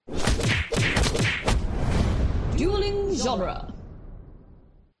genre.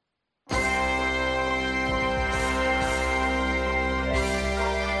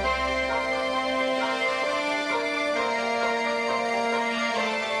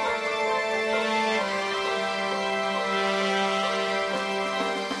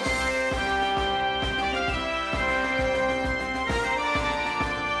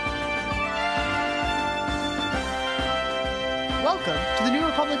 Welcome to the New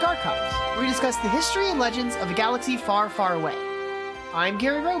Republic Archives, where we discuss the history and legends of a galaxy far, far away. I'm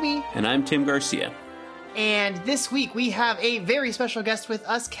Gary Roby. And I'm Tim Garcia. And this week we have a very special guest with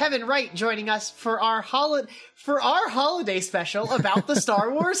us, Kevin Wright, joining us for our holiday special about the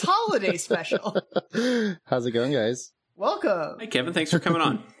Star Wars holiday special. How's it going, guys? Welcome. Hi, Kevin. Thanks for coming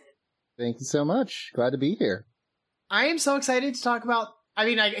on. Thank you so much. Glad to be here. I am so excited to talk about...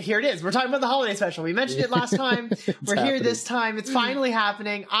 here it is. We're talking about the holiday special. We mentioned it last time. We're happening. here this time. It's finally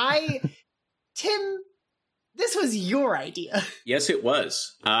happening. Tim, this was your idea. Yes, it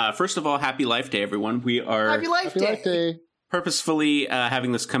was. First of all, Happy Life Day, everyone. We are Happy Life Day. purposefully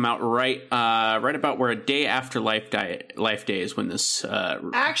having this come out right about where a day after Life Day is when this...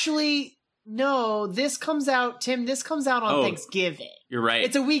 Actually, no. This comes out, Tim, on Thanksgiving. You're right.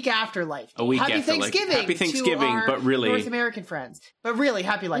 It's a week after Life Day. A week Happy after Life Day. Thanksgiving. Happy Thanksgiving, to our but really... North American friends. But really,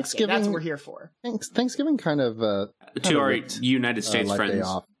 Happy Life Day. That's what we're here for. Thanksgiving kind of... to our United States Life Day friends.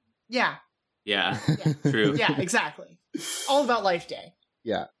 off. Yeah. Yeah, true. Yeah, exactly. All about Life Day.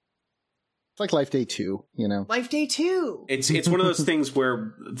 Yeah. It's like Life Day 2, you know? Life Day 2. It's one of those things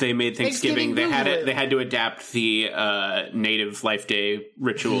where they made Thanksgiving. They had to adapt the native Life Day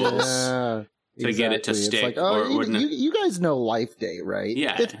rituals. Yeah. To get it to It's stick, like, oh, or you guys know Life Day, right?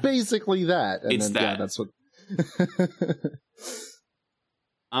 Yeah. It's basically that. And It's then, that. Yeah, that's what...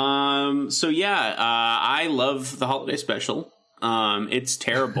 I love the holiday special. It's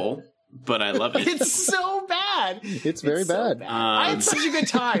terrible, but I love it. It's so bad. It's very so bad. I had such a good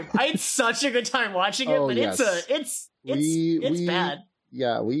time. Watching it, Oh, but yes. it's bad.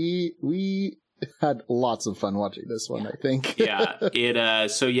 Yeah, we had lots of fun watching this one, I think. Yeah,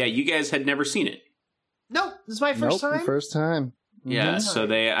 you guys had never seen it. No, this is my first time. First time. Yeah,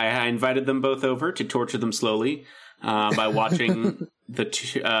 so I invited them both over to torture them slowly by watching the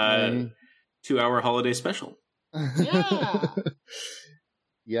 2-hour holiday special. Yeah.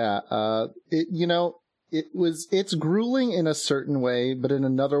 Yeah, it's grueling in a certain way, but in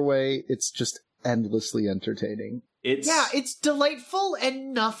another way, it's just endlessly entertaining. It's delightful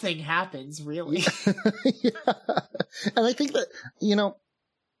and nothing happens, really. Yeah. And I think that,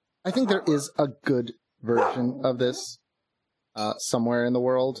 I think there is a good version of this somewhere in the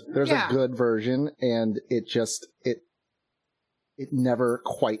world. There's a good version, and it never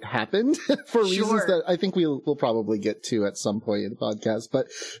quite happened for reasons that I think we'll probably get to at some point in the podcast. But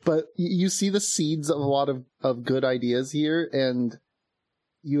you see the seeds of a lot of good ideas here, and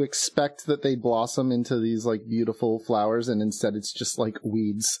you expect that they blossom into these like beautiful flowers, and instead it's just like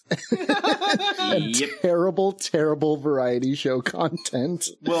weeds and terrible, terrible variety show content.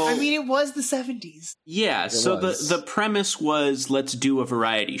 Well, it was the 70s. Yeah, so the premise was, let's do a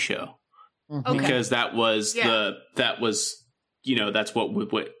variety show. Okay. Because that was that's what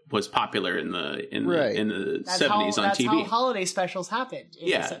was popular in the 70s on TV. That's how holiday specials happened.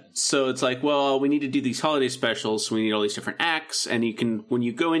 So it's like, well, we need to do these holiday specials, so we need all these different acts, and when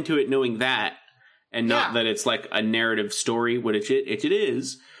you go into it knowing that, and not that it's like a narrative story, which it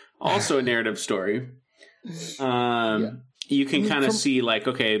is, also a narrative story, you can kind of see like,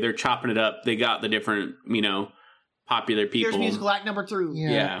 okay, they're chopping it up. They got the different, popular people. Here's musical act number 3.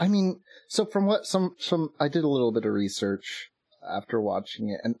 Yeah. So from what I did a little bit of research after watching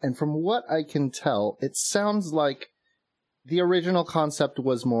it, and from what I can tell, it sounds like the original concept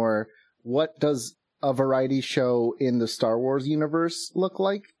was more, what does a variety show in the Star Wars universe look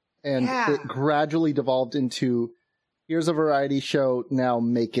like? And it gradually devolved into, here's a variety show, now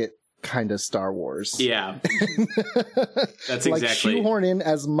make it kind of Star Wars. Yeah. That's like, exactly. Shoehorn in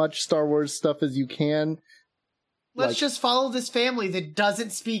as much Star Wars stuff as you can. Let's just follow this family that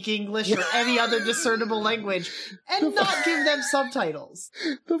doesn't speak English or any other discernible language and not give them subtitles.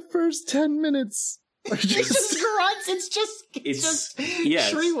 The first 10 minutes are It's just grunts. It's just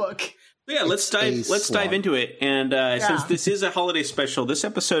Shriwook. Yeah, let's dive into it. And since this is a holiday special, this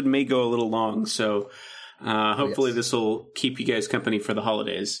episode may go a little long, so hopefully this will keep you guys company for the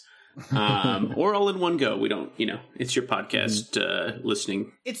holidays. Or all in one go. We don't, it's your podcast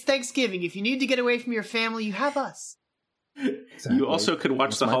listening. It's Thanksgiving. If you need to get away from your family, you have us. Exactly. You also could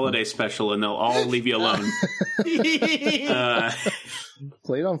watch the holiday special and they'll all leave you alone.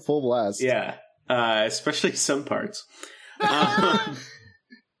 Play it on full blast. Yeah. Especially some parts.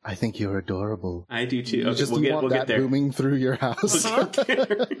 I think you're adorable. I do too. You Okay, just we'll get there. Booming through your house.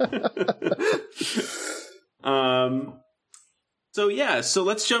 So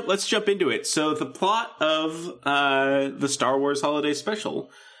let's jump into it. So the plot of the Star Wars Holiday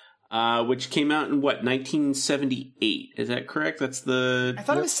Special, which came out in 1978? Is that correct? That's the. I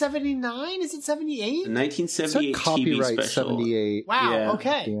thought it was 79. Is it 78? 1978 copyright TV special. 78. Wow. Yeah.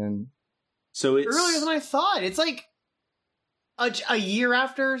 Okay. And So it's earlier than I thought. It's like a year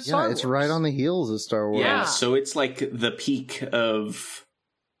after Star Wars. it's right on the heels of Star Wars. Yeah, so it's like the peak of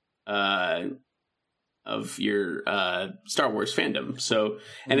your Star Wars fandom. So,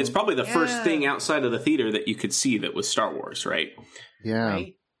 and it's probably the first thing outside of the theater that you could see that was Star Wars, right? Yeah.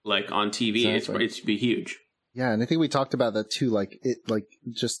 Right? Like on TV, Exactly. it'd be huge. Yeah, and I think we talked about that too,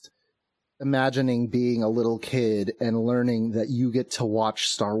 just imagining being a little kid and learning that you get to watch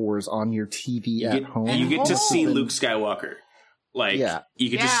Star Wars on your TV at home. You get to see And- Luke Skywalker. Like, Yeah. you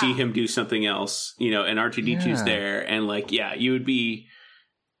get to see him do something else, and R2-D2's there, and you would be,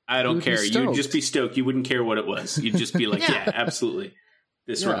 I don't care. You would just be stoked. You wouldn't care what it was. You'd just be like, yeah, absolutely.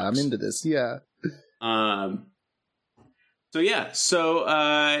 This rocks. I'm into this, yeah.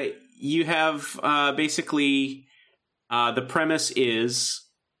 So you have basically the premise is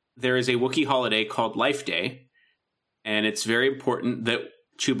there is a Wookiee holiday called Life Day, and it's very important that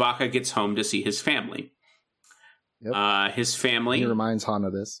Chewbacca gets home to see his family. Yep. His family. He reminds Han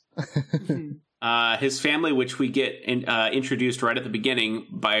of this. His family, which we get introduced right at the beginning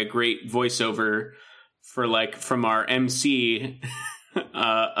by a great voiceover from our MC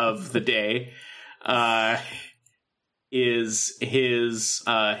of the day, is his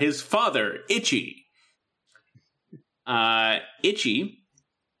father, Itchy. Itchy,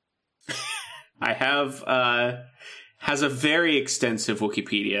 I have has a very extensive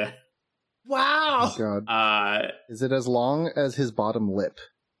Wikipedia. Wow. Oh, God. Is it as long as his bottom lip?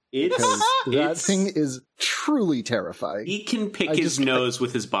 That thing is truly terrifying. He can pick his nose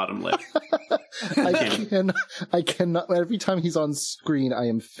with his bottom lip. I cannot. Every time he's on screen, I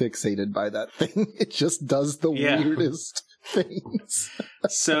am fixated by that thing. It just does the weirdest things.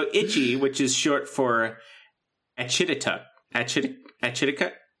 So Itchy, which is short for Achiticut.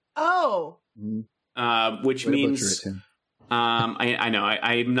 Oh. Which means. I know.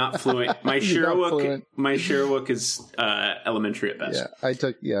 I'm not fluent. My Sherwook is elementary at best.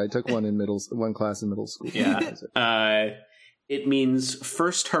 Yeah, I took one class in middle school. Yeah. It means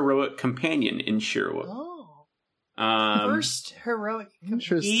first heroic companion in Sherwook. Oh. First heroic companion.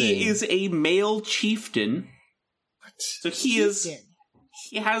 Interesting. He is a male chieftain. So he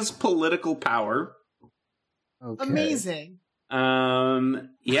has political power. Okay. Amazing. I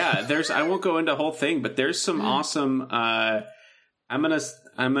won't go into the whole thing, but there's some awesome, I'm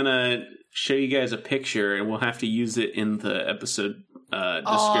gonna show you guys a picture and we'll have to use it in the episode,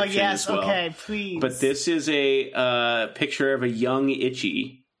 description as well. Okay, please. But this is a, picture of a young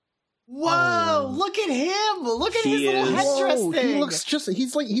Itchy. Whoa, look at him! Look at his little headdress thing! He looks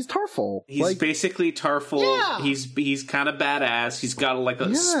he's Tarful. He's basically Tarful. Yeah. He's kind of badass. He's got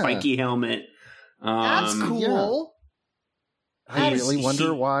a spiky helmet. That's cool. I really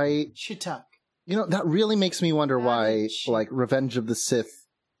wonder why. Chittuck. That really makes me wonder why, Revenge of the Sith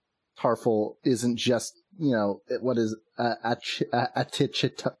Tarful isn't just, what is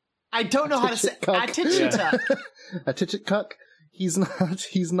Atichittuck? I don't know how to say Atichittuck. Atichittuck. He's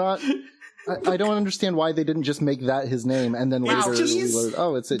not. I don't understand why they didn't just make that his name and then later it's Itchy,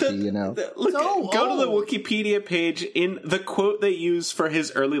 Go to the Wikipedia page. In the quote they use for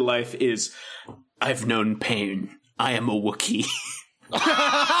his early life is, "I've known pain. I am a Wookiee."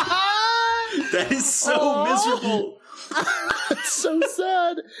 That is so miserable. It's so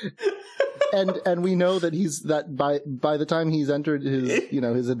sad. And we know that by the time he's entered his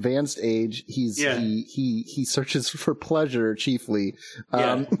his advanced age, he searches for pleasure chiefly.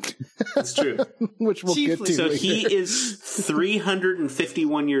 That's true. Which we'll get to. So later. he is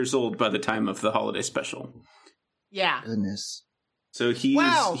 351 years old by the time of the holiday special. Yeah. Goodness. So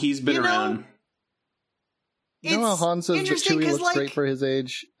he's been around. You know how Han says that Chewie looks great for his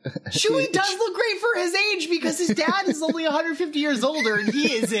age? Chewie does look great for his age because his dad is only 150 years older and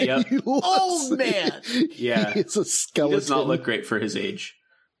he is an old man. Yeah. He is a skeleton. He does not look great for his age.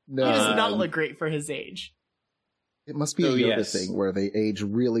 No. He does not look great for his age. It must be a Yoda thing where they age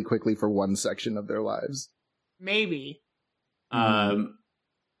really quickly for one section of their lives. Maybe. But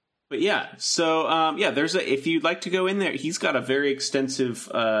yeah, so there's if you'd like to go in there, he's got a very extensive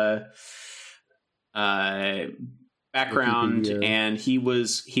background, and he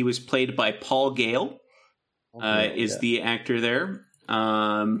was played by Paul Gale, the actor there,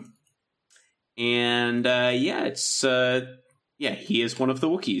 it's Yeah, he is one of the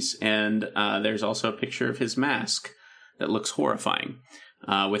Wookiees, and there's also a picture of his mask that looks horrifying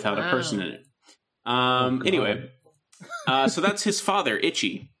without a person in it. Anyway, so that's his father,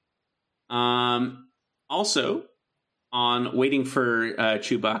 Itchy. Also, on waiting for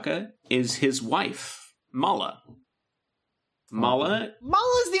Chewbacca is his wife, Mala. Mala's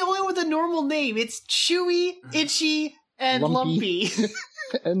the only one with a normal name. It's Chewy, Itchy, and Lumpy.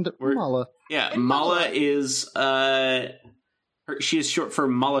 And Mala. Yeah, and Mala is she is short for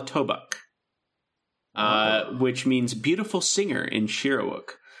Mala Tobuk, which means beautiful singer in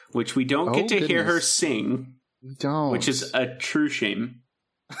Shirawuk, which we don't get to hear her sing. We don't. Which is a true shame.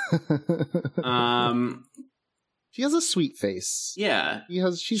 She has a sweet face. Yeah.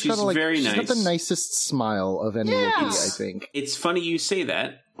 She's got very nice. She's got the nicest smile of any Wookiee, I think. It's funny you say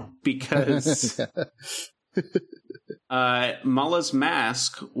that, because Mala's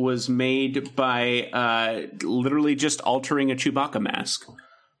mask was made by literally just altering a Chewbacca mask.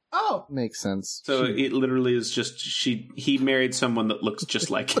 Oh. Makes sense. So it literally is just, he married someone that looks just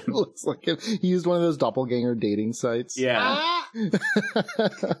like him. Looks like him. He used one of those doppelganger dating sites. Yeah.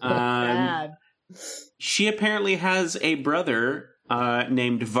 Bad. She apparently has a brother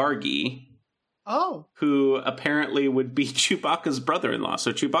named Vargi. Oh. Who apparently would be Chewbacca's brother-in-law.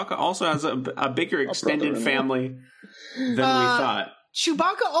 So Chewbacca also has a bigger extended family than we thought.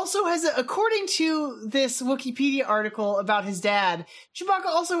 Chewbacca also has, according to this Wikipedia article about his dad, Chewbacca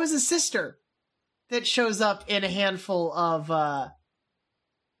also has a sister that shows up in a handful of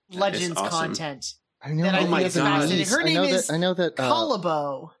Legends content. I know. That I think is fascinating. Her name is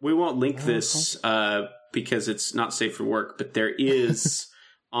Kalabo. We won't link this because it's not safe for work, but there is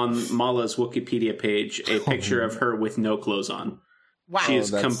on Mala's Wikipedia page a picture of her with no clothes on. Wow. She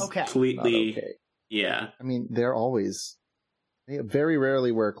is completely... Okay. Yeah. I mean, they very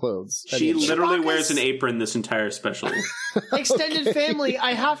rarely wear clothes. She literally wears an apron this entire special. Extended family.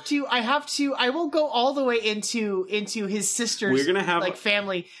 I won't go all the way into his sister's We're gonna have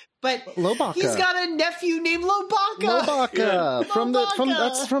family. But Lobaka. He's got a nephew named Lobaka. Lobaka.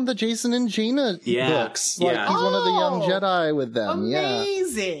 That's from the Jason and Jaina books. He's one of the young Jedi with them.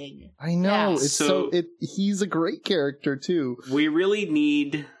 Amazing. Yeah. I know. Yeah. He's a great character too. We really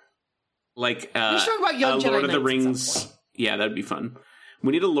need we should talk about young Jedi Lord of the Rings. Yeah, that'd be fun.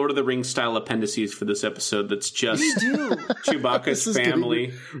 We need a Lord of the Rings style appendices for this episode that's just Chewbacca's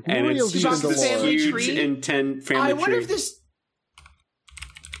family, and it's just this huge, intense family tree. I wonder if this...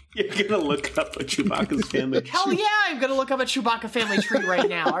 You're gonna look up a Chewbacca's family tree? Hell yeah, I'm gonna look up a Chewbacca family tree right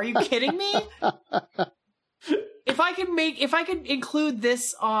now. Are you kidding me? If I can include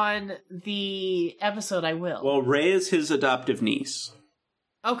this on the episode, I will. Well, Rey is his adoptive niece.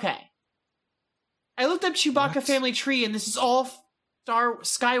 Okay. I looked up Chewbacca family tree, and this is all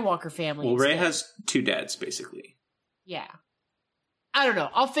Skywalker family. Well, Rey has two dads, basically. Yeah. I don't know.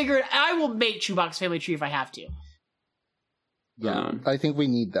 I'll figure it. I will make Chewbacca's family tree if I have to. Yeah, I think we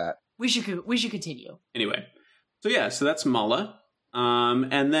need that. We should continue. Anyway, so that's Mala,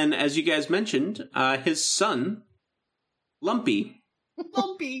 and then as you guys mentioned, his son, Lumpy.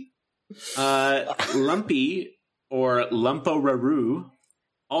 Lumpy. Lumpy or Lumpo-Raru.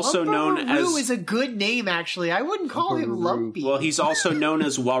 Also known as... Waru is a good name, actually. I wouldn't call him Lumpy. Well, he's also known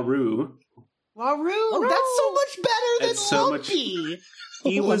as Waru. Waru? That's so much better than Lumpy.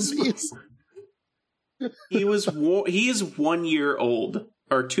 He is 1 year old,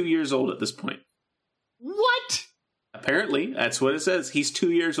 or 2 years old at this point. What? Apparently, that's what it says. He's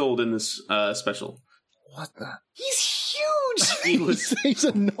 2 years old in this special. What the? He's huge! He's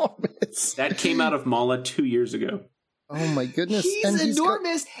enormous. That came out of Mala 2 years ago. Oh my goodness. He's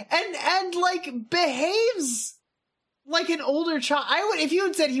enormous and behaves like an older child. If you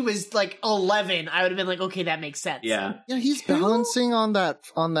had said he was 11, I would have been like, okay, that makes sense. Yeah. Yeah, he's balancing on that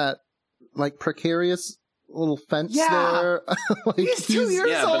precarious little fence there. He's 2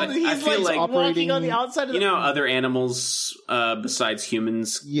 years old and he's walking on the outside of the... other animals besides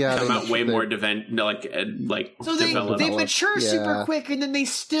humans come out way more so they mature super quick and then they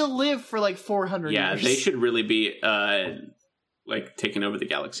still live for 400 years. Yeah, they should really be taking over the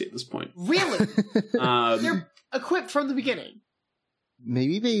galaxy at this point. Really? They're equipped from the beginning.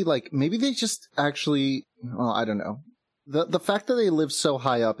 Maybe they just actually, I don't know. The fact that they live so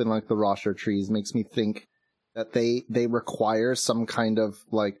high up in the roster trees makes me think that they require some kind of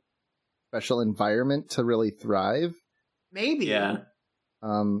special environment to really thrive. Maybe. Yeah.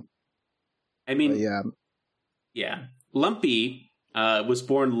 I mean, yeah. Lumpy was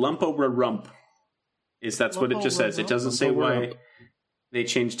born Lumpo-Rarump. That's what it just says. It doesn't say why they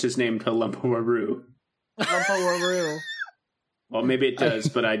changed his name to Lumpo-Raru. Lumpo-Raru. Well, maybe it does,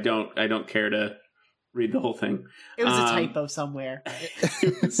 but I don't care to read the whole thing. It was a typo somewhere.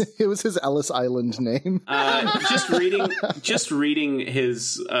 It was his Ellis Island name. Just reading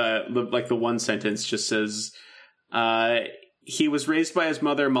his the one sentence just says he was raised by his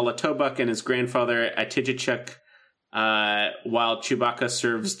mother Molotobuk and his grandfather Atijachuk, while Chewbacca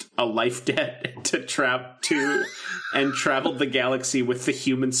serves a life debt and traveled the galaxy with the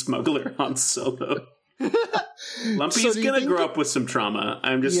human smuggler Han Solo. Lumpy's gonna grow up with some trauma.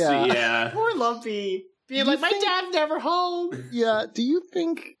 I'm just Poor Lumpy. Being like, my dad's never home. Yeah, do you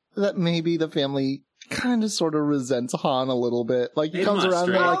think that maybe the family kind of sort of resents Han a little bit? Like, he comes around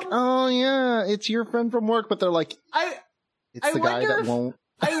and they're like, oh yeah, it's your friend from work, but they're like, it's the guy that won't.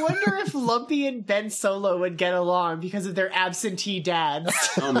 I wonder if Lumpy and Ben Solo would get along because of their absentee dads.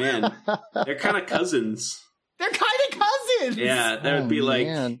 Oh man, they're kind of cousins. They're kind of cousins! Yeah, that would be like,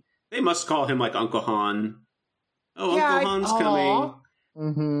 they must call him like Uncle Han. Oh, yeah, Uncle Han's coming.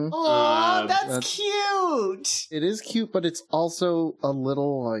 Mm-hmm. Oh, that's cute. It is cute, but it's also a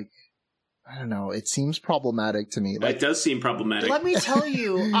little like, I don't know. It seems problematic to me. Like, it does seem problematic. Let me tell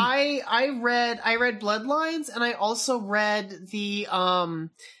you, I read Bloodlines, and I also read the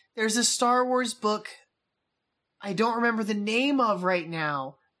there's a Star Wars book I don't remember the name of right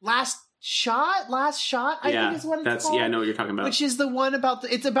now. Last Shot, I think is what it's called. Yeah, I know what you're talking about. Which is the one about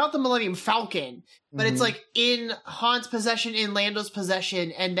it's about the Millennium Falcon, but it's like in Han's possession, in Lando's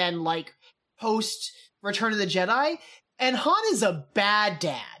possession, and then like post Return of the Jedi. And Han is a bad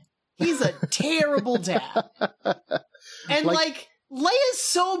dad. He's a terrible dad. And like Leia's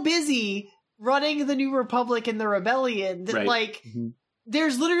so busy running the New Republic and the Rebellion that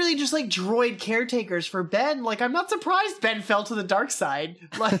there's literally just like droid caretakers for Ben. Like, I'm not surprised Ben fell to the dark side.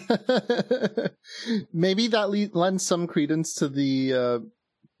 Like, maybe that lends some credence to the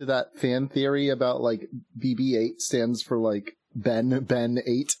to that fan theory about like BB-8 stands for like Ben 8.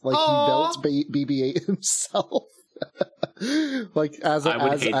 Like, he built BB-8 himself. Like as a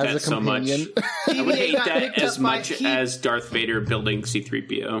companion. So much. I would hate that as much as Darth Vader building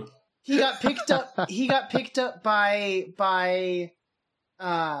C-3PO. He got picked up. He got picked up by Poe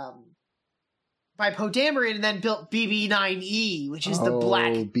Dameron, and then built BB-9E, which is the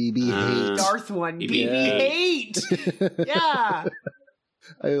black BB-8 Darth one. BB-8. Yeah,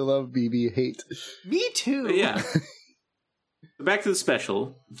 I love BB-8. Me too. But yeah. Back to the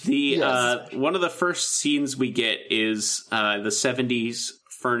special. One of the first scenes we get is the 70s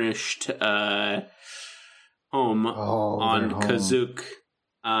furnished home on Kashyyyk,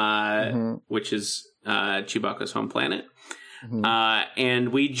 which is Chewbacca's home planet.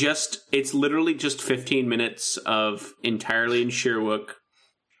 And it's literally just 15 minutes of entirely in Shirwook.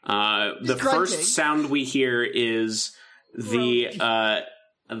 The first sound we hear is the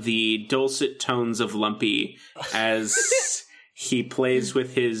dulcet tones of Lumpy as he plays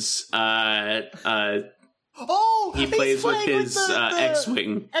with his X-Wing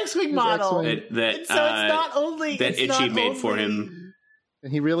model. That Itchy made for him.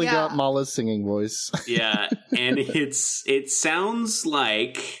 And he really got Mala's singing voice. Yeah, and it sounds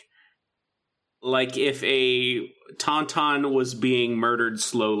like if a Tauntaun was being murdered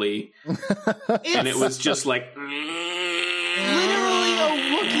slowly, and it was just like literally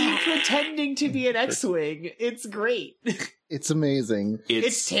a Wookiee pretending to be an X-Wing. It's great. It's amazing.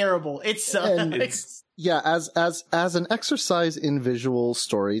 It's terrible. It sucks. Yeah, as an exercise in visual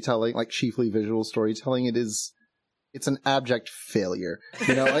storytelling, like chiefly visual storytelling, it's an abject failure.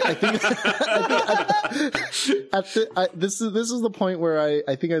 You know, I think this is the point where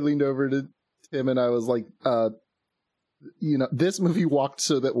I think I leaned over to Tim and I was like, this movie walked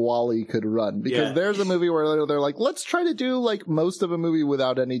so that WALL-E could run, because there's a movie where they're like, let's try to do like most of a movie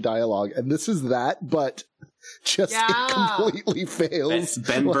without any dialogue, and this is that, but just it completely fails.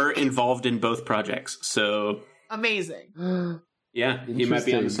 Ben Burtt involved in both projects, so amazing. Yeah, he might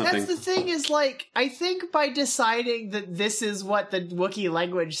be onto something. That's the thing is, like, I think by deciding that this is what the Wookiee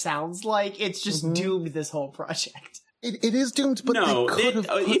language sounds like, it's just doomed this whole project. It is doomed, but no,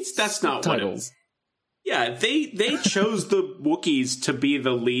 that's not what it is. Yeah, they chose the Wookiees to be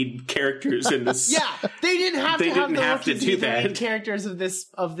the lead characters in this. Yeah, they didn't have to do that. The lead characters of this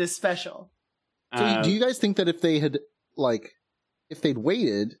special. So do you guys think that if they'd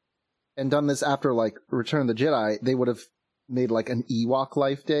waited and done this after like Return of the Jedi, they would have made like an Ewok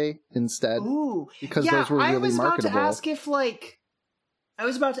Life Day instead? Ooh, because those were really marketable. I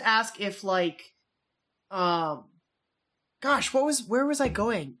was about to ask if gosh, where was I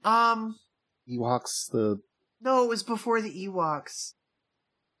going? Ewoks, no, it was before the Ewoks.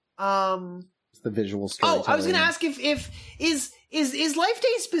 The visual storytelling. I was going to ask if is Life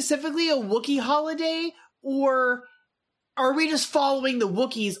Day specifically a Wookiee holiday, or are we just following the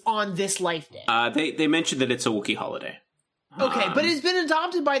Wookiees on this Life Day? They mentioned that it's a Wookiee holiday. Okay, but it's been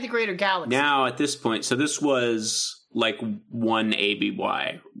adopted by the greater galaxy. Now, at this point, so this was like 1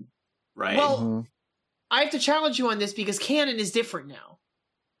 ABY, right? Well, I have to challenge you on this because canon is different now.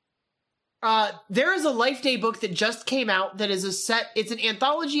 There is a Life Day book that just came out that is it's an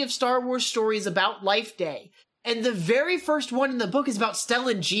anthology of Star Wars stories about Life Day. And the very first one in the book is about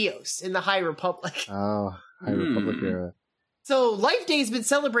Stellan Gios in the High Republic. Oh, High Republic era. So Life Day has been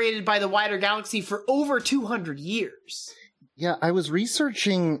celebrated by the wider galaxy for over 200 years. Yeah, I was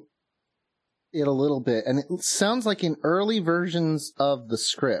researching it a little bit, and it sounds like in early versions of the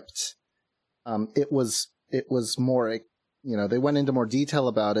script, it was more, they went into more detail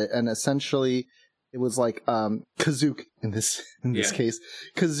about it, and essentially it was like Kazook in this case.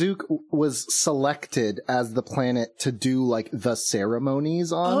 Kazook was selected as the planet to do like the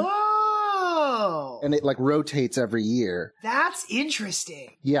ceremonies on. Oh. And it like rotates every year. That's interesting.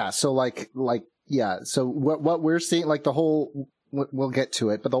 Yeah, so so what we're seeing, like the whole, we'll get to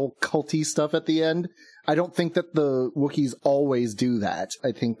it, but the whole culty stuff at the end, I don't think that the Wookiees always do that.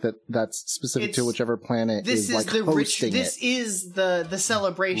 I think that that's specific to whichever planet is like hosting it. This is the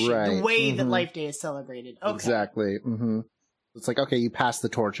celebration, right. The way that Life Day is celebrated. Okay. Exactly. Mm-hmm. It's like, okay, you pass the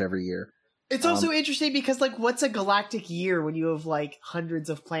torch every year. It's also interesting because, like, what's a galactic year when you have, like, hundreds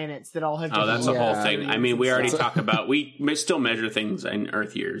of planets that all have... Oh, that's a whole thing. I mean, we already talk about... We still measure things in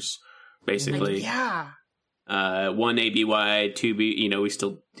Earth years, basically. Yeah. 1 ABY, 2 B... we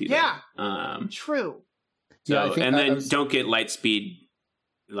still do that. Yeah. True. So, and then don't get light speed.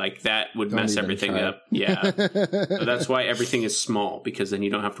 Like, that would mess everything up. Yeah. So that's why everything is small, because then you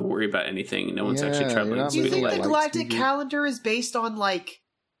don't have to worry about anything. No one's actually traveling. Do you think the galactic calendar is based on, like...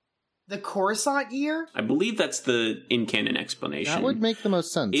 the Coruscant year? I believe that's the in-canon explanation. That would make the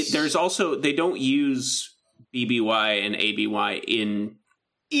most sense. There's also, they don't use BBY and ABY in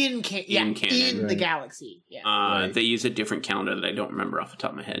canon. In the galaxy. Yeah. They use a different calendar that I don't remember off the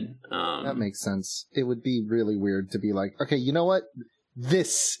top of my head. That makes sense. It would be really weird to be like, okay, you know what?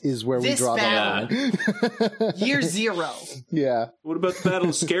 This is where we draw the line. Year 0. Yeah. What about the Battle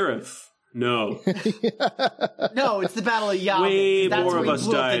of Scarif? No. No, it's the Battle of Yavin. Way more of us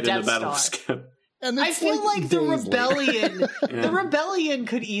died in the Battle of Scarif. I feel like the rebellion, the rebellion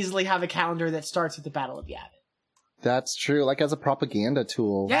could easily have a calendar that starts with the Battle of Yavin. That's true, like as a propaganda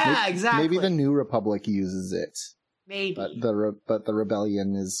tool. Yeah, exactly. Maybe the New Republic uses it. Maybe. But the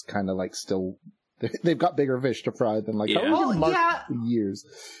rebellion is kind of like still... They've got bigger fish to fry than like, years.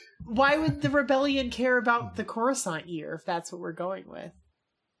 Why would the rebellion care about the Coruscant year if that's what we're going with?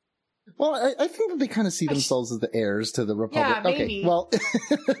 Well, I think that they kind of see themselves as the heirs to the Republic. Yeah, maybe. Okay, well,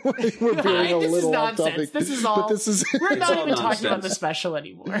 we're veering a little off topic. This is all. We're not even talking about the special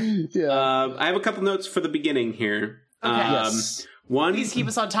anymore. Yeah. I have a couple notes for the beginning here. Okay. Yes. One, please keep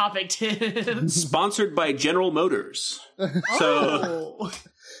us on topic, Tim. Sponsored by General Motors. So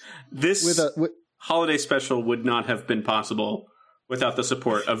this holiday special would not have been possible without the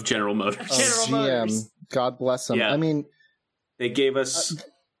support of General Motors. General Motors. God bless them. Yeah. I mean, they gave us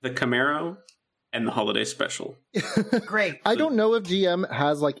the Camaro and the holiday special. Great. I don't know if GM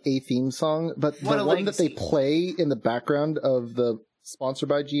has like a theme song, but the one that they play in the background of the sponsored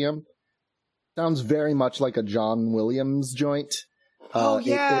by GM sounds very much like a John Williams joint.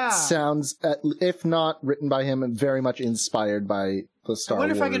 It sounds, if not written by him, very much inspired by the Star Wars. I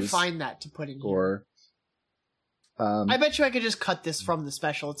wonder if I can find that to put in here. I bet you I could just cut this from the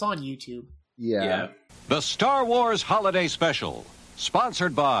special. It's on YouTube. Yeah. The Star Wars Holiday Special,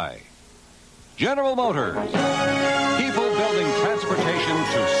 sponsored by General Motors. People building transportation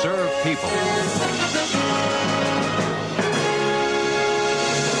to serve people.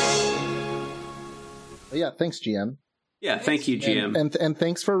 Yeah, thanks, GM. Yeah, thank you, GM. And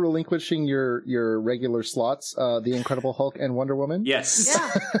thanks for relinquishing your regular slots, The Incredible Hulk and Wonder Woman. Yes. Yeah.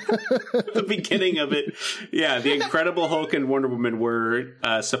 The beginning of it. Yeah, The Incredible Hulk and Wonder Woman were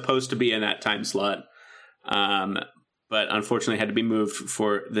supposed to be in that time slot. But unfortunately had to be moved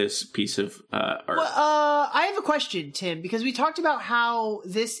for this piece of art. Well, I have a question, Tim, because we talked about how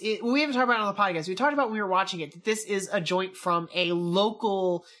this is... Well, we haven't talked about it on the podcast. We talked about when we were watching it, that this is a joint from a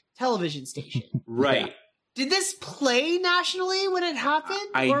local television station. Right. Yeah. Did this play nationally when it happened?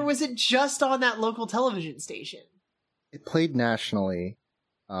 Or was it just on that local television station? It played nationally.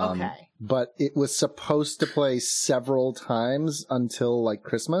 Okay. But it was supposed to play several times until like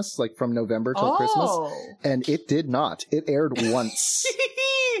Christmas, like from November till Christmas. And it did not. It aired once.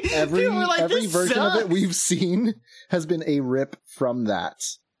 Every version of it we've seen has been a rip from that.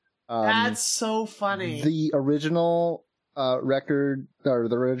 That's so funny. The original record or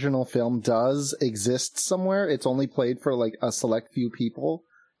the original film does exist somewhere. It's only played for like a select few people.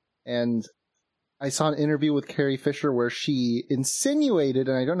 And I saw an interview with Carrie Fisher where she insinuated,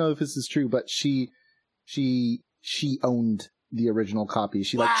 and I don't know if this is true, but she owned the original copy.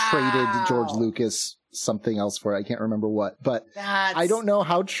 She traded George Lucas something else for it. I can't remember what, but I don't know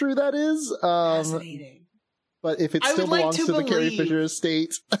how true that is. Fascinating. But if it still belongs to the Carrie Fisher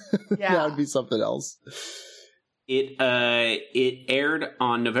estate, that would be something else. It aired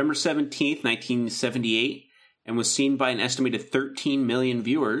on November 17th, 1978, and was seen by an estimated 13 million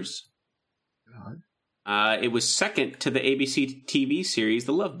viewers. It was second to the ABC TV series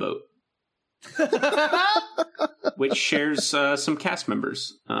The Love Boat, which shares some cast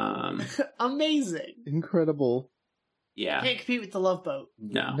members. Amazing. Incredible. Yeah. Can't compete with The Love Boat.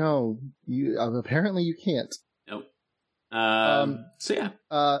 No. You apparently you can't. Nope. So yeah.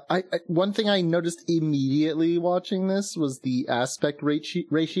 I one thing I noticed immediately watching this was the aspect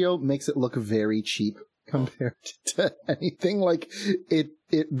ratio makes it look very cheap compared to anything. Like it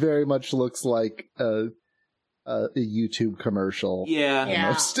very much looks like a YouTube commercial. Yeah.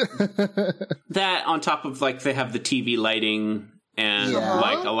 Almost. That on top of like they have the TV lighting and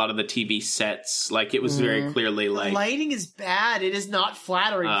like a lot of the TV sets, like it was very clearly like the lighting is bad. It is not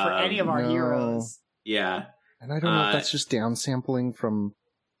flattering for any of our heroes. Yeah. And I don't know if that's just downsampling from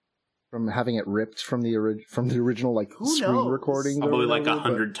having it ripped from the original like screen recording. Probably like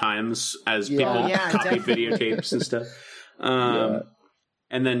 100 times as people copy videotapes and stuff.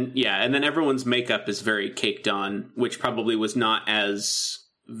 And then everyone's makeup is very caked on, which probably was not as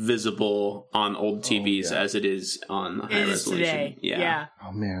visible on old TVs as it is on the high resolution. Today. Yeah.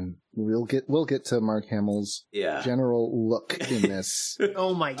 Oh man, we'll get to Mark Hamill's general look in this.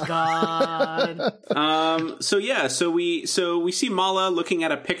 Oh my god. So we see Mala looking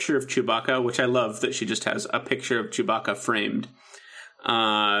at a picture of Chewbacca, which I love that she just has a picture of Chewbacca framed.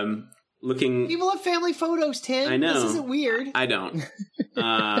 People have family photos, Tim. I know. This isn't weird. I don't.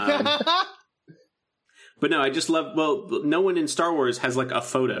 But no, I just love. Well, no one in Star Wars has like a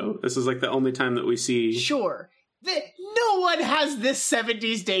photo. This is like the only time that we see. Sure. No one has this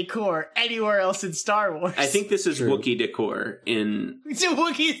 70s decor anywhere else in Star Wars. I think this is Wookiee decor in... So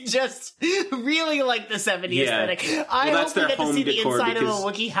Wookiees just really like the 70s aesthetic. I hope we get to see the inside of a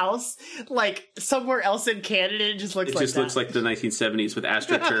Wookiee house, like somewhere else in canon, and it just looks like that. It just looks like the 1970s with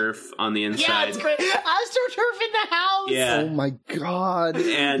AstroTurf on the inside. Yeah, it's great. AstroTurf in the house! Yeah. Oh my god.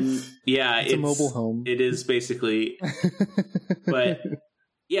 And it's a mobile home. It is basically... But...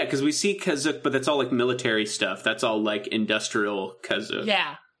 Yeah, because we see Kashyyyk, but that's all like military stuff. That's all like industrial Kashyyyk.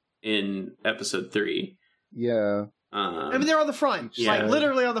 Yeah. In episode 3. Yeah. I mean, they're on the front. Yeah. Like,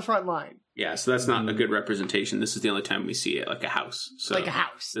 literally on the front line. Yeah, so that's not a good representation. This is the only time we see it, like a house. So like a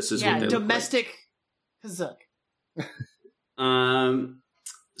house. This is what they domestic Kashyyyk.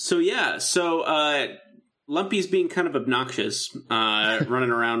 So Lumpy's being kind of obnoxious,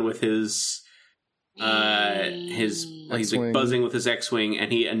 running around with his he's like buzzing with his X-Wing,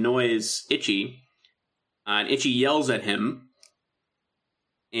 and he annoys Itchy, and Itchy yells at him,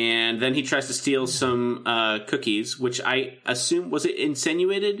 and then he tries to steal some cookies, which I assume was it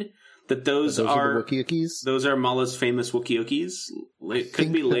insinuated that those are the Wookiee-ookies? Those are Mala's famous Wookiee-ookies. It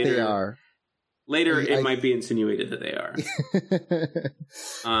could be later. They are. Later, it might be insinuated that they are.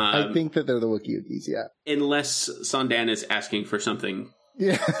 I think that they're the Wookiee-ookies, yeah. Unless Sandan is asking for something.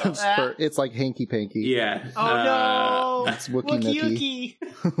 Yeah, it's like Hanky Panky. Yeah. Oh no! It's Wookie Nookie.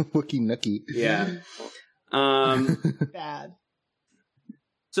 Wookie Nookie. Yeah. Bad.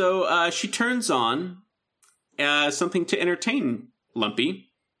 So she turns on something to entertain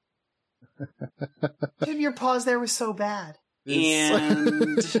Lumpy. Tim, your pause there was so bad.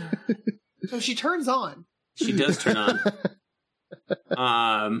 And so she turns on. She does turn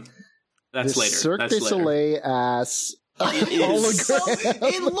on. That's later. Cirque du Soleil ass.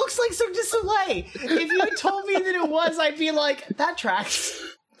 It looks like Cirque du Soleil. If you had told me that it was, I'd be like, that tracks.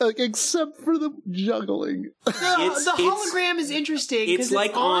 Like, except for the juggling. The hologram is interesting. It's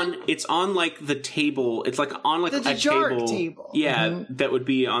like it's on like the table. It's like on like a table. Yeah, that would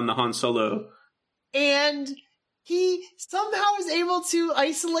be on the Han Solo. And he somehow is able to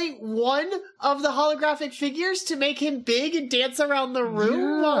isolate one of the holographic figures to make him big and dance around the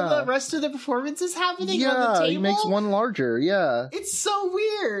room while the rest of the performance is happening on the table. He makes one larger, It's so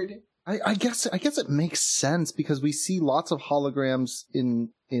weird. I guess it makes sense because we see lots of holograms in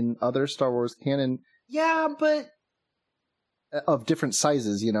other Star Wars canon. Yeah, but of different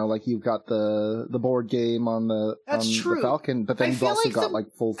sizes, you know, like you've got the board game on the Falcon, but then you've also got like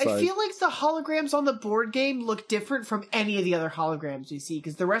full size. I feel like the holograms on the board game look different from any of the other holograms we see,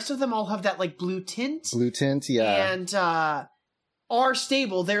 because the rest of them all have that like blue tint. Yeah. And are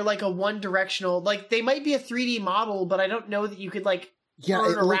stable. They're like a one-directional, like they might be a 3D model, but I don't know that you could like turn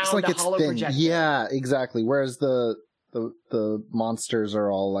it looks like it's thin. Projector. Yeah, exactly. Whereas the monsters are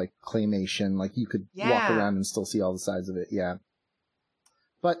all like claymation, like you could walk around and still see all the sides of it. Yeah.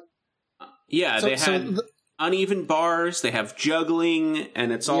 But they had uneven bars, they have juggling,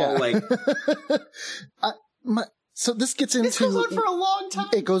 and it's all like so this gets into... This goes on for a long time.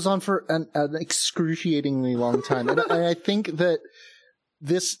 It goes on for an excruciatingly long time. And I think that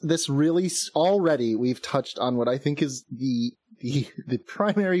this really already we've touched on what I think is the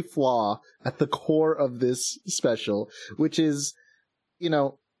primary flaw at the core of this special, which is, you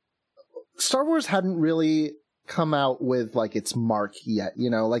know, Star Wars hadn't really come out with like its mark yet,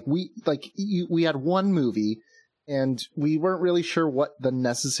 you know, like we had one movie and we weren't really sure what the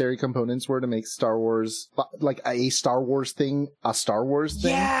necessary components were to make Star Wars like a Star Wars thing.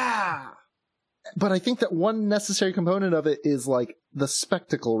 Yeah. But I think that one necessary component of it is like the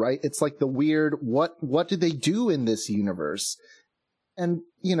spectacle, right? It's like the weird, what do they do in this universe? And,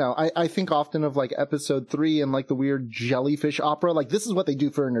 you know, I think often of like episode 3 and like the weird jellyfish opera. Like this is what they do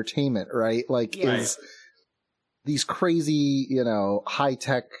for entertainment, right? Like is these crazy, you know, high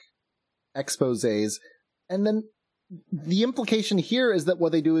tech exposés. And then the implication here is that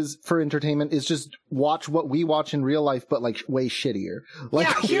what they do is for entertainment is just watch what we watch in real life, but like way shittier. Like,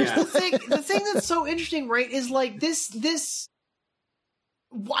 here's the thing. The thing that's so interesting, right, is like this.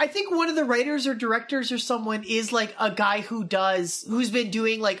 I think one of the writers or directors or someone is like a guy who's been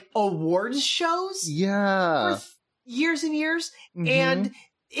doing like awards shows. Yeah. For years and years. Mm-hmm. And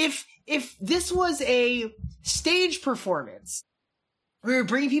if this was a stage performance, we were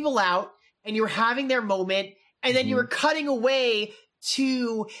bringing people out and you were having their moment, and then you were cutting away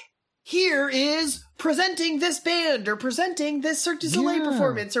to, here is presenting this band or presenting this Cirque du Soleil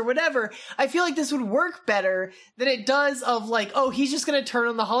performance or whatever. I feel like this would work better than it does of like, oh, he's just going to turn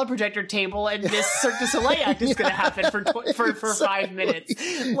on the holoprojector table and this Cirque du Soleil act is going to happen for 5 minutes.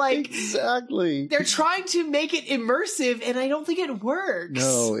 Like, exactly. They're trying to make it immersive, and I don't think it works.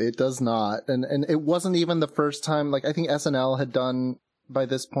 No, it does not. And it wasn't even the first time. Like, I think SNL had done by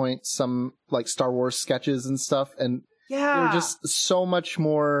this point some like Star Wars sketches and stuff, and they're just so much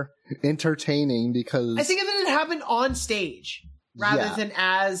more entertaining because I think if it had happened on stage rather than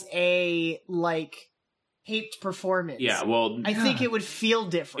as a like taped performance, I think it would feel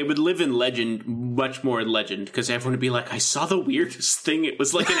different. It would live in legend, much more in legend, because everyone would be like, I saw the weirdest thing. It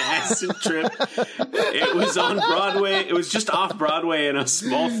was like an acid trip. It was on Broadway. It was just off Broadway in a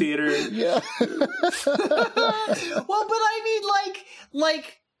small theater. Yeah. Well, but I mean,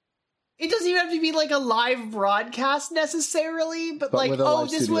 like, it doesn't even have to be like a live broadcast necessarily, but like, oh,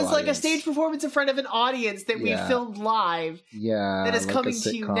 this was like a stage performance in front of an audience that we filmed live. Yeah. That is like coming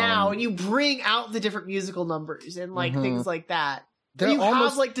to you now, and you bring out the different musical numbers and like things like that. You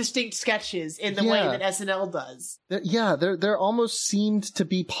have like distinct sketches in the way that SNL does. There almost seemed to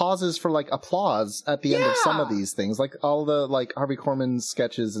be pauses for like applause at the end of some of these things, like all the like Harvey Korman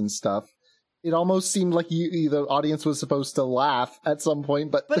sketches and stuff. It almost seemed like the audience was supposed to laugh at some point,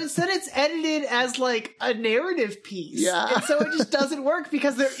 but instead it's edited as like a narrative piece. Yeah. And so it just doesn't work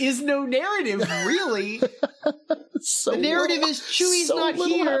because there is no narrative, really. The narrative is Chewie's not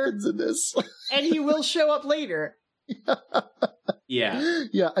here, happens in this. and he will show up later. Yeah.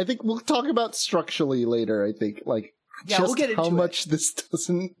 Yeah, I think we'll talk about structurally later, I think. Like, we'll get into how much this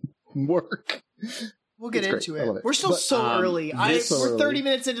doesn't work. We'll get into it. We're still early. We're 30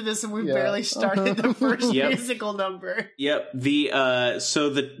 minutes into this and we've barely started the first musical number. Yep. The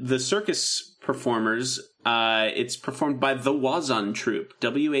circus performers, it's performed by the Wazan Troupe.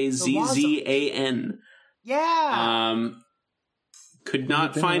 Wazzan. Yeah. Could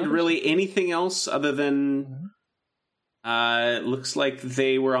not find really anything else other than looks like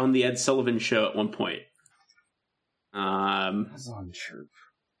they were on the Ed Sullivan Show at one point. Wazan Troupe.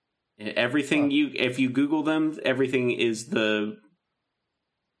 Everything if you Google them, everything is the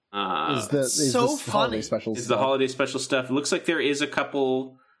so funny. Is the holiday special stuff. It looks like there is a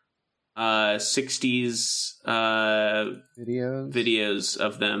couple 60s videos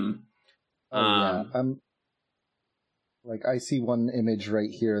of them. Like I see one image right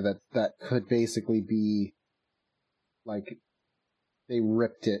here that could basically be like they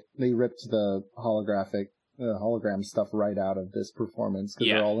ripped the hologram stuff right out of this performance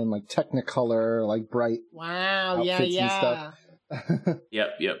because they're all in like Technicolor, like bright outfits and stuff.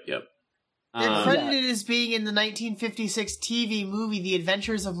 Yep. They're credited as being in the 1956 TV movie The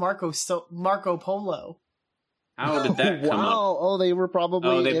Adventures of Marco Polo. How did that come up? Oh, they were probably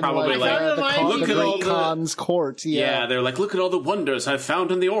look the at all Great Khan's court. Yeah, they're like, look at all the wonders I've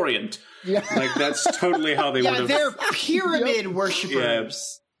found in the Orient. Yeah. Like, that's totally how they would have... they're pyramid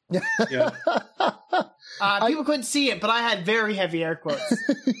worshippers. Yeah. People couldn't see it, but I had very heavy air quotes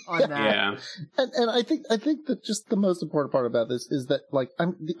on that. Yeah. And I think that just the most important part about this is that, like,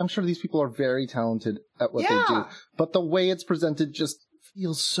 I'm sure these people are very talented at what they do, but the way it's presented just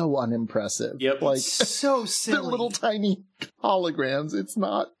feels so unimpressive. Yep. Like, it's so silly. They're little tiny holograms.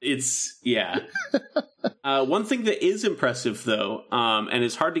 Yeah. One thing that is impressive, though, and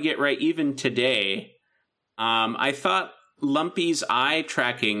is hard to get right even today, I thought Lumpy's eye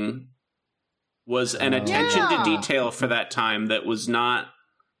tracking was an attention to detail for that time that was not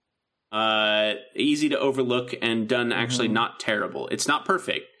easy to overlook and done actually not terrible. It's not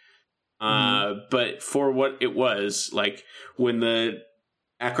perfect, but for what it was, like when the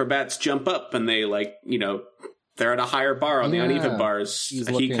acrobats jump up and they, like, you know, they're at a higher bar on the uneven bars,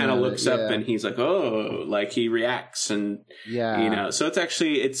 he kind of looks up and he's like, oh, like he reacts, and you know, so it's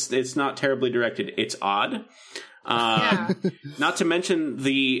actually it's not terribly directed. It's odd. Not to mention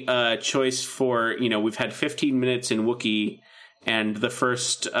the choice for, you know, we've had 15 minutes in Wookiee, and the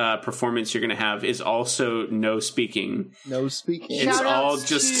first performance you're going to have is also no speaking. It's all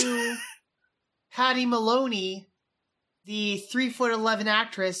just to Hattie Maloney, the 3'11"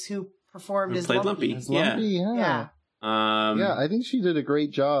 actress who performed as played Lumpy. Yeah, I think she did a great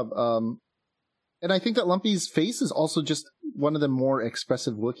job. And I think that Lumpy's face is also just one of the more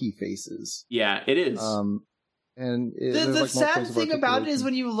expressive Wookiee faces. Yeah, it is. And the sad thing about it is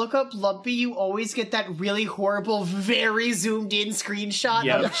when you look up Lumpy, you always get that really horrible, very zoomed in screenshot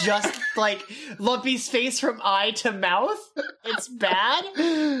of just like Lumpy's face from eye to mouth. It's bad.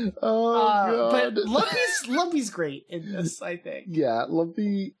 God. But Lumpy's great in this, I think. Yeah,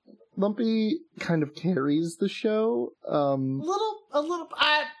 Lumpy kind of carries the show. A little.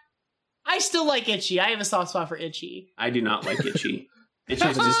 I still like Itchy. I have a soft spot for Itchy. I do not like Itchy.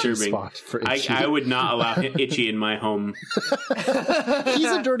 Itchy's disturbing. I would not allow Itchy in my home.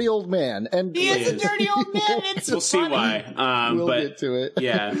 He's a dirty old man, and he is a dirty old man. It's we'll see why. We'll get to it.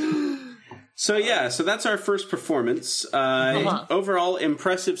 Yeah. So that's our first performance. Overall,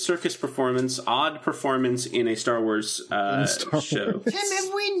 impressive circus performance, odd performance in a Star Wars show. Tim,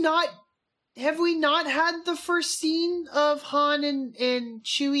 have we not had the first scene of Han and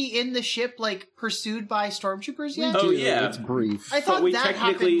Chewie in the ship, like, pursued by stormtroopers yet? Oh, yeah. It's brief. I thought that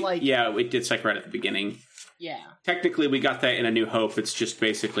happened, like... Yeah, it's, like, right at the beginning. Yeah. Technically, we got that in A New Hope. It's just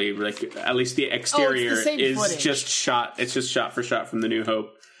basically, like, at least the exterior is footage. Just shot. It's just shot for shot from The New Hope.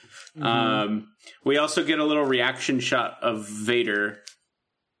 Mm-hmm. We also get a little reaction shot of Vader.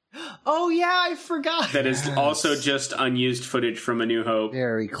 Oh, yeah, I forgot. That is also just unused footage from A New Hope.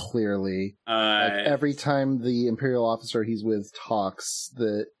 Very clearly. Like every time the Imperial officer he's with talks,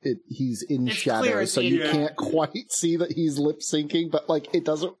 he's in shadow, so you can't quite see that he's lip syncing, but like it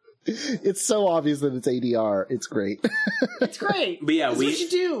doesn't. It's so obvious that it's ADR. It's great. It's great. But yeah, that's what you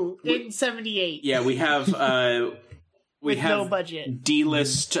do in 78. Yeah, we have with no budget.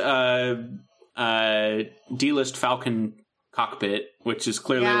 D-list Falcon cockpit, which is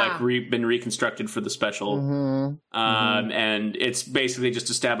clearly been reconstructed for the special. And it's basically just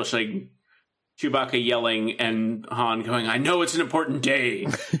establishing Chewbacca yelling and Han going, I know it's an important day.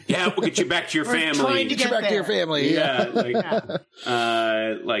 Yeah, we'll get you back to your family. Trying to get back to your family. Yeah.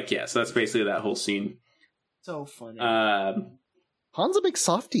 So that's basically that whole scene. So funny. Han's a big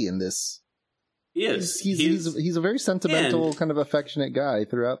softie in this. He is. He's a very sentimental, kind of affectionate guy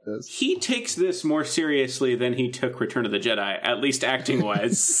throughout this. He takes this more seriously than he took Return of the Jedi, at least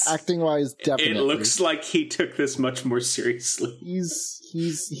acting-wise. Acting-wise, definitely. It looks like he took this much more seriously.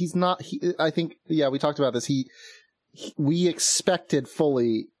 He's not. I think. Yeah, we talked about this. We expected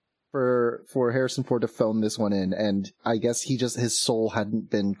fully for Harrison Ford to phone this one in, and I guess his soul hadn't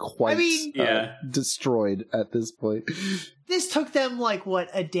been quite destroyed at this point. This took them like what,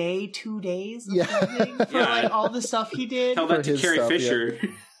 a day, 2 days for like all the stuff he did. Tell that to Carrie Fisher.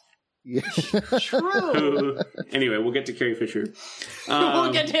 Yeah. True. Anyway, we'll get to Carrie Fisher.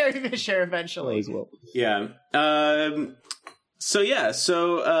 We'll get to Carrie Fisher eventually. As well. Yeah. So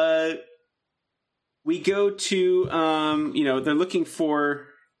we go to they're looking for.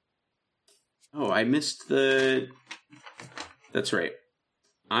 Oh, I missed the. That's right.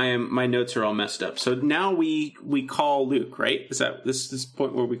 My notes are all messed up. So now we call Luke, right? Is that this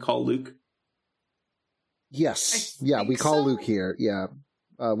point where we call Luke? Yes. Yeah, we call Luke here. Yeah.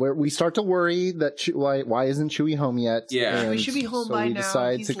 where we start to worry that why isn't Chewie home yet? Yeah, we should be home by now.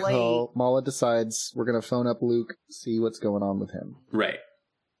 Decide He's to late. call. Mala decides we're gonna phone up Luke, see what's going on with him. Right.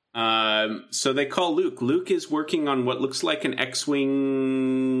 So they call Luke. Luke is working on what looks like an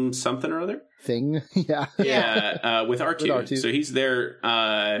X-wing something or other thing. Yeah. With R2. With R2. So he's there.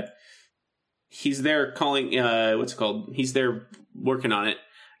 He's there calling. What's it called? He's there working on it.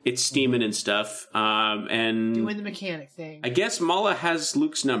 It's steaming and stuff. And doing the mechanic thing. I guess Mala has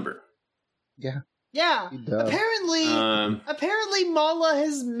Luke's number. Yeah. Yeah. He does. Apparently Mala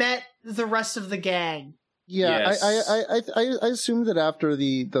has met the rest of the gang. Yeah, Yes. I assumed that after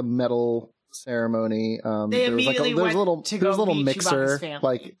the medal ceremony, They there was like immediately there was a went little to there was a go little meet mixer, Chewbacca's family.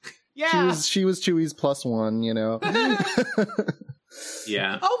 like Yeah. she was Chewie's +1, you know.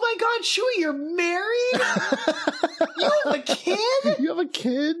 Yeah. Oh my God, Chewie, you're married? You have a kid? You have a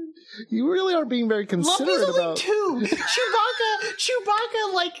kid? You really are being very considerate Lumpy's only about 2.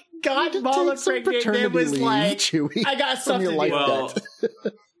 Chewbacca, like, got You Mala take some pregnant and paternity was leave, like, Chewie, I got from stuff to your do. life Well,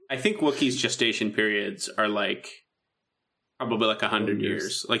 debt. I think Wookiees gestation periods are like probably like 100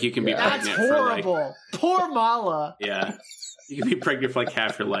 years. Like you can be That's pregnant for like, horrible. Poor Mala. yeah, you can be pregnant for like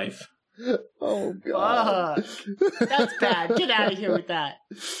half your life. Oh god. That's bad. Get out of here with that.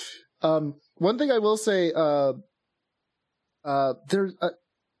 One thing I will say, there's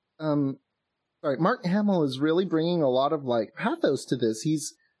sorry, Mark Hamill is really bringing a lot of like pathos to this.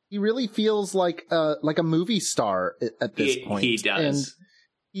 He really feels like a movie star at this point. He does. And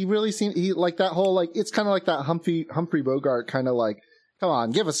he really seems like that whole like it's kind of like that Humphrey Bogart kind of like, come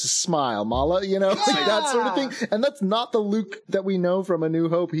on, give us a smile, Mala, you know, like that sort of thing. And that's not the Luke that we know from A New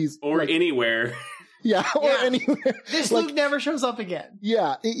Hope. He's or like, anywhere. yeah, or anywhere. This like, Luke never shows up again.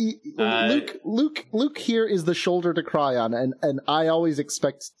 yeah, Luke here is the shoulder to cry on, and I always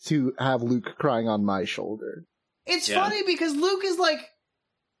expect to have Luke crying on my shoulder. It's funny because Luke is like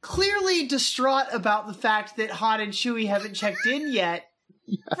clearly distraught about the fact that Han and Chewie haven't checked in yet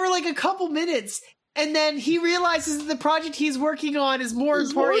for like a couple minutes. And then he realizes that the project he's working on is more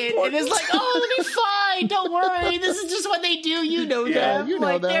important and is like, oh, it'll be fine. Don't worry. This is just what they do. You know them. you know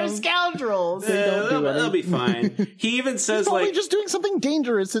like, them. they're scoundrels. They'll be fine. He even says Probably like, just doing something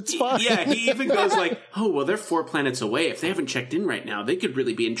dangerous. It's fine. yeah, he even goes like, oh, well, they're 4 planets away. If they haven't checked in right now, they could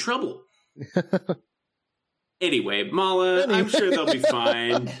really be in trouble. Anyway, Mala, I'm sure they'll be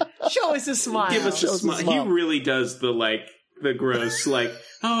fine. Show us a smile. Give us a smile. He really does the gross, like,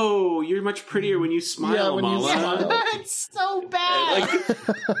 oh, you're much prettier when you smile, when you Mala. smile. It's so bad.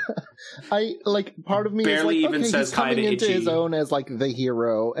 I like part of me Barely is like, even okay, says he's hi coming to into Itchy. his own as like the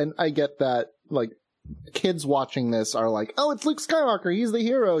hero, and I get that. Like kids watching this are like, oh, it's Luke Skywalker, he's the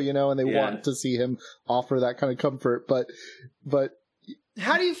hero, you know, and they want to see him offer that kind of comfort. But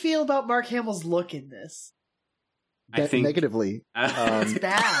How do you feel about Mark Hamill's look in this? I think negatively. It's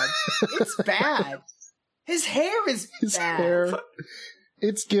bad. It's bad. His hair is His bad. hair.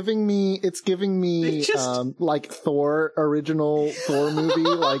 It's giving me like Thor, original Thor movie,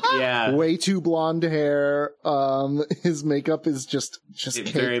 like way too blonde hair. His makeup is just it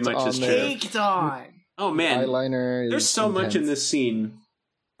caked very much on is there. Caked on. Oh man, eyeliner. there's so much in this scene.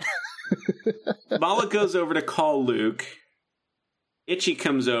 Mala goes over to call Luke. Itchy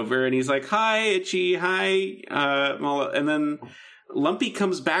comes over and he's like, "Hi, Itchy. Hi, Mala." And then Lumpy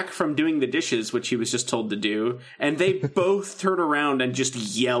comes back from doing the dishes, which he was just told to do, and they both turn around and just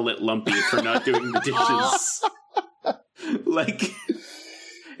yell at Lumpy for not doing the dishes. Like,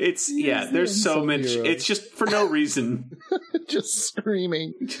 there's so much. Hero. It's just for no reason. Just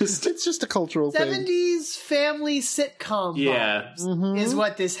screaming. It's just a cultural thing. 70s family sitcom vibes is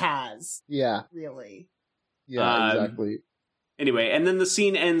what this has. Yeah. Really. Yeah, exactly. Anyway, and then the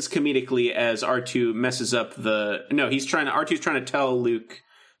scene ends comedically as R2 messes up R2's trying to tell Luke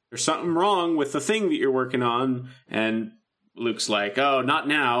there's something wrong with the thing that you're working on, and Luke's like, "Oh, not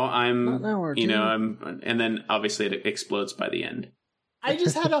now. Not now, R2. and then obviously it explodes by the end. I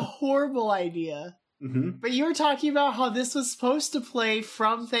just had a horrible idea. Mm-hmm. But you were talking about how this was supposed to play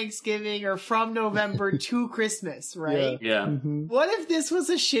from Thanksgiving or from November to Christmas, right? Yeah. Mm-hmm. What if this was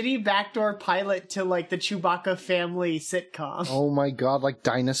a shitty backdoor pilot to like the Chewbacca family sitcom? Oh my god, like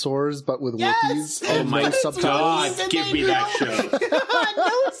dinosaurs, but with Yes! Wookiees. Oh and my no god, subtitles. give me that show.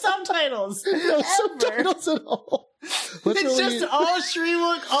 No subtitles. No Ever. subtitles at all. It's just all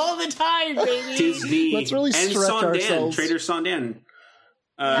Shreewook all the time, baby. Disney. Let's really and stretch Sondan, ourselves. Trader Sondan.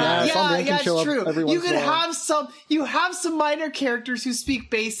 It's true. You have some minor characters who speak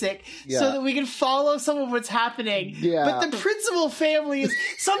basic so that we can follow some of what's happening. Yeah. But the principal family is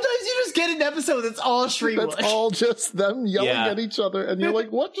sometimes you just get an episode that's all Shreewood. That's all just them yelling at each other, and you're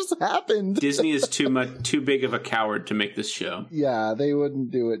like, what just happened? Disney is too big of a coward to make this show. Yeah, they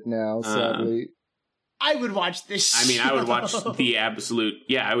wouldn't do it now, sadly. I would watch this show. I would watch the absolute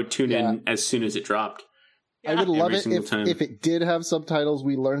I would tune in as soon as it dropped. I would love it if it did have subtitles.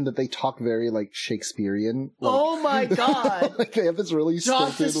 We learned that they talk very like Shakespearean. Like, oh my god! Like they have this really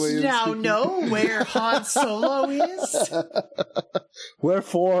stilted way of now speaking. know where Han Solo is.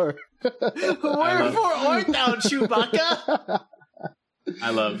 Wherefore art thou, Chewbacca?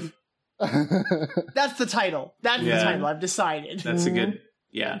 I love. That's the title. That's the title. I've decided. That's a good.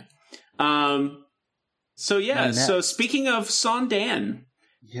 Yeah. So speaking of Sondan.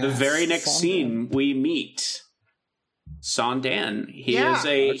 Yes, the very next scene, we meet Sondan. He is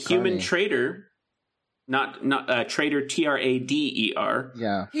a human trader, not trader, Trader.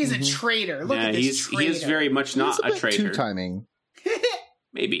 Yeah, he's a traitor. Look at this traitor. He is very much not a traitor. Two-timing.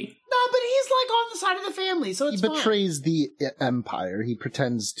 Maybe. No, but he's like on the side of the family, so it's he betrays the empire. He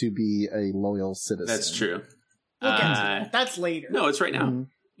pretends to be a loyal citizen. That's true. We'll get to that. That's later. No, it's right now. Mm-hmm.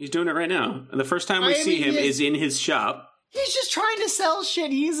 He's doing it right now. And the first time we see him is in his shop. He's just trying to sell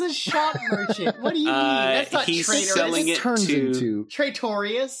shit. He's a shop merchant. What do you mean? That's not he's traitorous. Selling it to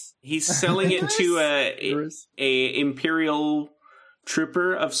Traitorious. He's selling it to a imperial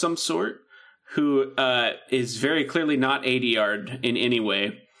trooper of some sort who is very clearly not ADR'd in any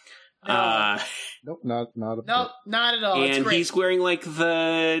way. No. Nope, not at all. And he's wearing like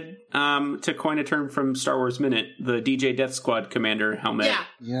the to coin a term from Star Wars Minute, the DJ Death Squad commander helmet. Yeah.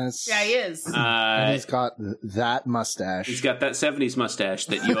 Yes. Yeah, he is. And he's got that mustache. He's got that 70s mustache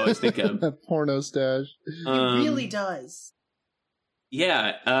that you always think of. That porno stash. He really does.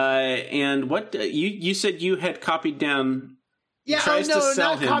 Yeah. And what you said you had copied down. Yeah,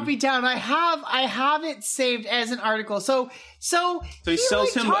 not copied down. I have it saved as an article. So he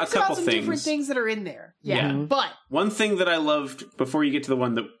sells him a couple things. Different things that are in there. Yeah. But one thing that I loved before you get to the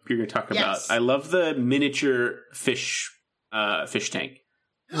one that you're going to talk about, I love the miniature fish tank.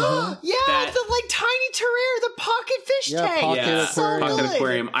 The like tiny terrarium, the pocket fish tank. Pocket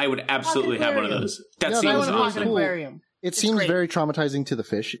aquarium. I would absolutely have one of those. That seems awesome. Aquarium. It seems very traumatizing to the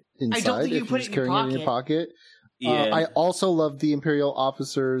fish inside. I don't think you put it in your pocket. Yeah. I also love the Imperial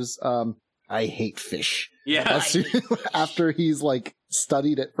officers. I hate fish. Yeah. After he's like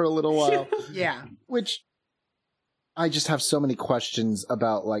studied it for a little while. Yeah. Which I just have so many questions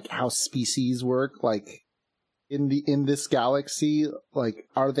about like how species work. Like in this galaxy, like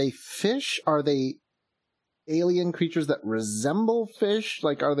are they fish? Are they alien creatures that resemble fish?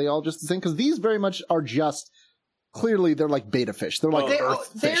 Like are they all just the same? Because these very much are just. Clearly, they're like beta fish. They're like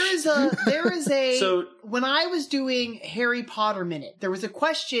earth fish. There is a. So when I was doing Harry Potter Minute, there was a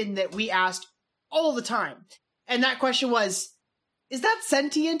question that we asked all the time, and that question was, "Is that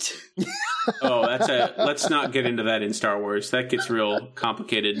sentient?" Let's not get into that in Star Wars. That gets real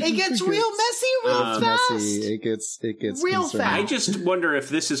complicated. It gets real messy real fast. Messy. It gets real concerning. fast. I just wonder if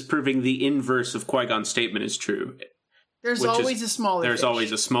this is proving the inverse of Qui-Gon's statement is true. There's always a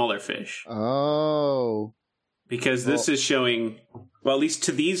smaller fish. Oh. Because this is showing, well, at least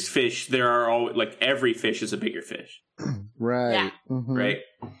to these fish, there are all like every fish is a bigger fish, right? Yeah. Mm-hmm. Right.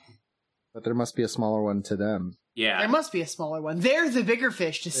 But there must be a smaller one to them. Yeah, there must be a smaller one. They're the bigger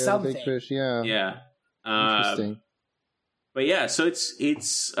fish to something. Big fish, yeah. Interesting. But yeah, so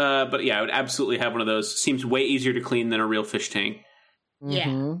it's. But yeah, I would absolutely have one of those. Seems way easier to clean than a real fish tank.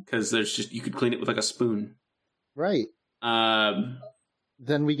 Yeah, because you could clean it with like a spoon. Right.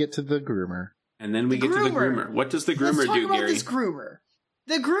 Then we get to the groomer. And then we get to the groomer. What does the groomer do, Gary? Let's talk about this groomer.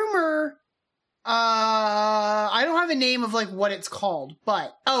 The groomer, I don't have a name of like what it's called,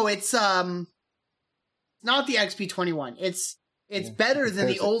 but it's not the XP-21. It's better than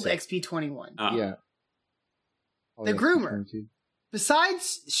the old XP-21. Yeah. The groomer.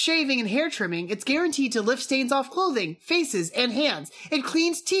 Besides shaving and hair trimming, it's guaranteed to lift stains off clothing, faces, and hands. It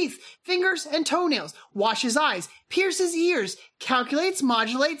cleans teeth, fingers, and toenails, washes eyes, pierces ears, calculates,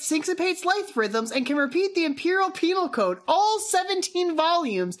 modulates, syncopates life rhythms, and can repeat the Imperial Penal Code, all 17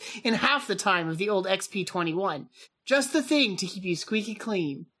 volumes, in half the time of the old XP-21. Just the thing to keep you squeaky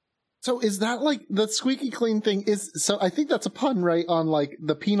clean. So is that like the squeaky clean thing so I think that's a pun, right? On like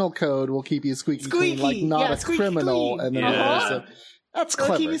the penal code will keep you squeaky clean, like not a criminal. Clean. And then that's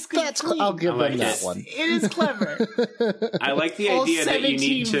clever. I'll give them that one. It is clever. I like the idea that you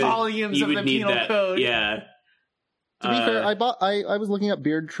need to volumes you would of the need penal that. Code. Yeah. To be fair, I was looking up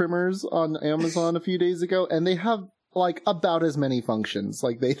beard trimmers on Amazon a few days ago, and they have like about as many functions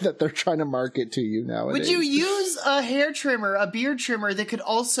like that they're trying to market to you nowadays. Would you use a hair trimmer, a beard trimmer that could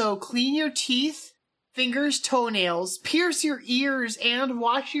also clean your teeth, fingers, toenails, pierce your ears, and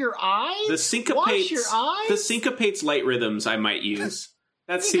wash your eyes? The syncopates. Wash your eyes? The syncopates light rhythms I might use.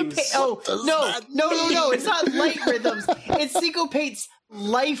 That seems. Oh no! It's not light rhythms. It syncopates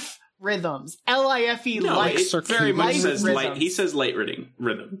life rhythms. LIFE. No, life. it very much says rhythms. light. He says light rhythm.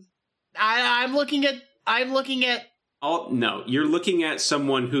 I'm looking at. No, you're looking at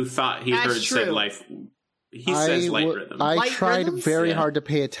someone who thought he said life. He says light rhythm. I light tried rhythms? very hard to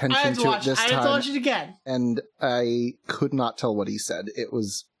pay attention to it this I have to watch time, it again. and I could not tell what he said.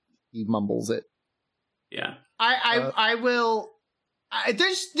 He mumbles it. Yeah. I will.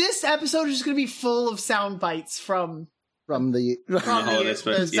 This episode is going to be full of sound bites from the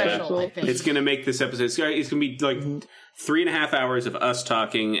special. I think it's going to make this episode. It's going to be like 3.5 hours of us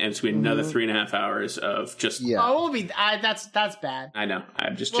talking, and it's going to be another 3.5 hours of just. Yeah. Oh, it won't be. That's bad. I know.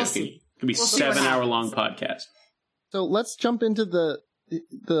 I'm just We'll joking. see. It could be We'll see what 7-hour happens. long podcast. So let's jump into the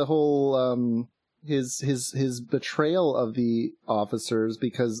whole his betrayal of the officers,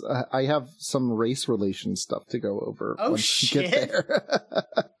 because I have some race relation stuff to go over. Oh, once we get there.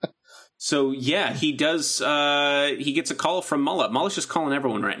 So yeah, he does. He gets a call from Mullet. Mullet's just calling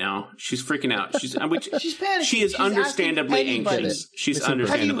everyone right now. She's freaking out. She's panicking. She is She's understandably asking anybody. anxious. She's Missing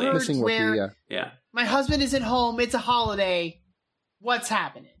understandably Have you anxious. heard where- yeah. Yeah. My husband isn't home. It's a holiday. What's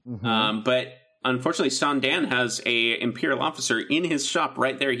happening? Mhm. But unfortunately, Sondan has a Imperial officer in his shop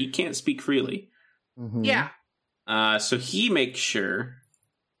right there. He can't speak freely. Mhm. Yeah. So he makes sure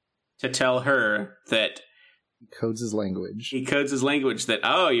to tell her that He codes his language. he codes his language that,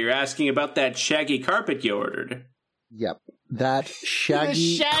 oh, you're asking about that shaggy carpet you ordered. Yep. That The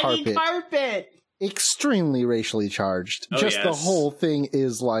shaggy shaggy carpet. carpet. Extremely racially charged. Oh, Just the yes. whole thing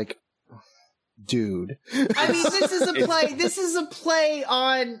is like, dude. I mean, this is a play. This is a play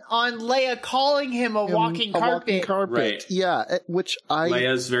on Leia calling him a walking carpet. Right. Yeah, which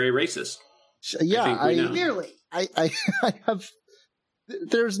Leia's very racist. yeah, think we know. Clearly, I have.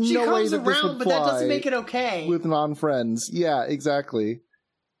 There's she no way comes that this around, would but that doesn't fly make it okay. with non-friends. Yeah, exactly.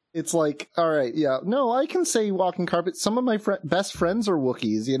 It's like, all right, yeah, no, I can say walking carpet. Some of my best friends are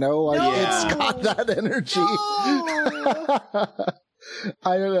Wookiees, you know. Like, No! it's got that energy. No!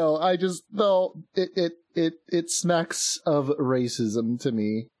 I don't know. I just though it smacks of racism to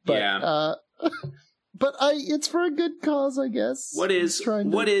me. But, Yeah. but it's for a good cause, I guess. What is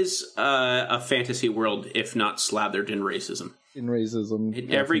Trying to- a fantasy world if not slathered in racism? in racism?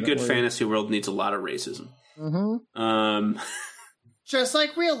 Every good definitely. fantasy world needs a lot of racism. Mm-hmm. Just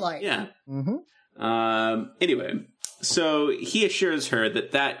like real life. Yeah. Mm-hmm. Anyway, so he assures her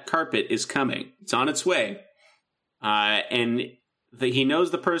that carpet is coming. It's on its way. And he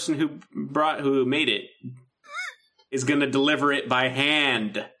knows the person who made it is going to deliver it by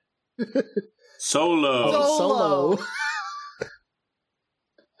hand. Solo. Solo.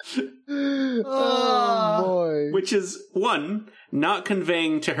 Oh boy. Which is, one, not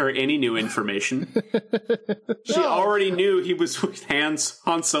conveying to her any new information. She No. already knew he was with Han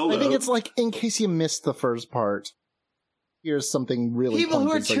Solo. I think it's like, in case you missed the first part, here's something really People who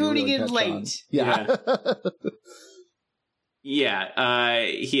are pungent so you tuning really in catch late. on. Yeah.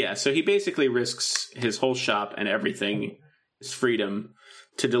 Yeah. So he basically risks his whole shop and everything, his freedom,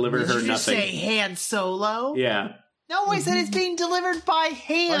 to deliver Did her you just nothing. say Han Solo? Yeah. No, I said it's being delivered by By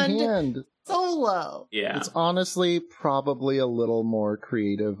hand. hand. Solo. Yeah. It's honestly probably a little more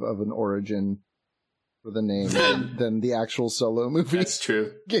creative of an origin for the name than the actual Solo movie That's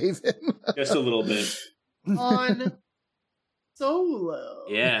true. gave him. Just a little bit. On Solo.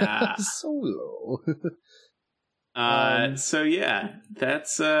 Yeah. Solo. So yeah,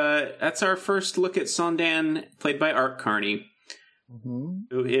 that's our first look at Sondan, played by Art Carney, Mm-hmm.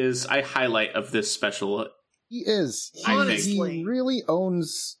 who is a highlight of this special. He is. Honestly. He really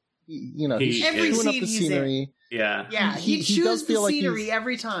owns. He's Every chewing up scene the he's in. scenery. Yeah. Yeah, He he does chews feel the like scenery he's-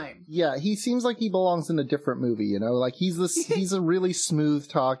 every time. Yeah, he seems like he belongs in a different movie, you know? Like, he's a really smooth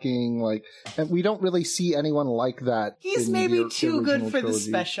talking, like, and we don't really see anyone like that. He's in maybe the too good original for the trilogy.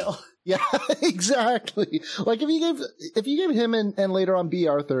 special. Yeah, exactly. Like, if you gave him and later on B.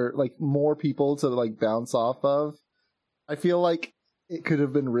 Arthur, like, more people to, like, bounce off of, I feel like it could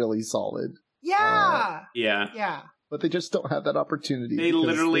have been really solid. Yeah. Yeah. Yeah. But they just don't have that opportunity. They because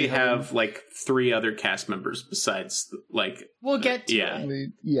literally they have like 3 other cast members besides like. We'll get to Yeah. it.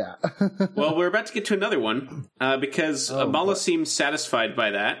 Yeah. Well, we're about to get to another one because Mala seems satisfied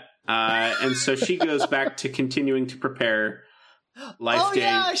by that, and so she goes back to continuing to prepare Life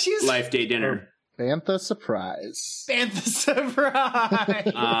Day she's dinner. Bantha surprise. Bantha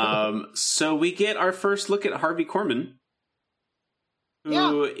surprise. So we get our first look at Harvey Korman,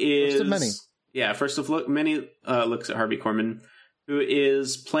 who is first of many. Yeah, first of many looks at Harvey Korman, who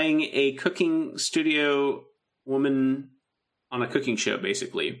is playing a cooking studio woman on a cooking show,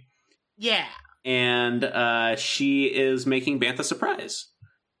 basically. Yeah. And she is making Bantha surprise.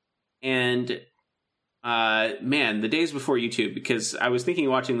 And man, the days before YouTube, because I was thinking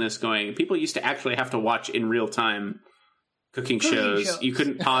watching this going, people used to actually have to watch in real time cooking shows. You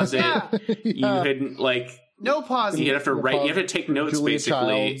couldn't pause it. Yeah. You couldn't, like... No pausing. You have to write. You have to take notes, Julia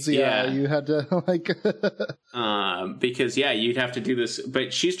basically. Childs, you had to like. Because you'd have to do this,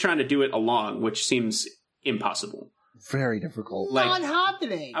 but she's trying to do it along, which seems impossible. Very difficult. Not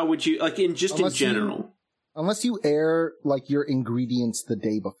happening. How would you in general? Unless you air like your ingredients the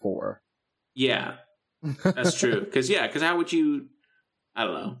day before. Yeah, that's true. Because how would you? I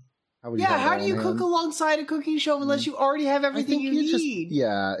don't know. How do you cook alongside a cooking show unless you already have everything you need?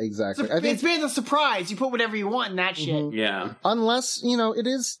 Yeah, exactly. It's made a surprise. You put whatever you want in that shit. Yeah. Unless, it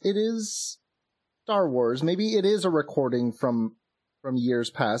is Star Wars. Maybe it is a recording from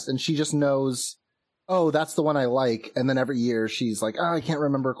years past, and she just knows, oh, that's the one I like, and then every year she's like, I can't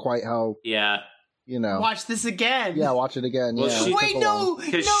remember quite how. Yeah. Watch this again. Yeah, watch it again. Well, yeah. Wait, no,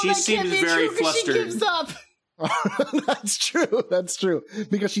 because she seems very flustered. She gives up. That's true.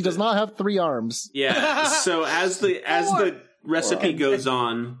 Because she does not have 3 arms. Yeah. So as the recipe goes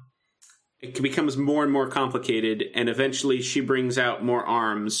on, it becomes more and more complicated, and eventually she brings out more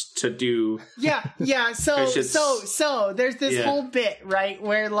arms to do. Yeah. So there's this whole bit, right,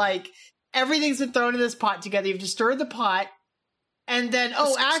 where like everything's been thrown in this pot together. You have to stir the pot, and then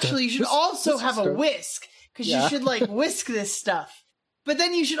you should also have a whisk, because you should like whisk this stuff. But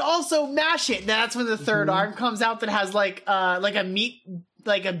then you should also mash it. That's when the third arm comes out that has like a meat,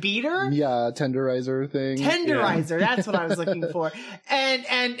 like a beater. Yeah, tenderizer thing. Tenderizer, that's what I was looking for. And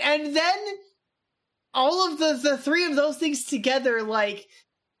then all of the 3 of those things together, like,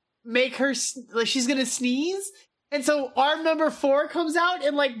 make her, like, she's gonna sneeze. And so arm number 4 comes out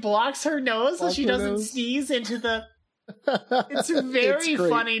and like blocks her nose so she doesn't sneeze into the... It's very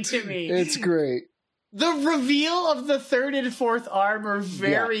funny to me. It's great. The reveal of the 3rd and 4th arm are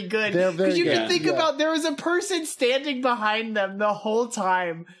very good. They're very good. Because you can think about, there was a person standing behind them the whole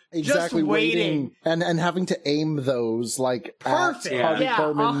time. Exactly, just waiting. And having to aim those, like, perfect. At Harvey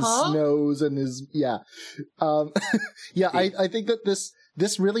Korman's nose and his, I think that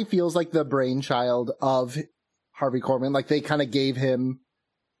this really feels like the brainchild of Harvey Korman. Like, they kind of gave him,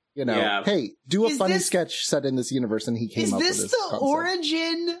 hey, do a funny sketch set in this universe, and he came up with this. Is this the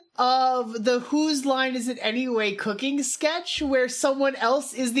origin of the Whose Line Is It Anyway cooking sketch, where someone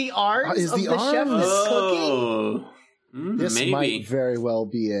else is the arms of the chef that's cooking? This maybe. Might very well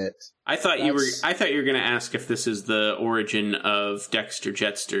be it. I thought you were going to ask if this is the origin of Dexter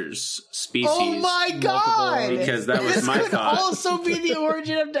Jettster's species. Oh my god! Because that was my thought. Could also be the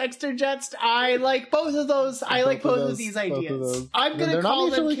origin of Dexter Jettster. I like both of those. I like both of these ideas. I'm going to call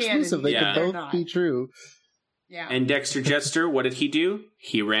them canon. They could both be true. Yeah. And Dexter Jettster, what did he do?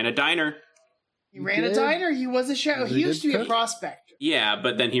 He ran a diner. He ran a diner. He was a chef. He used to be a prospector. Yeah,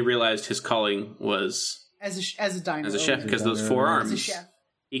 but then he realized his calling was as a diner, as a chef, because those 4 arms. As a chef.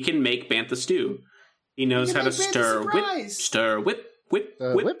 He can make Bantha stew. He knows how to stir, whip, stir. Whip, whip.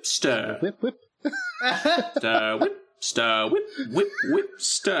 Stir, whip, stir, whip,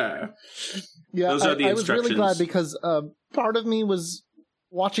 stir. Yeah, those are the instructions. I was really glad because part of me was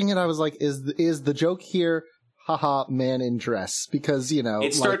watching it. I was like, is the joke here? Haha, man in dress. Because,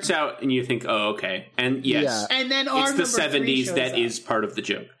 it starts out and you think, oh, okay. And yes. Yeah. And then it's the 70s that is part of the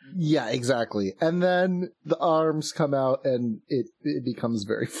joke. Yeah, exactly. And then the arms come out and it becomes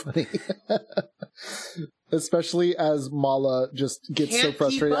very funny. Especially as Mala just gets so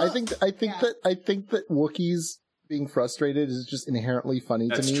frustrated. I think that Wookiees being frustrated is just inherently funny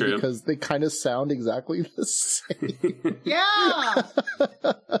to me because they kind of sound exactly the same. Yeah.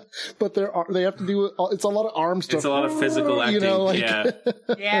 But they have to do it's a lot of arm stuff. It's a lot of physical acting.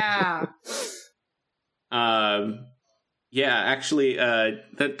 Yeah. Yeah, actually,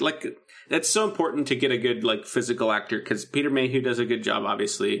 that's so important to get a good physical actor, because Peter Mayhew does a good job,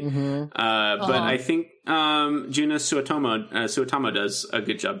 obviously. Mm-hmm. But I think Juna Suotamo does a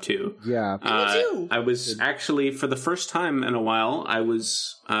good job too. Yeah, I was actually, for the first time in a while, I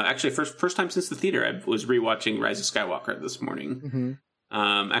was first time since the theater, I was rewatching Rise of Skywalker this morning.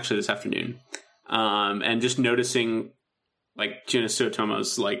 Mm-hmm. Actually, this afternoon, and just noticing Juna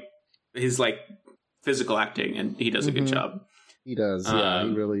Suotamo's his physical acting, and he does a good job. He does, yeah.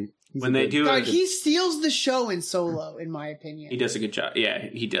 He really when they do God, he steals the show in Solo, in my opinion. He does a good job. Yeah,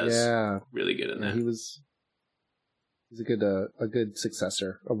 he does. Yeah, really good in that. He's a good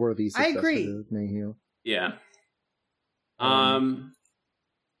successor, a worthy successor. I agree. To Mayhew. Yeah.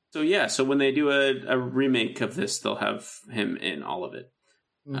 So when they do a remake of this, they'll have him in all of it.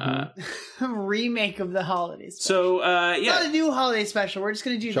 Remake of the holiday special. So It's not a new holiday special. We're just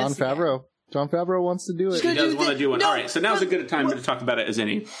going to do Jon this Favreau. Again. Jon Favreau wants to do it. He does want to do one. No, all right, so now's a good time to talk about it as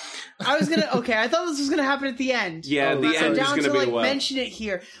any. I thought this was going to happen at the end. Yeah, the end is going to be mention it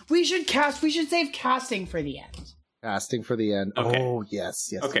here. We should save casting for the end. Casting for the end. Okay. Oh,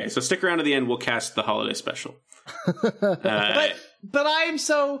 yes. Okay, so stick around to the end. We'll cast the holiday special. But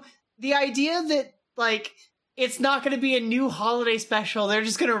the idea that, like, it's not going to be a new holiday special, they're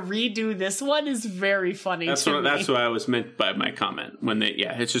just going to redo this one is very funny. That's what I was meant by my comment.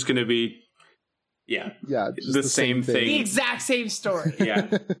 It's just going to be, the same thing. The exact same story. Yeah.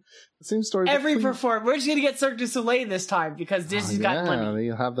 The same story. Every performance. We're just going to get Cirque du Soleil this time because Disney's got money.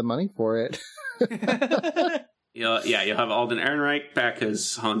 You'll have the money for it. You'll have Alden Ehrenreich back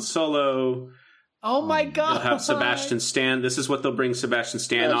as Han Solo. Oh my God! You'll have Sebastian Stan. This is what they'll bring Sebastian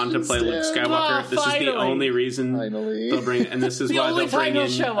Stan on to play Luke Skywalker. This is the only reason they'll bring, and this is why they'll bring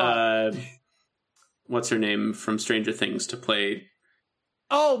in what's her name from Stranger Things to play.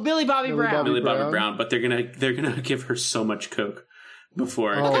 Oh, Millie Bobby Brown. But they're gonna give her so much coke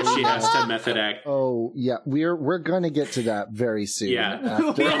before because she has to method act. Oh yeah, we're gonna get to that very soon. Yeah,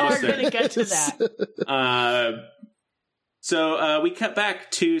 we are gonna get to that. So we cut back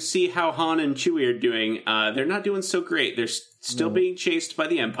to see how Han and Chewie are doing. They're not doing so great. They're still being chased by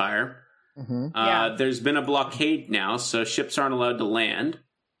the Empire. Mm-hmm. There's been a blockade now, so ships aren't allowed to land.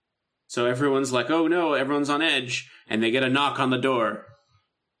 So everyone's like, oh no, everyone's on edge. And they get a knock on the door.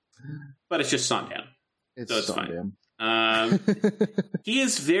 But it's just Sondan. It's fine. He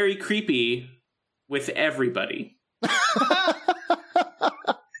is very creepy with everybody.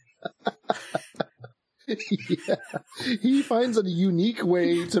 Yeah. He finds a unique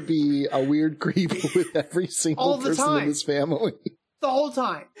way to be a weird creep with every single person in his family. The whole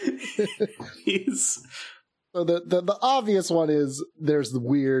time. So the obvious one is there's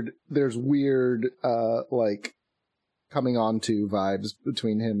weird like coming on to vibes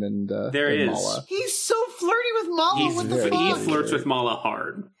between him and Mala. He's so flirty with Mala. He flirts with Mala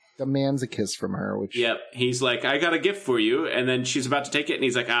hard. Demands a kiss from her, which he's like, I got a gift for you, and then she's about to take it and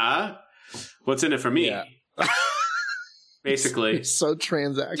he's like, what's in it for me? Yeah. Basically. It's so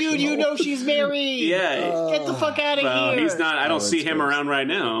transactional. Dude, you know she's married. Yeah. Get the fuck out of here. He's not. I don't see him around right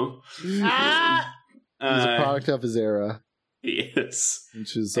now. He's a product of his era. He is.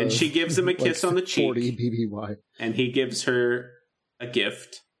 And she gives him a kiss on the cheek. 40 BBY. And he gives her a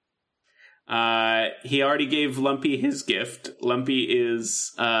gift. He already gave Lumpy his gift. Lumpy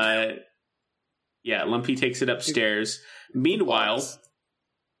is... Lumpy takes it upstairs. Meanwhile...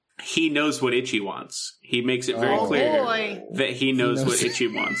 he knows what Itchy wants. He makes it very clear that he knows what Itchy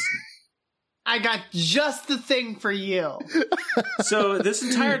wants. I got just the thing for you. So this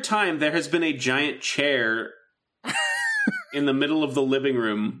entire time, there has been a giant chair in the middle of the living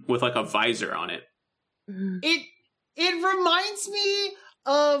room with like a visor on it. It reminds me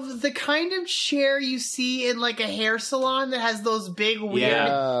of the kind of chair you see in like a hair salon that has those big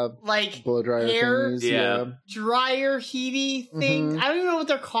weird like blow dryer hair thingies, dryer heaty things. I don't even know what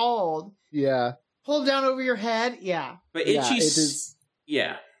they're called. Yeah. Pull down over your head. Yeah. But Itchy's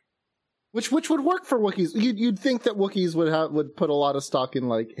Which would work for Wookiees. You'd think that Wookiees would put a lot of stock in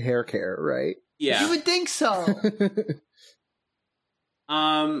like hair care, right? Yeah. You would think so.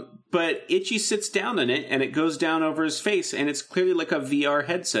 But Itchy sits down in it, and it goes down over his face, and it's clearly like a VR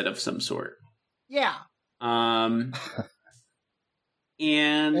headset of some sort. Yeah. And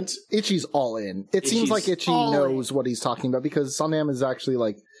Itchy's all in. It seems like Itchy knows what he's talking about, because Sonam is actually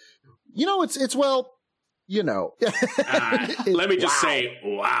like, it's well, let me just say,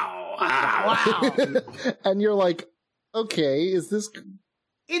 wow. Wow. And you're like, okay, is this...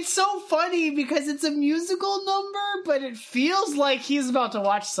 It's so funny because it's a musical number, but it feels like he's about to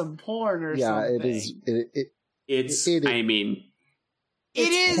watch some porn or something. It's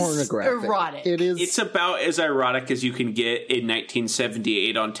pornographic. Erotic. It's about as erotic as you can get in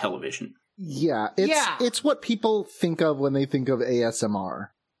 1978 on television. Yeah, it's what people think of when they think of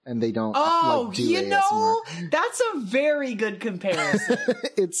ASMR, and they don't do ASMR. That's a very good comparison.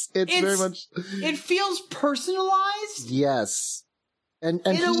 It's very much... It feels personalized. Yes. And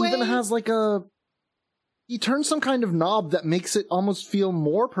he even has like he turns some kind of knob that makes it almost feel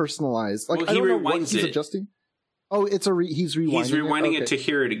more personalized. Like, I don't know what he's adjusting. Oh, he's rewinding it? He's rewinding it to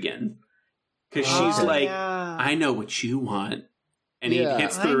hear it again. Because she's like, I know what you want. And he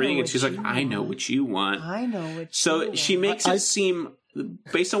hits the ring, and she's like, I know what you want. I know what you so want. she makes it seem,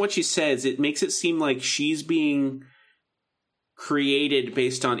 based on what she says, it makes it seem like she's being created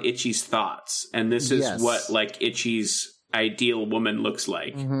based on Itchy's thoughts. And this is what, like, Itchy's ideal woman looks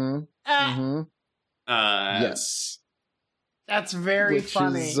like. Yes. That's very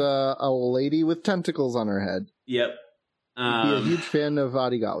funny. Which is a lady with tentacles on her head. Yep. Be a huge fan of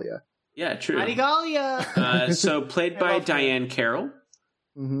Adigalia. Yeah, true. Adigalia! So played by Diane Carroll.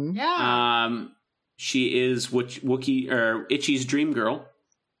 Yeah. She is Wookiee, or Itchy's dream girl.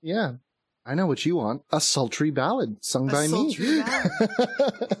 Yeah. I know what you want. A sultry ballad sung by me.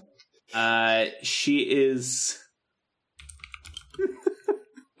 She is...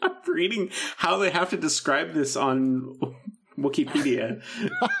 I'm reading how they have to describe this on Wikipedia.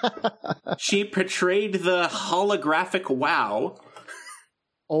 She portrayed the holographic WoW.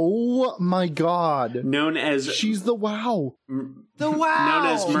 Oh my god. Known as... She's the WoW. The WoW. Known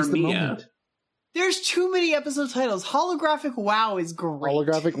as Myrmia. There's too many episode titles. Holographic WoW is great.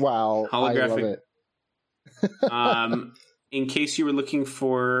 Holographic WoW. Holographic. I love it. In case you were looking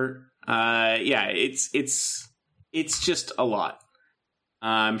for... it's just a lot.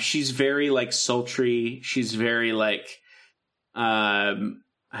 She's very, like, sultry. She's very, like, I'm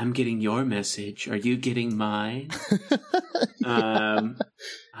getting your message. Are you getting mine?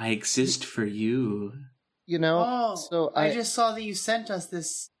 I exist for you. You know, so I just saw that you sent us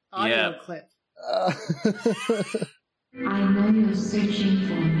this audio clip. I know you're searching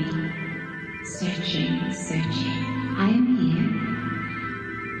for me. Searching. I am here.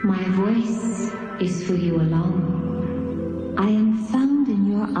 My voice is for you alone. I am found in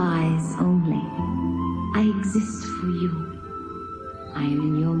your eyes only. I exist for you. I am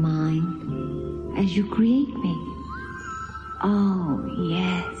in your mind as you create me. Oh,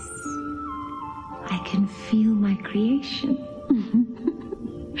 yes. I can feel my creation.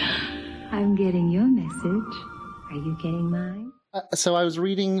 I'm getting your message. Are you getting mine? So I was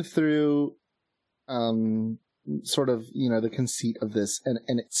reading through sort of, the conceit of this, and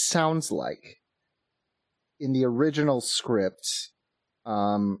it sounds like in the original script,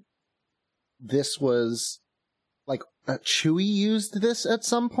 this was like Chewie used this at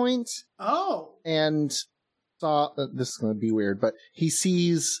some point. Oh. And saw, this is going to be weird, but he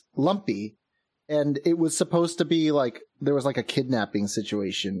sees Lumpy, and it was supposed to be like, there was like a kidnapping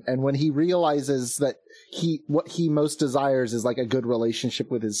situation. And when he realizes that what he most desires is like a good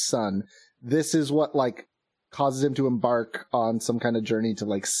relationship with his son, this is what like causes him to embark on some kind of journey to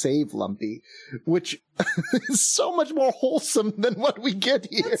like save Lumpy, which is so much more wholesome than what we get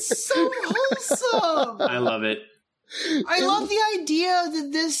here. It's so wholesome. I love it. I love the idea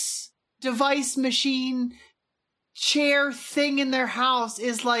that this device, machine, chair thing in their house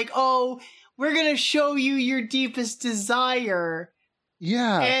is like, oh, we're going to show you your deepest desire.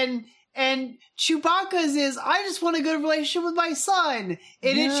 Yeah. And Chewbacca's is, I just want a good relationship with my son.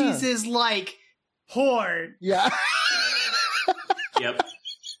 And Itchy's is like, porn. Yeah. Yep.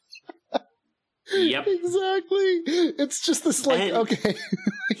 Yep. Exactly. It's just this like, and okay.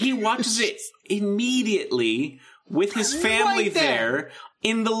 He watches it immediately with his family there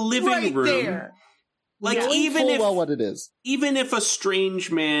in the living room. There. Like, yeah. even if well what it is. Even if a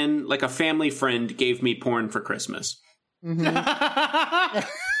strange man, like a family friend, gave me porn for Christmas. Mm-hmm.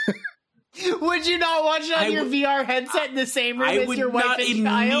 Would you not watch it on your VR headset in the same room as your wife and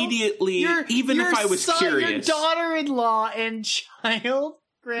child? Immediately, even if I was curious. Your daughter-in-law and child,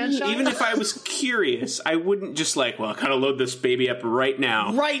 grandchild? Even if I was curious, I wouldn't just like, well, I gotta load this baby up right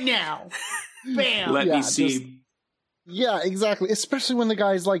now. Right now. Bam. Let me see. Yeah, exactly. Especially when the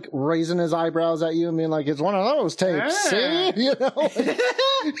guy's like raising his eyebrows at you and being like, it's one of those tapes, see? You know?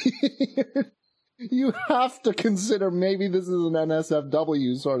 You have to consider maybe this is an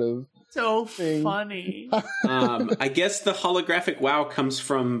NSFW sort of so thing. Funny. I guess the holographic WoW comes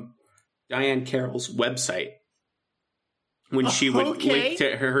from Diane Carroll's website. When she would link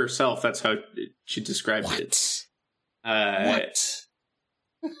to her herself, that's how she described it. What?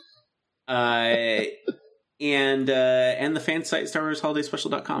 And the fan site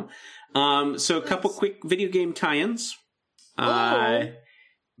StarWarsHolidaySpecial.com. So a couple quick video game tie-ins.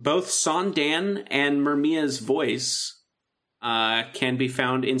 Both Sondan and Myrmia's voice can be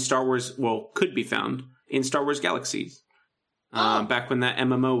found in Star Wars. Well, could be found in Star Wars Galaxies. Back when that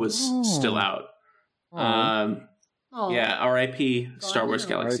MMO was still out. Yeah, R.I.P. Star Wars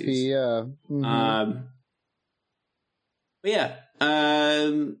Galaxies. R.I.P. Yeah. Mm-hmm. But yeah.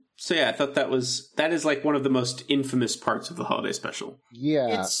 So yeah, I thought that is like one of the most infamous parts of the holiday special.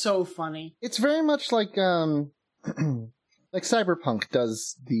 Yeah. It's so funny. It's very much like Like Cyberpunk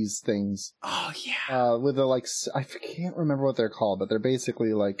does these things. Oh yeah. With the I can't remember what they're called, but they're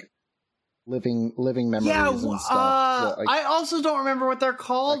basically like living memories and stuff. I also don't remember what they're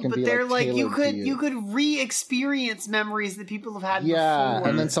called, but they're like you tailored could re-experience memories that people have had yeah, before.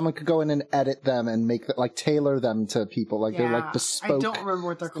 and then someone could go in and edit them and make tailor them to people. Like they're like bespoke. I don't remember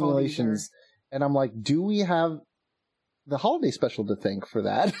what they're simulations. called either. And I'm like, do we have the holiday special to thank for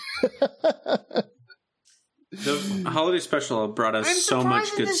that? The holiday special brought us so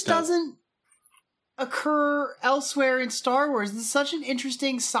much good this stuff. Doesn't occur elsewhere in Star Wars. This is such an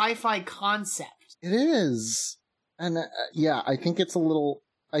interesting sci-fi concept. It is. And I think it's a little...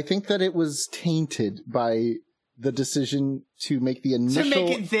 I think that it was tainted by the decision to make the initial... To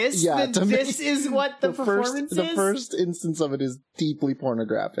make it this? Yeah, this is what the performance is? The first instance of it is deeply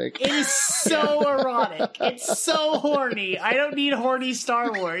pornographic. It is so erotic. It's so horny. I don't need horny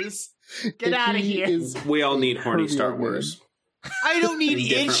Star Wars. Get out of here. We all need horny Star Wars. I don't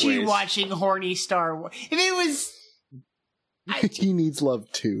need Itchy ways. watching horny Star Wars. If it was... He needs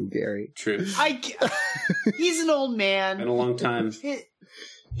love too, Gary. True. He's an old man. Been a long time.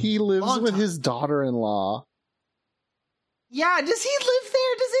 He lives with his daughter-in-law. Yeah, does he live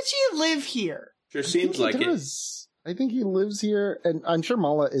there? Does Itchy live here? Sure seems like it. I think he lives here, and I'm sure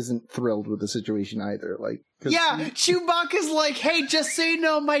Mala isn't thrilled with the situation either. Chewbacca's like, hey, just so you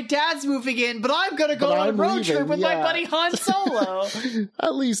know, my dad's moving in, but I'm gonna go on a road trip with my buddy Han Solo.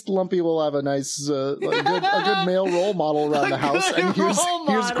 At least Lumpy will have a nice, a good male role model around the house, and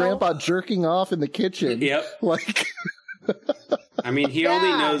here's Grandpa jerking off in the kitchen. Yep. I mean, he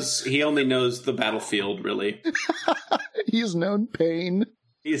only knows the battlefield, really. He's known pain.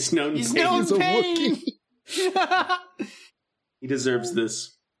 He's known pain. He's a Wookiee. He deserves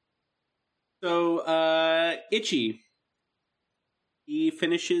this. So, Itchy. He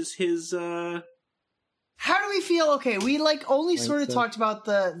finishes his, How do we feel? Okay, we only sort of talked about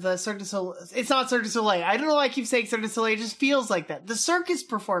the Cirque du Soleil. It's not Cirque du Soleil. I don't know why I keep saying Cirque du Soleil. It just feels like that. The circus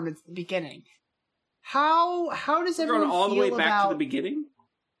performance at the beginning. How does everyone feel all the way back about... to the beginning?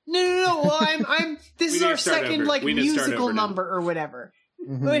 No. Well, this is our second musical number or whatever.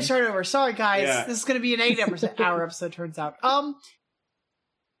 Mm-hmm. Let me start over. Sorry, guys. Yeah. This is going to be an 8-hour episode, turns out.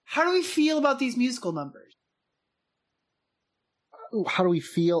 How do we feel about these musical numbers? How do we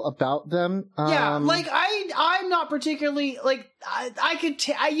feel about them? I'm not particularly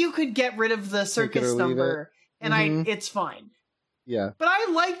you could get rid of the circus number, and it's fine. Yeah, but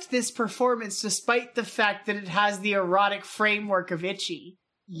I liked this performance despite the fact that it has the erotic framework of Itchy.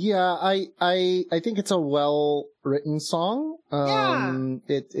 Yeah, I think it's a well written song.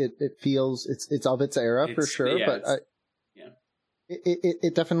 It feels it's of its era for sure.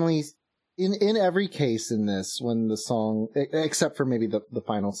 It definitely in every case in this, when the song, except for maybe the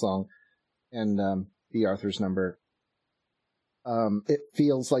final song and the Arthur's number, it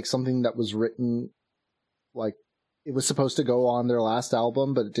feels like something that was written like it was supposed to go on their last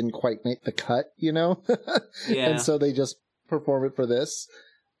album, but it didn't quite make the cut, Yeah. And so they just perform it for this.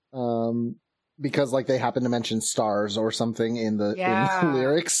 Because they happen to mention stars or something in the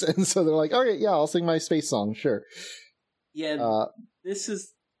lyrics, and so they're like, "Okay, yeah, I'll sing my space song, sure." Yeah, this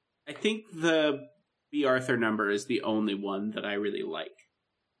is. I think the B. Arthur number is the only one that I really like.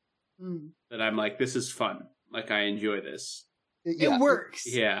 That I'm like, this is fun. I enjoy this. It works.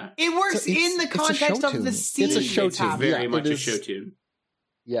 It works in the context of the scene. It's a show tune. It's very much a show tune.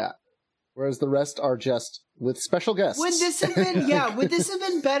 Yeah. Whereas the rest are just with special guests. Would this have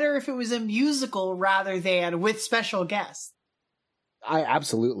been better if it was a musical rather than with special guests?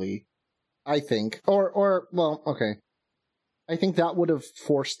 Absolutely. I think. Okay. I think that would have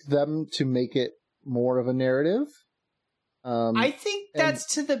forced them to make it more of a narrative. I think that's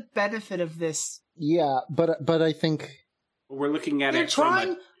to the benefit of this. Yeah, but I think we're looking at it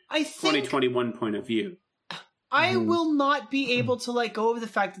from a 2021 point of view. I will not be able to let go of the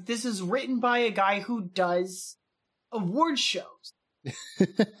fact that this is written by a guy who does award shows.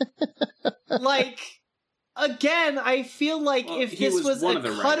 Again, I feel like if this was a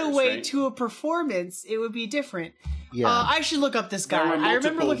cutaway to a performance, it would be different. Yeah. I should look up this guy. I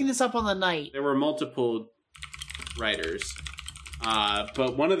remember looking this up on the night. There were multiple writers. But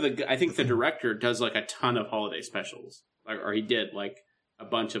I think the director does a ton of holiday specials. Or he did a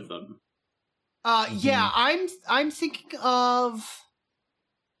bunch of them. Yeah, I'm thinking of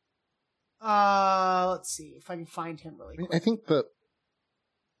let's see if I can find him really quick. I think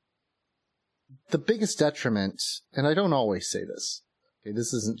the biggest detriment, and I don't always say this, okay,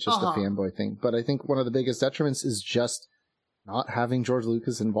 this isn't just a fanboy thing, but I think one of the biggest detriments is just not having George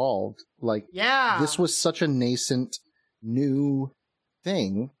Lucas involved. This was such a nascent, new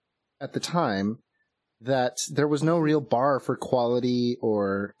thing at the time that there was no real bar for quality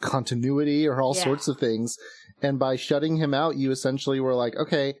or continuity or all sorts of things. And by shutting him out, you essentially were like,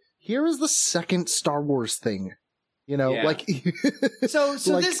 okay, here is the second Star Wars thing. You know, like... so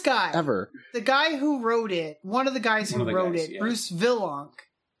like this guy, the guy who wrote it, one of the guys who wrote it, Bruce Vilanch,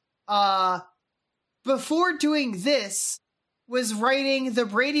 before doing this, was writing the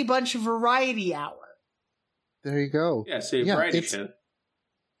Brady Bunch Variety Hour. There you go. Yeah, so variety show.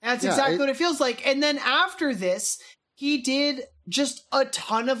 That's exactly what it feels like. And then after this, he did just a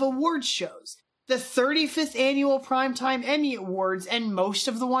ton of awards shows. The 35th Annual Primetime Emmy Awards and most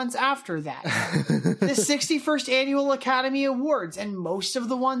of the ones after that. The 61st Annual Academy Awards and most of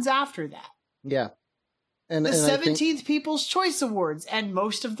the ones after that. Yeah. And the 17th People's Choice Awards and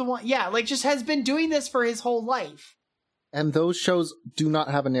most of the ones... Yeah, like just has been doing this for his whole life. And those shows do not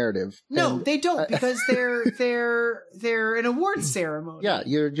have a narrative. No, they don't, because they're an awards ceremony. Yeah,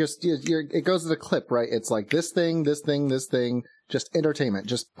 you're it goes to the clip, right? It's like this thing, just entertainment.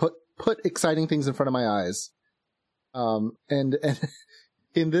 Just put exciting things in front of my eyes. And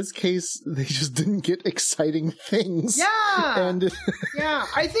in this case, they just didn't get exciting things. Yeah. And yeah,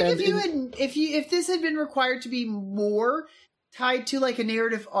 I think if this had been required to be more tied to like a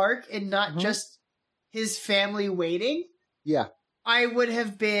narrative arc and not just his family waiting, it would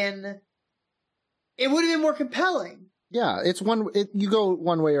have been more compelling. Yeah, you go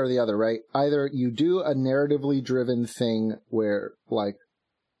one way or the other, right? Either you do a narratively driven thing where like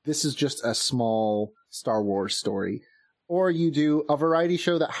this is just a small Star Wars story, or you do a variety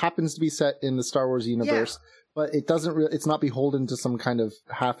show that happens to be set in the Star Wars universe, but it doesn't it's not beholden to some kind of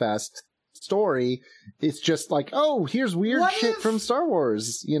half-assed story. It's just like, oh, here's weird shit from Star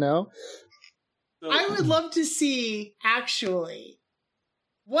Wars, you know? I would love to see, actually,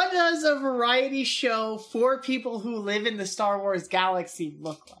 what does a variety show for people who live in the Star Wars galaxy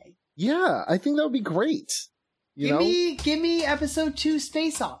look like? Yeah, I think that would be great. Give me episode 2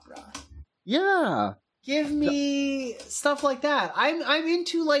 space opera. Yeah. Give me stuff like that. I'm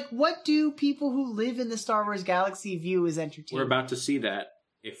into, like, what do people who live in the Star Wars galaxy view as entertainment? We're about to see that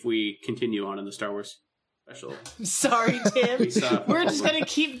if we continue on in the Star Wars special. Sorry, Tim. We're just going to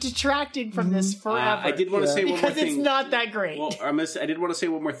keep detracting from this forever. I did want to say one more thing. Because it's not that great. Well, I did want to say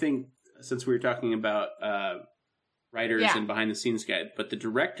one more thing since we were talking about writers and behind-the-scenes guide. But the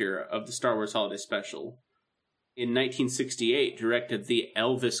director of the Star Wars Holiday Special in 1968 directed the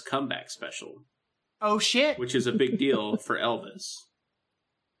Elvis Comeback Special. Oh, shit. Which is a big deal for Elvis.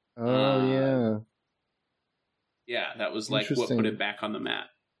 Oh, yeah. Yeah, that was like what put it back on the map.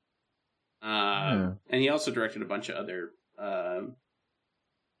 And he also directed a bunch of other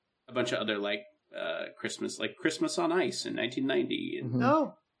like Christmas on Ice in 1990. And,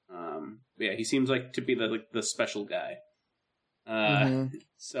 yeah, he seems like to be the special guy.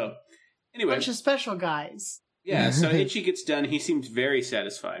 So anyway, bunch of special guys. Yeah, so Itchy gets done. He seems very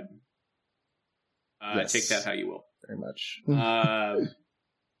satisfied. Take that how you will. Very much.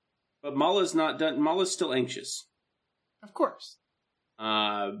 But Mala's not done. Mala's still anxious. Of course.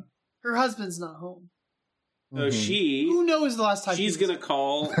 Her husband's not home. So who knows the last time she's going to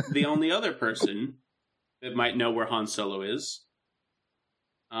call the only other person that might know where Han Solo is.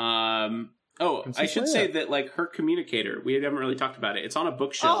 I should say that like her communicator, we haven't really talked about it. It's on a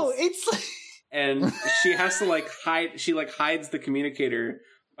bookshelf. Oh, it's like... and she has to like hide. She like hides the communicator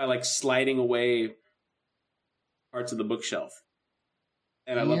by like sliding away parts of the bookshelf.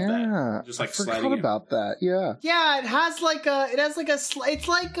 And I love that. Just like I forgot about that. Yeah. Yeah, it has like a it's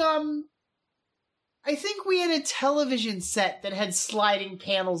like I think we had a television set that had sliding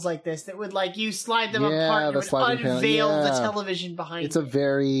panels like this that would like you slide them apart and it would unveil the television behind It's a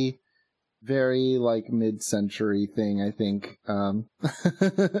very, very like mid-century thing, I think.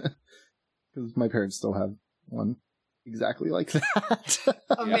 Because my parents still have one exactly like that.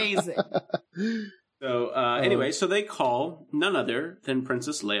 Amazing. So, anyway, so they call none other than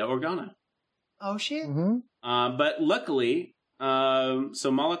Princess Leia Organa. Oh, shit. But luckily, so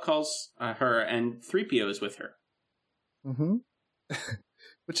Mala calls her, and 3PO is with her.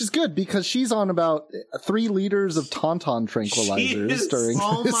 Which is good, because she's on about 3 liters of Tauntaun tranquilizers during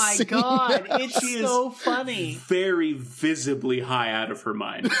oh my scene. God, it's so funny. Very visibly high out of her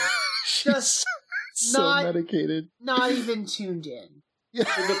mind. Just so medicated. Not even tuned in. To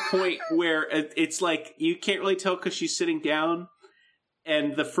the point where it's like you can't really tell because she's sitting down,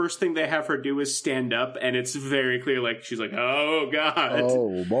 and the first thing they have her do is stand up, and it's very clear like she's like, "Oh God,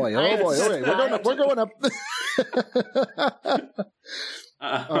 oh boy, okay, we're going up."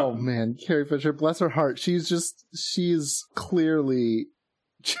 Oh man, Carrie Fisher, bless her heart, she's clearly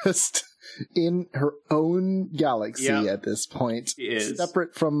just in her own galaxy at this point. She is.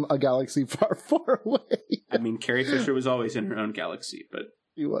 Separate from a galaxy far, far away. I mean, Carrie Fisher was always in her own galaxy, but...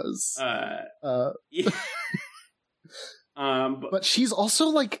 She was. Yeah. But she's also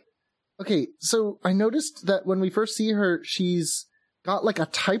like... Okay, so I noticed that when we first see her, she's got like a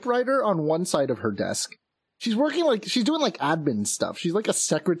typewriter on one side of her desk. She's working like... She's doing like admin stuff. She's like a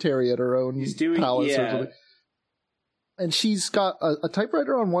secretary at her own palace or something. And she's got a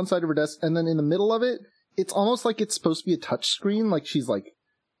typewriter on one side of her desk, and then in the middle of it, it's almost like it's supposed to be a touch screen, like she's like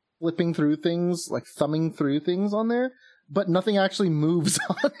flipping through things, like thumbing through things on there, but nothing actually moves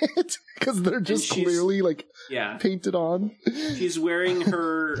on it, because they're just clearly like painted on. She's wearing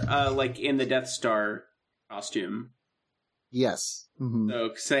her, like in the Death Star costume. Yes. Mm-hmm. So,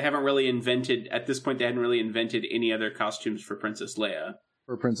 because they haven't really invented, at this point, they hadn't really invented any other costumes for Princess Leia.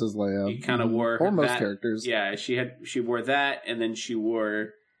 For Princess Leia. She kind of wore or most that, characters. Yeah, she wore that, and then she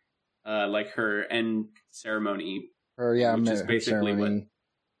wore like her end ceremony. Which is basically what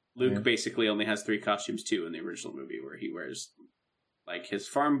Luke basically only has 3 costumes too in the original movie, where he wears like his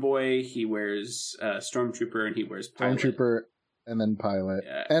farm boy, he wears Stormtrooper, and he wears pilot. Stormtrooper, and then pilot,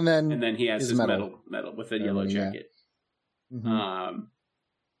 and then he has his metal with a yellow jacket. Mm-hmm.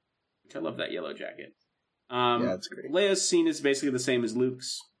 Which I love that yellow jacket. Yeah, it's great. Leia's scene is basically the same as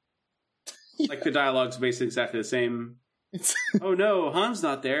Luke's. Like, the dialogue's basically exactly the same. Oh no, Han's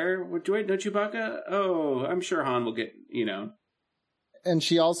not there. Wait, no Chewbacca? Oh, I'm sure Han will get, And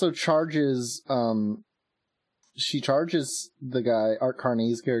she also charges, the guy, Art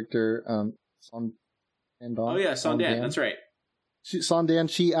Carney's character, Sondan. Oh yeah, Sondan, that's right. Sondan,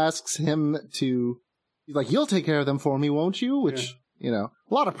 she asks him to, he's like, you'll take care of them for me, won't you? Which, a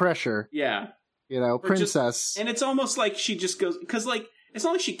lot of pressure. Yeah. Princess. And it's almost like she just goes, because, like, it's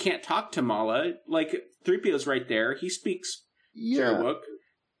not like she can't talk to Mala. Like, 3PO's right there. He speaks Sherwook.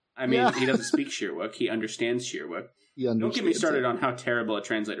 I mean, he doesn't speak Sherwook. He understands Sherwook. Don't get me started on how terrible a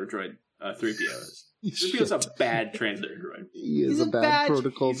translator droid 3PO is. 3PO's a bad translator droid. He's a bad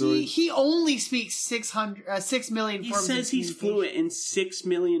protocol droid. He only speaks 6 million forms of communication. He says he's fluent in 6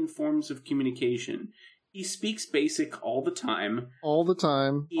 million forms of communication. He speaks basic all the time. All the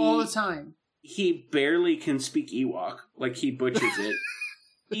time. He barely can speak Ewok. Like, he butchers it.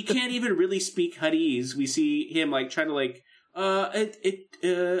 He can't even really speak Huttese. We see him, like, try to, like, Uta.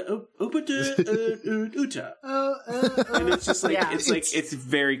 And it's just like, it's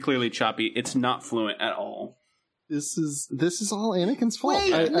very clearly choppy. It's not fluent at all. This is all Anakin's fault.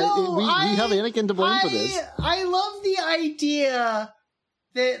 Wait, we have Anakin to blame for this. I love the idea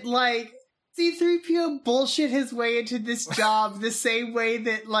that, like, C-3PO bullshit his way into this job the same way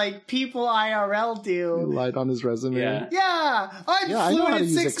that, like, people IRL do. He lied on his resume. Yeah. I'm fluent in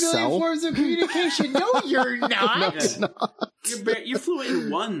 6 million forms of communication. No, you're not. No, not. You're fluent in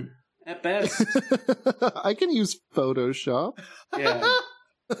 1 at best. I can use Photoshop. Yeah.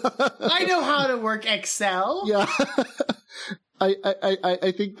 I know how to work Excel. Yeah.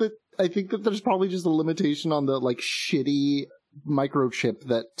 I think that there's probably just a limitation on the, like, shitty microchip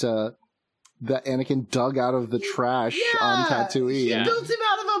that Anakin dug out of the trash on Tatooine. He built him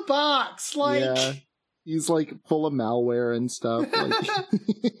out of a box, like he's like full of malware and stuff. Like...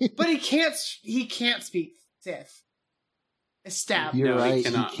 But he can't speak Sith. Established. You're right. He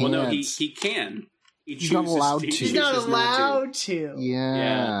cannot. Well, no, he can. He's not allowed to. He's not allowed to.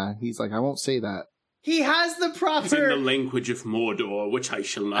 Yeah. He's like, I won't say that. He has the proper. It's in the language of Mordor, which I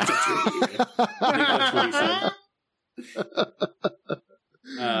shall not utter. I think that's what he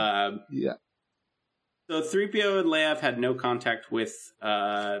said. Yeah. So 3PO and Leia have had no contact with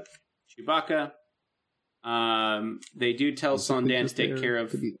Chewbacca. They do tell Sondan to take care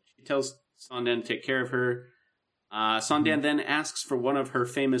of. She tells Sondan to take care of her. Sondan then asks for one of her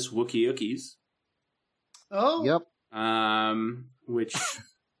famous Wookiee-ookies. Oh. Yep. Which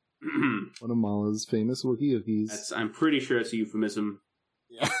one of Mala's famous Wookiee-ookies. I'm pretty sure it's a euphemism.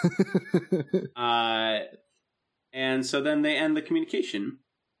 Yeah. And so then they end the communication.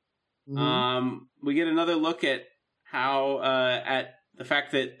 Mm-hmm. We get another look at how at the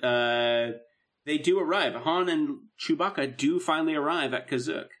fact that they do arrive. Han and Chewbacca do finally arrive at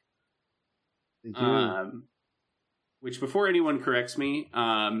Kashyyyk. They do. Which, before anyone corrects me,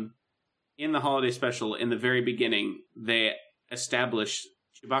 in the holiday special, in the very beginning, they establish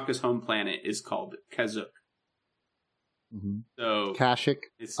Chewbacca's home planet is called Kashyyyk. Mm-hmm. So Kashyyyk,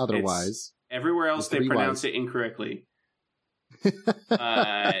 otherwise. It's, everywhere else they pronounce it incorrectly.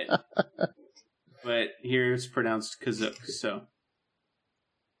 But here it's pronounced Kashyyyk, so.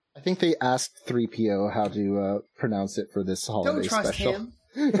 I think they asked 3PO how to pronounce it for this holiday special. Don't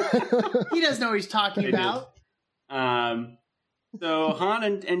trust him. He doesn't know what he's talking about. So Han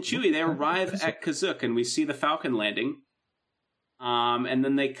and Chewie, they arrive at Kashyyyk, and we see the Falcon landing. And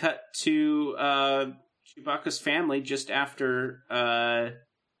then they cut to Chewbacca's family just after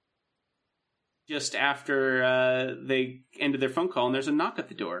they ended their phone call, and there's a knock at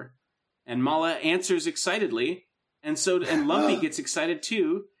the door. And Mala answers excitedly, and Lumpy gets excited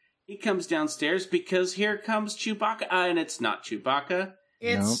too. He comes downstairs because here comes Chewbacca, and it's not Chewbacca.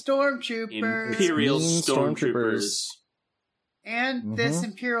 It's Stormtroopers. Imperial Stormtroopers. And this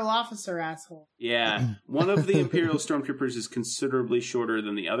Imperial officer asshole. Yeah. One of the Imperial Stormtroopers is considerably shorter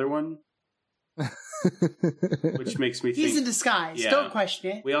than the other one. Which makes me think... He's in disguise. Yeah. Don't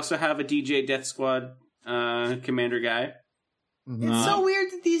question it. We also have a DJ Death Squad commander guy. It's so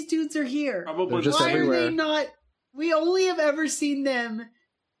weird that these dudes are here. Probably just Why everywhere. are they not... We only have ever seen them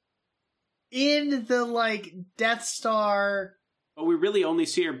in the, Death Star... But we really only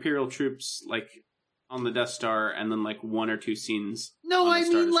see Imperial troops, on the Death Star, and then, one or two scenes. No, on the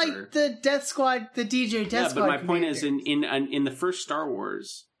Star mean, Destroyer. the Death Squad, the DJ Death Squad. Yeah, but my point is, in the first Star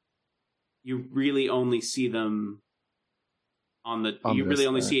Wars, you really only see them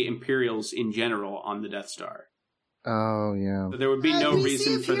only see Imperials in general on the Death Star. Oh, yeah. So there would be no reason for them. We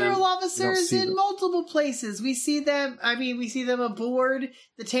see Imperial officers in multiple places. We see them, we see them aboard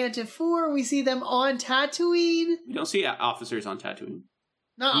the Tantive 4. We see them on Tatooine. We don't see officers on Tatooine.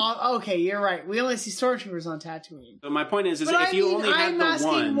 Okay, you're right. We only see Stormtroopers on Tatooine. So my point is if you only have the one... I'm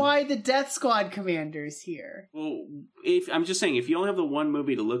asking why the Death Squad commander's here. Well, I'm just saying, if you only have the one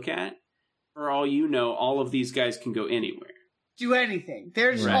movie to look at, for all you know, all of these guys can go anywhere. Do anything.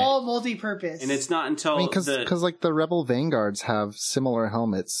 They're just all multi-purpose. And it's not until... because the Rebel Vanguards have similar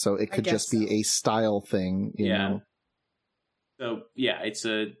helmets, so it could just be a style thing, you know? So, yeah, I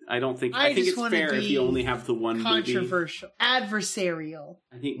think it's fair if you only have the one movie. Controversial. Adversarial.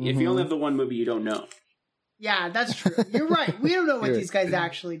 I think if you only have the one movie, you don't know. Yeah, that's true. You're right. We don't know what these guys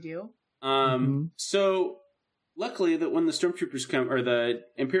actually do. So, luckily, that when the Stormtroopers come, or the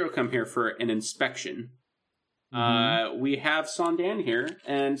Imperial come here for an inspection, we have Sondan here,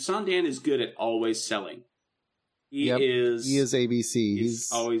 and Sondan is good at always selling. He is ABC.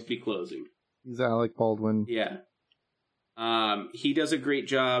 He's always be closing. He's Alec Baldwin. Yeah. He does a great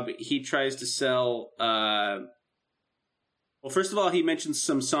job. He tries to sell, well, first of all, he mentions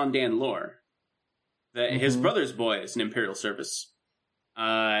some Sondan lore. That his brother's boy is an Imperial service.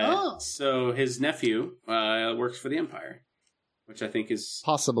 So his nephew, works for the Empire, which I think is...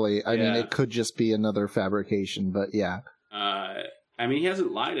 Possibly. I mean, it could just be another fabrication, but yeah. He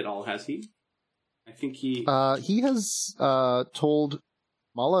hasn't lied at all, has he? I think he... He has, told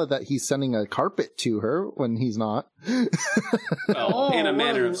Mala that he's sending a carpet to her when he's not. Well, in a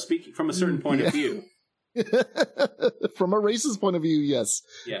manner of speaking, from a certain point of view. From a racist point of view, yes.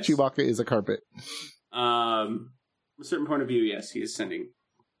 Chewbacca is a carpet. From a certain point of view, yes, he is sending.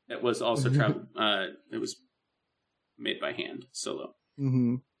 That was also traveled. It was made by hand, solo.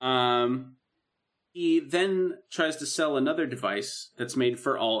 He then tries to sell another device that's made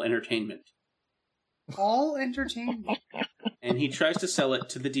for all entertainment. All entertainment. And he tries to sell it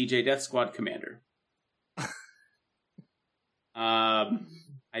to the DJ Death Squad commander. I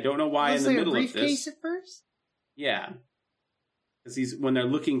don't know why in the middle of this. A briefcase at first? Yeah. Because when they're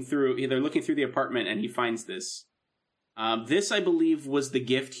looking through the apartment and he finds this. This, I believe, was the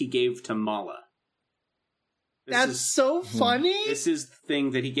gift he gave to Mala. That's so funny. This is the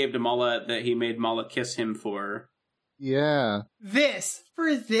thing that he gave to Mala that he made Mala kiss him for. Yeah.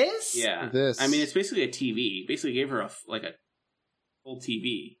 For this? Yeah. This. I mean, it's basically a TV. Basically gave her a full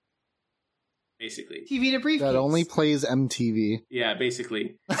TV. Basically. TV in a briefcase. That only plays MTV. Yeah,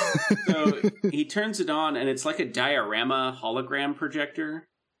 basically. So he turns it on and it's like a diorama hologram projector.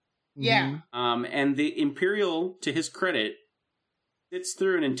 Yeah. And the Imperial, to his credit, sits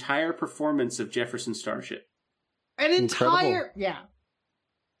through an entire performance of Jefferson Starship. Yeah.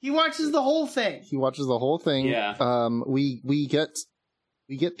 He watches the whole thing. Yeah. We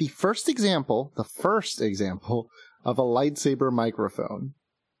get the first example of a lightsaber microphone.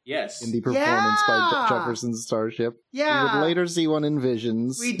 Yes. In the performance by Jefferson Starship. Yeah. We would later see one in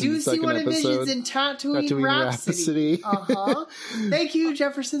Visions. We do see one in Visions in Tatooine Rhapsody. Thank you,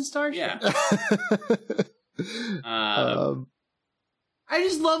 Jefferson Starship. Yeah. I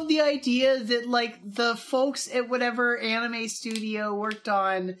just love the idea that, the folks at whatever anime studio worked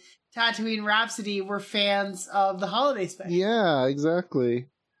on Tatooine Rhapsody were fans of the holiday special. Yeah, exactly.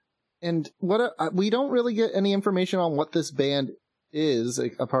 And we don't really get any information on what this band is,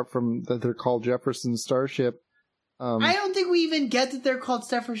 apart from that they're called Jefferson Starship. I don't think we even get that they're called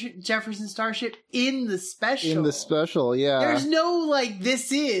Jefferson Starship in the special. In the special, yeah. There's no, like,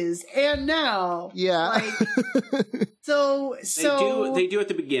 this is, and now. Yeah. Like, so... They do at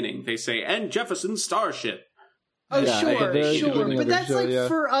the beginning. They say, and Jefferson Starship. Oh, yeah, sure. But that's, show, like,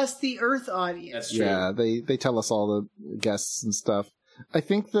 for us, the Earth audience. That's true. Yeah, they tell us all the guests and stuff. I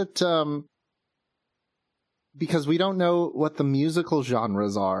think that, because we don't know what the musical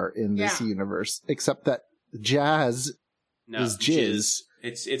genres are in this universe, except that jazz is jizz.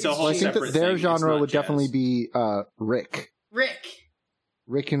 It's a whole I think separate that their thing. genre would jazz. definitely be Rick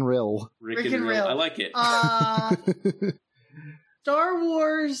and Rill. Rick and Rill. I like it. Star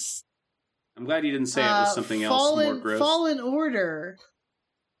Wars. I'm glad you didn't say it was something else more gross. Fallen Order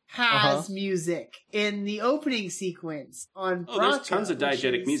has music in the opening sequence on Braca. There's tons of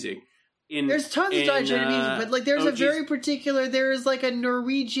diegetic music. There's tons of diegetic music, but like there's a very particular. There is like a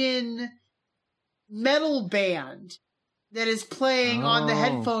Norwegian metal band that is playing on the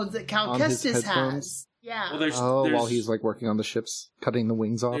headphones that Count Kestis has. Yeah. Well, while he's like working on the ships, cutting the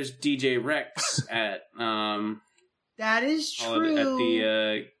wings off. There's DJ Rex at that is true. At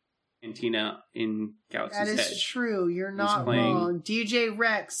the cantina in Galaxy's Edge. That is true. You're not wrong. DJ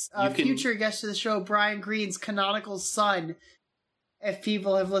Rex, future guest of the show, Brian Green's canonical son. If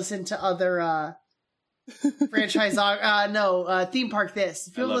people have listened to other franchise, Theme Park This.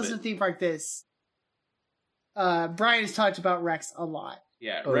 If people listen to Theme Park This, Brian has talked about Rex a lot.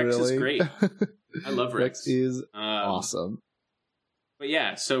 Yeah, Rex is great. I love Rex. Rex is awesome. But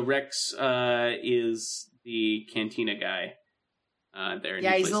yeah, so Rex is the cantina guy. There.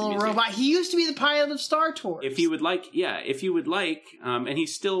 Yeah, he's a little robot. He used to be the pilot of Star Tours. If you would like, and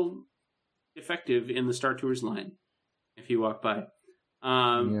he's still effective in the Star Tours line. If you walk by.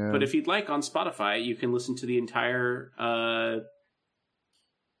 But if you'd like, on Spotify, you can listen to the entire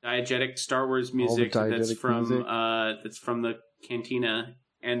diegetic Star Wars music that's from the cantina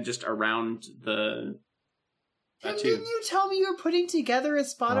and just around the. Tim, didn't you tell me you were putting together a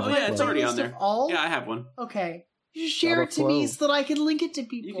Spotify? Oh yeah, it's already on there. Yeah, I have one. Okay, you should share it to me so that I can link it to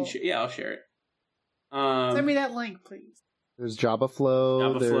people. You can I'll share it. Send me that link, please. There's Jabba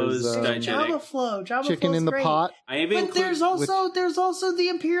Flow. There's Jabba Flow. Chicken in the great. Pot. But there's also the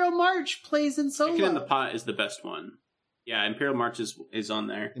Imperial March plays in solo. Chicken in the Pot is the best one. Yeah, Imperial March is on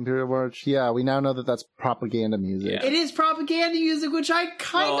there. Imperial March. Yeah, we now know that that's propaganda music. Yeah. It is propaganda music, which I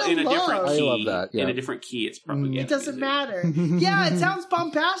kind of love. Different key, I love that. Yeah. In a different key, it's propaganda. It doesn't music. matter. Yeah, it sounds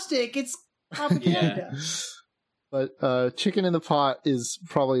bombastic. It's propaganda. But Chicken in the Pot is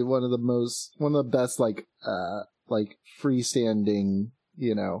probably one of the best like freestanding,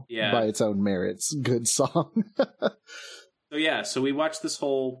 by its own merits, good song. So we watched this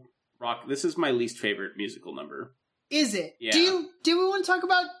whole rock. This is my least favorite musical number. Is it? Yeah. Do we want to talk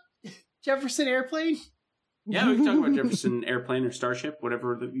about Jefferson Airplane? Yeah, we can talk about Jefferson Airplane or Starship,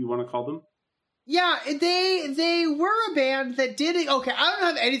 whatever you want to call them. Yeah, they were a band that did it. Okay, I don't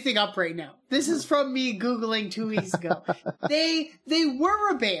have anything up right now. This is from me Googling 2 weeks ago. They were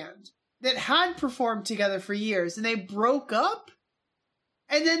a band that had performed together for years, and they broke up,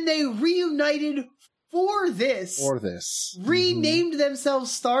 and then they reunited for this. Renamed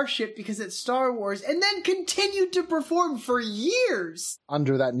themselves Starship because it's Star Wars, and then continued to perform for years.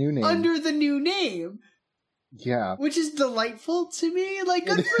 Under that new name. Under the new name. Yeah. Which is delightful to me. Like,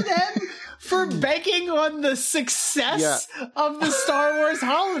 good for them for banking on the success of the Star Wars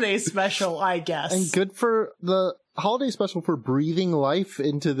holiday special, I guess. And good for the holiday special for breathing life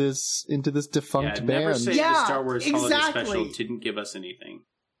into this defunct band. Never say the Star Wars holiday special didn't give us anything.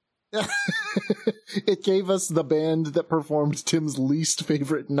 It gave us the band that performed Tim's least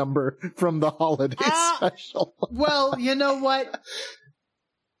favorite number from the holiday special. Well, you know what?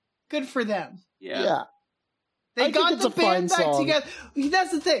 Good for them. Yeah. They got the band back together.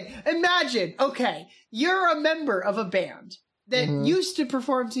 That's the thing. Imagine, okay, you're a member of a band that used to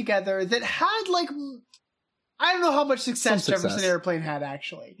perform together that had, like, I don't know how much success Jefferson Airplane had,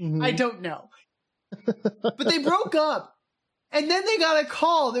 actually. I don't know. But they broke up. And then they got a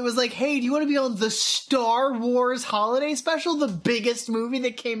call that was like, hey, do you want to be on the Star Wars holiday special, the biggest movie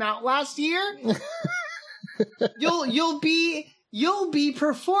that came out last year? You'll be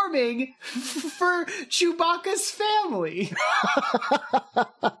performing for Chewbacca's family.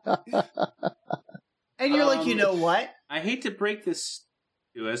 And you're like, you know what? I hate to break this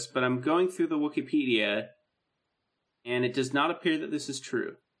to us, but I'm going through the Wikipedia, and it does not appear that this is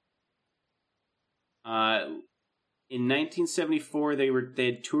true. In 1974, they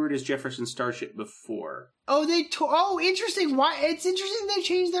had toured as Jefferson Starship before. Oh, interesting. Why? It's interesting they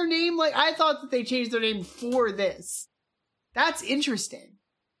changed their name. Like, I thought that they changed their name for this. That's interesting.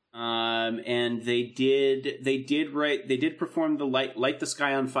 And they did perform the Light the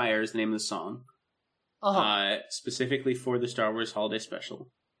Sky on Fire is the name of the song. Specifically for the Star Wars Holiday Special.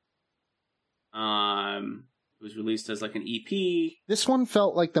 It was released as like an EP. This one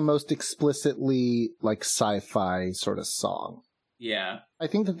felt like the most explicitly like sci-fi sort of song. Yeah. I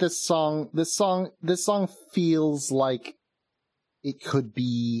think that this song feels like it could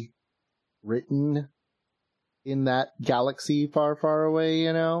be written in that galaxy far, far away,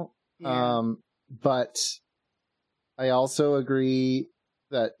 you know? Yeah. But I also agree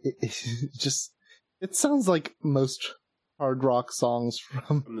that it sounds like most hard rock songs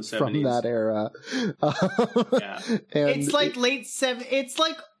from the 70s. that era. Yeah. And it's like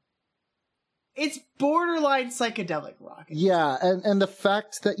it's borderline psychedelic rock. Yeah, and the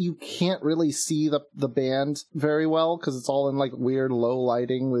fact that you can't really see the band very well because it's all in like weird low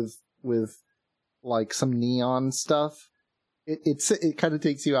lighting with like some neon stuff. It kind of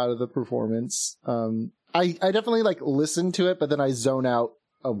takes you out of the performance. I definitely like listen to it, but then I zone out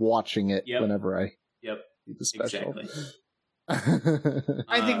of watching it whenever I do the special. Exactly.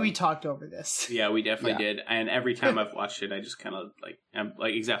 I think we talked over this. Yeah, we definitely did. And every time I've watched it, I just kind of like, I'm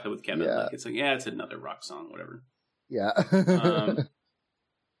like exactly with Kevin. Yeah. Like, it's like, yeah, it's another rock song, whatever. Yeah.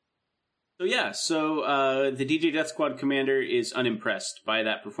 So the DJ Death Squad commander is unimpressed by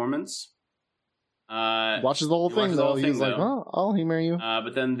that performance. Watches the whole thing though. He's like, "Oh, I'll humor you."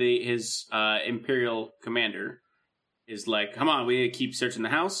 But then his Imperial commander is like, "Come on, we need to keep searching the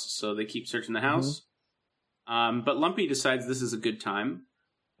house." So they keep searching the house. But Lumpy decides this is a good time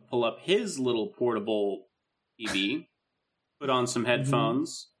to pull up his little portable TV, put on some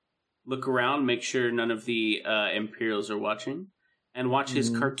headphones, look around, make sure none of the Imperials are watching, and watch his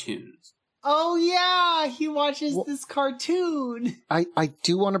cartoons. Oh yeah, he watches this cartoon. I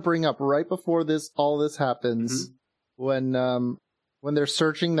do want to bring up right before all this happens, when they're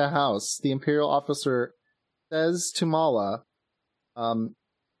searching the house, the Imperial officer says to Mala,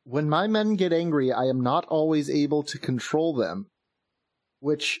 "When my men get angry, I am not always able to control them,"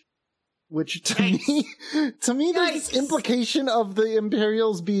 which to me there's this implication of the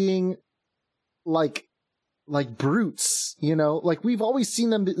Imperials being like brutes, you know? Like we've always seen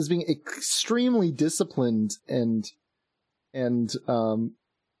them as being extremely disciplined and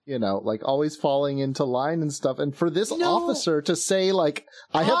you know, like always falling into line and stuff. And for this officer to say like,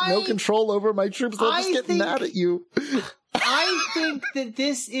 I have no control over my troops, they'll just get mad at you. I think that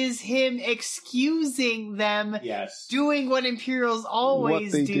this is him excusing them doing what Imperials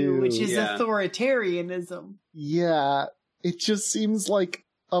always do, which is authoritarianism. Yeah, it just seems like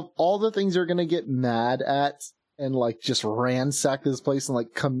of all the things you're gonna get mad at and like just ransack this place and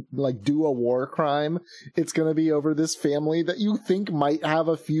like do a war crime, it's gonna be over this family that you think might have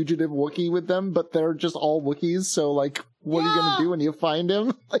a fugitive Wookiee with them, but they're just all Wookiees. So like, what are you gonna do when you find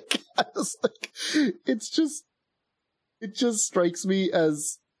him? Like, it just strikes me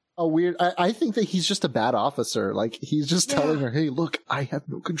as a weird. I think that he's just a bad officer. Like he's just telling her, "Hey, look, I have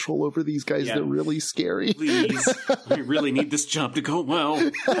no control over these guys. They're really scary. Please, I really need this job to go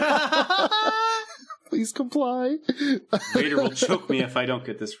well. Please comply. Vader will choke me if I don't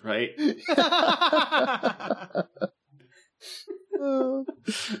get this right."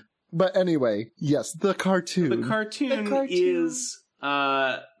 But anyway, yes, the cartoon. The cartoon is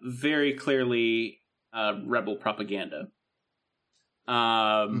very clearly rebel propaganda.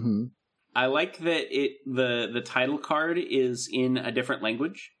 I like that the title card is in a different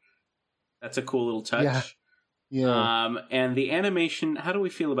language. That's a cool little touch. Yeah. And the animation, how do we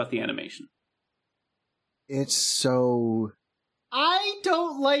feel about the animation? It's so... I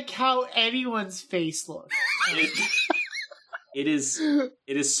don't like how anyone's face looks. It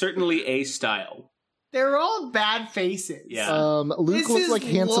is certainly a style. They're all bad faces. Yeah. Luke looks like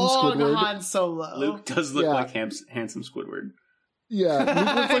handsome Squidward. Han Solo. Luke does look like handsome Squidward. Yeah,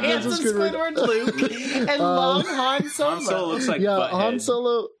 Luke looks like handsome Squidward. Luke, and long Han Solo. Han Solo looks like Butthead. Han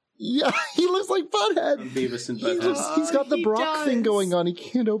Solo. Yeah, he looks like Butthead. Beavis and Butthead. He's got the Brock thing going on. He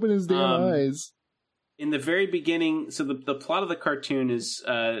can't open his damn eyes. In the very beginning, so the plot of the cartoon is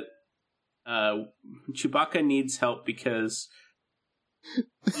Chewbacca needs help because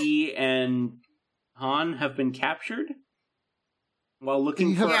he and Han have been captured while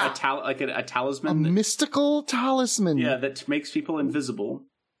looking for a talisman. A mystical talisman. Yeah, that makes people invisible.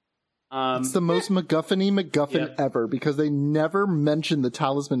 It's the most MacGuffin ever because they never mention the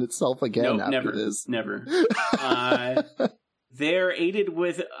talisman itself again after this. Never. They're aided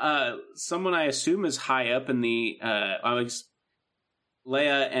with someone I assume is high up in the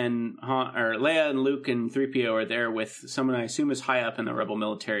Leia and Luke and 3PO are there with someone I assume is high up in the Rebel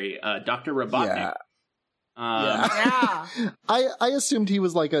military, Dr. Robotnik. Yeah. I assumed he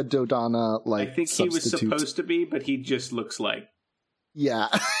was like a Dodonna, like I think he was supposed to be, but he just looks like he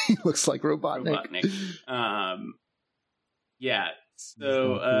looks like Robotnik. Yeah.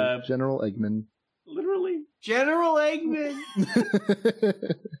 So General Eggman. Literally. General Eggman.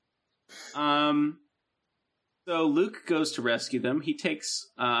 So Luke goes to rescue them. He takes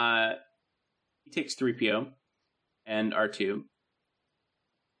 3PO and R2.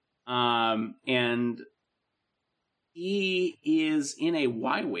 And he is in a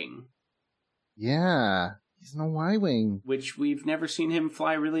Y-Wing. Yeah, he's in a Y-Wing. Which we've never seen him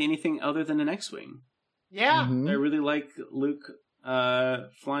fly really anything other than an X-Wing. Yeah. Mm-hmm. I really like Luke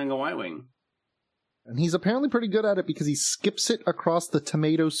flying a Y-Wing. And he's apparently pretty good at it because he skips it across the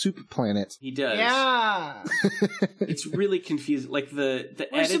tomato soup planet. He does. Yeah. It's really confusing. Like the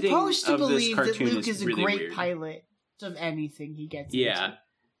We're editing supposed to of this believe that cartoon Luke is a really great weird. pilot of anything he gets Yeah. into.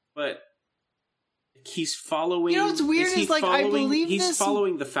 But he's following. You know what's weird is like I believe he's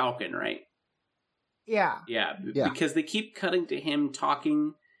following the Falcon, right? Yeah. Yeah, Yeah. because they keep cutting to him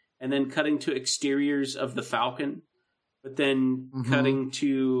talking and then cutting to exteriors of the Falcon, but then cutting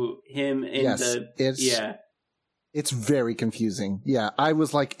to him in It's very confusing. Yeah, I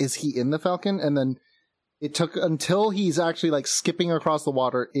was like, is he in the Falcon? And then it took until he's actually like skipping across the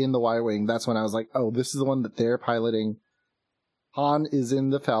water in the Y-Wing. That's when I was like, oh, this is the one that they're piloting. Han is in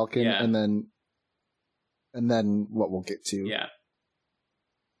the Falcon, and then what we'll get to. Yeah.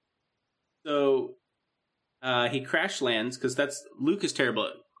 So he crash lands because Luke is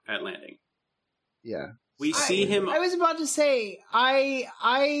terrible at landing. Yeah. We see him. I was about to say,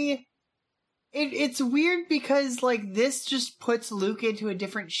 it's weird because like this just puts Luke into a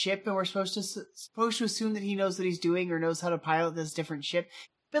different ship, and we're supposed to assume that he knows what he's doing or knows how to pilot this different ship.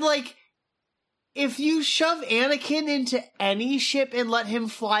 But like, if you shove Anakin into any ship and let him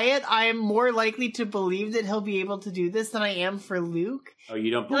fly it, I am more likely to believe that he'll be able to do this than I am for Luke. Oh,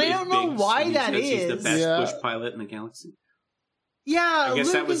 you don't believe? And I don't know why that is. He's the best bush pilot in the galaxy. Yeah, I guess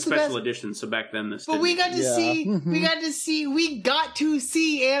Luke that was is the special best. edition. So back then, this. But we got to see, we got to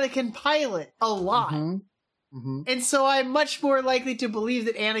see Anakin pilot a lot, and so I'm much more likely to believe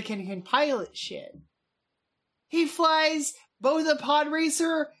that Anakin can pilot shit. He flies both a pod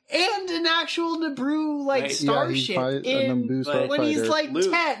racer and an actual Naboo starship when he's like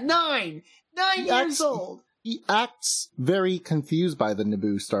Luke. 9 years old. He acts very confused by the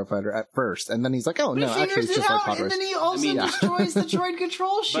Naboo starfighter at first, and then he's like, "Oh But no, he actually, figures it's it just like out, pod and race." then he also destroys the droid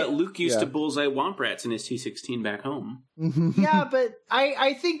control ship. But Luke used to bullseye womp rats in his T-16 back home. Yeah, but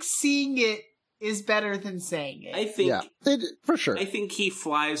I think seeing it is better than saying it. I think, for sure. I think he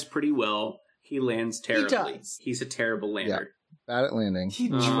flies pretty well. He lands terribly. He does. He's a terrible lander. Bad at landing.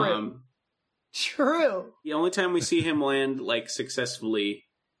 True. The only time we see him land like successfully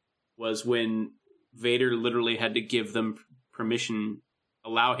was when Vader literally had to give them permission,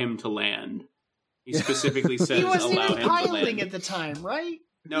 allow him to land. He specifically says, he wasn't allow even him to land. piloting at the time, right?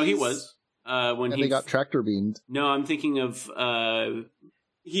 No, he was. When they got tractor beamed. No, I'm thinking of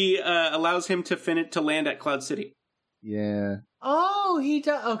he allows him to land at Cloud City. Yeah. Oh, he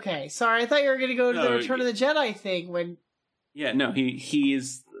does. Okay, sorry. I thought you were going to go to the Return of the Jedi thing when. Yeah, no, he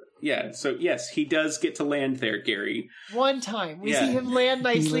is. Yeah, so yes, he does get to land there, Gary. One time we see him land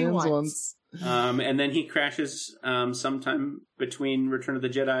nicely once. And then he crashes sometime between Return of the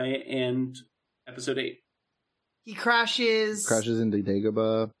Jedi and Episode 8. He crashes into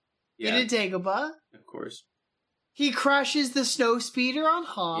Dagobah. Yeah, into Dagobah. Of course. He crashes the snow speeder on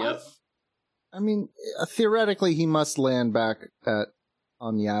Hoth. Yep. I mean, theoretically, he must land back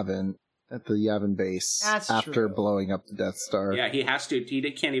on Yavin, at the Yavin base. That's after true. blowing up the Death Star. Yeah, he has to. He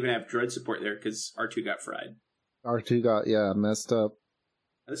can't even have droid support there because R2 got fried. R2 got, messed up.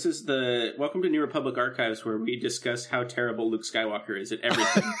 This is the Welcome to New Republic Archives, where we discuss how terrible Luke Skywalker is at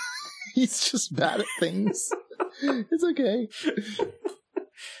everything. He's just bad at things. It's okay.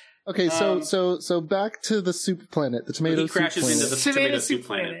 Okay, so back to the soup planet, the tomato soup planet. He crashes into the tomato soup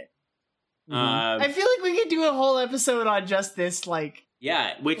planet. I feel like we could do a whole episode on just this, 12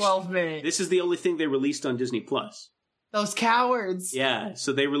 minutes. This is the only thing they released on Disney Plus. Those cowards. Yeah,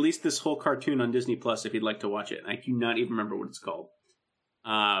 so they released this whole cartoon on Disney Plus if you'd like to watch it. I do not even remember what it's called.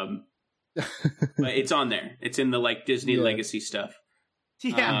 But it's on there. It's in the Disney Legacy stuff.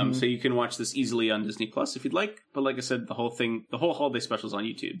 Yeah. So you can watch this easily on Disney Plus if you'd like. But like I said, the whole holiday special's on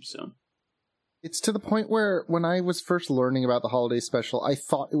YouTube. So it's to the point where when I was first learning about the holiday special, I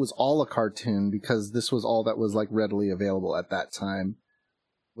thought it was all a cartoon because this was all that was readily available at that time.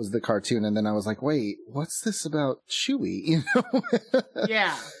 Was the cartoon, and then I was like, "Wait, what's this about Chewie?" You know?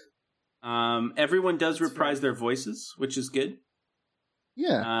 Yeah. Everyone does reprise their voices, which is good.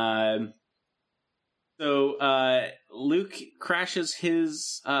 Yeah. So Luke crashes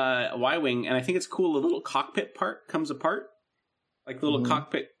his Y-wing, and I think it's cool. A little cockpit part comes apart, like the little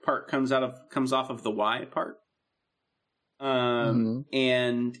cockpit part comes off of the Y part.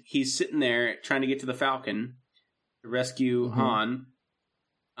 And he's sitting there trying to get to the Falcon to rescue Han.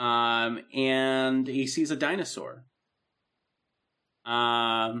 And he sees a dinosaur.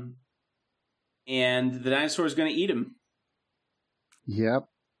 And the dinosaur is going to eat him. Yep.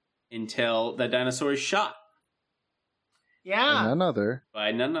 Until the dinosaur is shot. Yeah.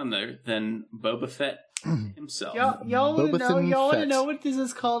 By none other than Boba Fett himself. Y'all want to know what this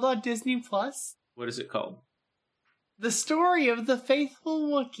is called on Disney Plus? What is it called? The Story of the Faithful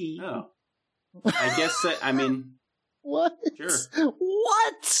Wookiee. Oh. I guess that, I mean... What? Sure.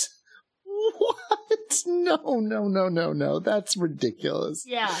 What? No. That's ridiculous.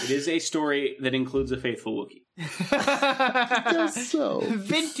 Yeah. It is a story that includes a faithful Wookiee. Guess so.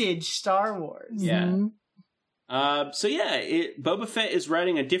 Vintage Star Wars. Yeah. Boba Fett is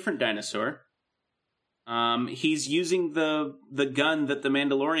riding a different dinosaur. He's using the gun that the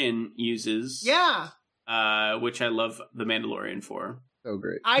Mandalorian uses. Yeah. Which I love the Mandalorian for. So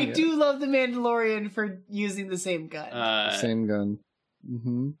great. I do love the Mandalorian for using the same gun. Same gun.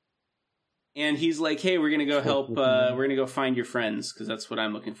 And he's like, "Hey, we're gonna go help. We're gonna go find your friends because that's what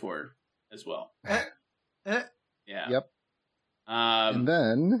I'm looking for as well." Yeah. Yep. And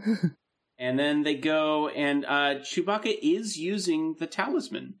then they go, and Chewbacca is using the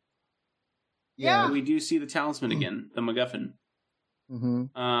talisman. Yeah, we do see the talisman again, the MacGuffin.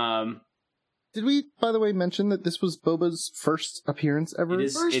 Did we, by the way, mention that this was Boba's first appearance ever? It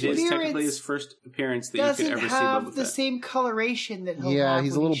is technically his first appearance that you could ever see Boba Fett. Doesn't have the same coloration that he'll have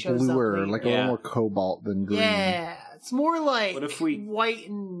he's a little bluer, like a little more cobalt than green. Yeah, it's more like what if we, white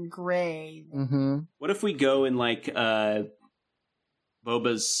and gray. What if we go in like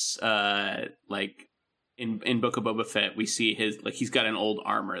Boba's in Book of Boba Fett, we see his he's got an old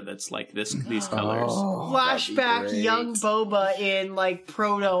armor that's like these colors. Flashback young Boba in like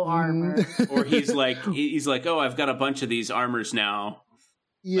proto armor. Or he's like, oh, I've got a bunch of these armors now.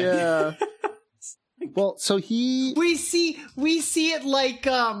 Yeah. Well, so we see it like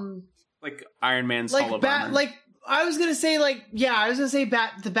Iron Man's like Hall of Armor. Like I was gonna say the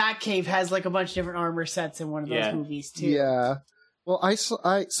Batcave has like a bunch of different armor sets in one of those movies too. Yeah. Well, I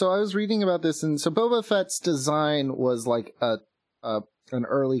was reading about this, and so Boba Fett's design was like an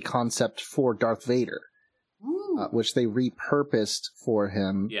early concept for Darth Vader, which they repurposed for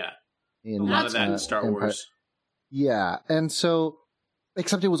him. Yeah, in a lot of that in Star Wars. Yeah, and so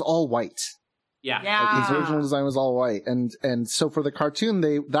except it was all white. Yeah. Like his original design was all white, and so for the cartoon,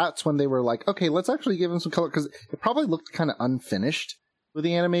 that's when they were like, okay, let's actually give him some color because it probably looked kind of unfinished. With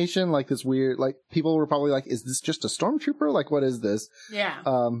the animation, like this weird, like people were probably like, is this just a stormtrooper? Like, what is this? Yeah.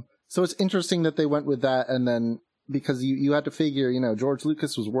 So it's interesting that they went with that. And then because you had to figure, George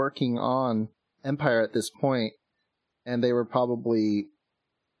Lucas was working on Empire at this point, and they were probably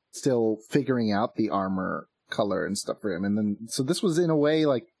still figuring out the armor color and stuff for him. And then, so this was in a way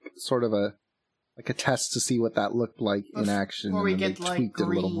like sort of a test to see what that looked like in action. Before we get they like tweaked green.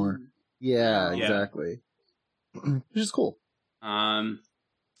 it a little more. Yeah, exactly. Which is cool.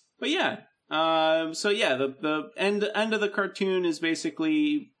 But yeah, the end of the cartoon is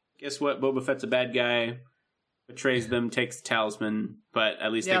basically, guess what? Boba Fett's a bad guy, betrays them, takes the talisman, but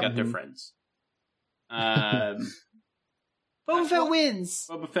at least they got their friends. Boba Fett wins.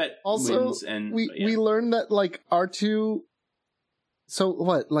 Boba Fett also wins, and we learned that like R2. So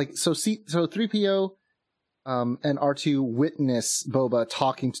what? Like so 3PO. And R2 witness Boba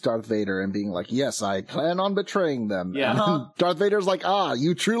talking to Darth Vader and being like, yes, I plan on betraying them. Yeah. And Darth Vader's like,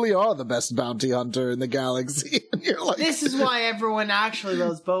 you truly are the best bounty hunter in the galaxy. And you're like, this is why everyone actually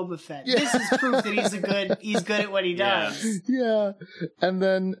loves Boba Fett. Yeah. This is proof that he's good at what he does. Yeah. And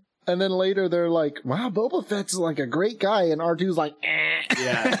then later they're like, wow, Boba Fett's like a great guy. And R2's like,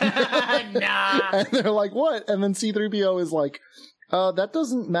 yeah. Nah. And they're like, what? And then C-3PO is like, that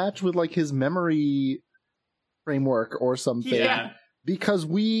doesn't match with like his memory framework or something. Yeah. Because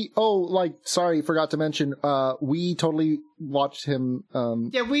forgot to mention, we totally watched him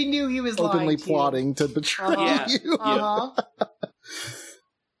we knew he was openly plotting to betray you.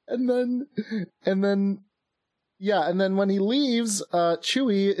 And then when he leaves,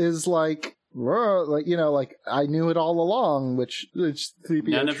 Chewie is like I knew it all along, which 3PO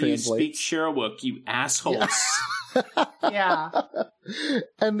None of translates. you speak Sherwook, you assholes. Yeah.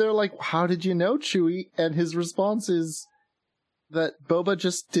 And they're like, how did you know, Chewie? And his response is that Boba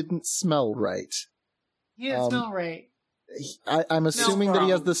just didn't smell right. He didn't smell right. I'm assuming that he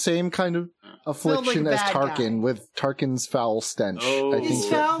has the same kind of affliction as Tarkin, with Tarkin's foul stench. Oh, his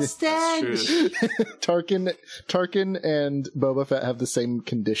foul stench. Tarkin and Boba Fett have the same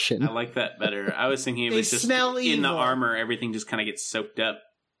condition. I like that better. I was thinking it was just in the armor, everything just kind of gets soaked up.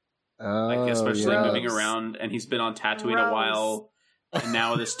 Especially moving around, and he's been on Tatooine a while, and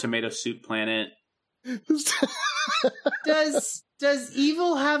now this tomato soup planet. Does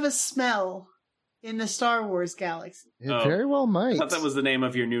evil have a smell in the Star Wars galaxy? It very well might. I thought that was the name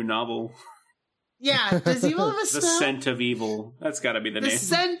of your new novel. Yeah, does evil have a smell? The Scent of Evil. That's got to be the name. The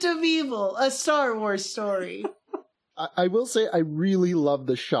Scent of Evil, a Star Wars story. I will say I really love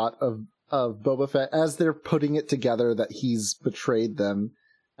the shot of Boba Fett as they're putting it together that he's betrayed them,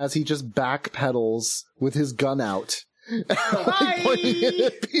 as he just backpedals with his gun out, like pointing it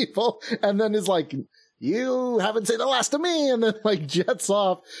at people, and then is like, "You haven't seen the last of me," and then like jets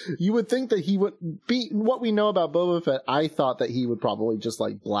off. You would think that he would be, what we know about Boba Fett, I thought that he would probably just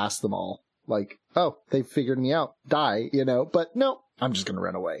like blast them all. Like, oh, they figured me out. Die, but no, I'm just gonna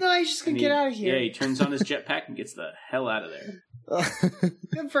run away. No, he's just gonna get out of here. Yeah, he turns on his jetpack and gets the hell out of there.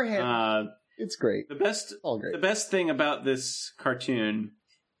 Good for him. It's great. The best thing about this cartoon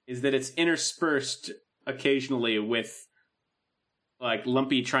is that it's interspersed occasionally with like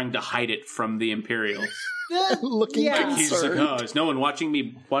Lumpy trying to hide it from the Imperials. Looking like he's like, oh, is no one watching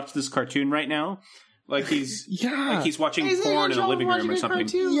me watch this cartoon right now? Like he's watching porn in the living room or something.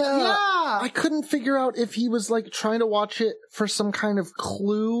 Yeah. I couldn't figure out if he was like trying to watch it for some kind of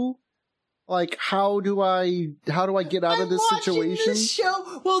clue. Like, how do I get out of this situation? This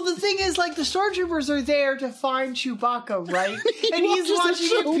show. Well, the thing is, like, the stormtroopers are there to find Chewbacca, right? And he's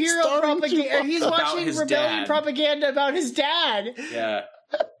watching Imperial propaganda. He's watching rebellion propaganda about his dad. Yeah.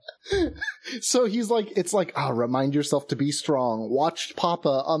 So he's like, it's like, remind yourself to be strong. Watch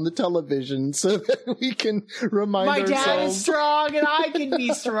Papa on the television so that we can remind ourselves. My dad is strong and I can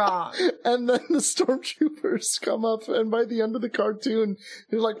be strong. And then the stormtroopers come up, and by the end of the cartoon,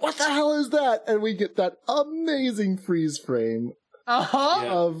 they're like, what the hell is that? And we get that amazing freeze frame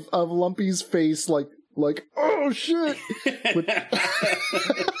of Lumpy's face, like, oh shit.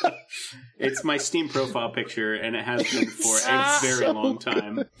 It's my Steam profile picture, and it has been for a very long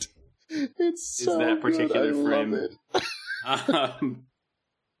time. It's so that particular good. frame.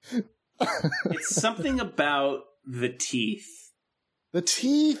 It's something about the teeth. The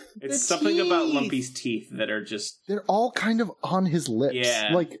teeth. It's something about Lumpy's teeth that are just... They're all kind of on his lips.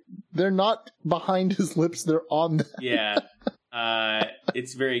 Yeah. Like, they're not behind his lips, they're on them. Yeah.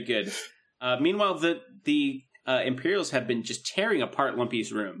 It's very good. Meanwhile, the Imperials have been just tearing apart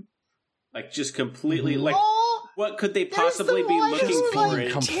Lumpy's room. Like, just completely, what could they possibly be looking for?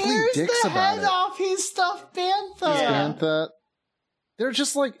 It tears the head off his stuffed bantha. They're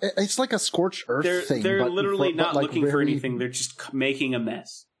just like, it's like a scorched earth thing. They're literally not looking for anything. They're just making a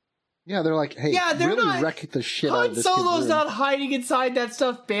mess. Yeah, they're like, hey, really wreck the shit out of this Han Solo's not hiding inside that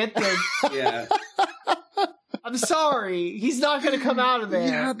stuffed bantha. Yeah. I'm sorry. He's not going to come out of there.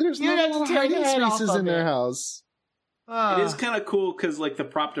 Yeah, there's not a lot of hiding spaces in their house. It is kind of cool because, like, the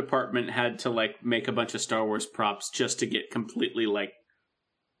prop department had to, like, make a bunch of Star Wars props just to get completely, like,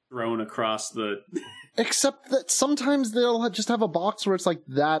 thrown across the... Except that sometimes they'll just have a box where it's like,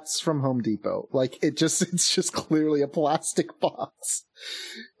 that's from Home Depot. Like, it's just clearly a plastic box.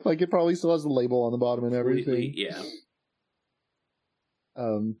 Like, it probably still has the label on the bottom and everything. Yeah.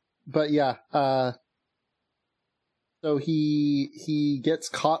 But yeah, so he gets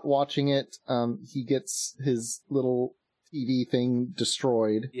caught watching it. He gets his little TV thing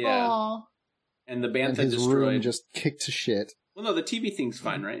destroyed. Yeah. Aww. And the bantha his destroyed. Room just kicked to shit. Well, no, the TV thing's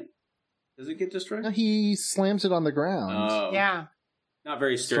fine, right? Does it get destroyed? No, he slams it on the ground. Oh. Yeah. Not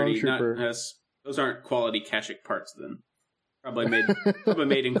very sturdy. Those aren't quality Kashyyyk parts then. Probably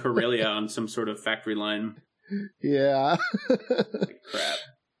made in Corellia on some sort of factory line. Yeah. Like crap.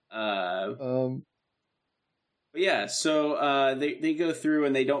 But yeah, so they go through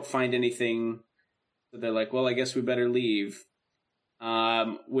and they don't find anything. So they're like, well, I guess we better leave.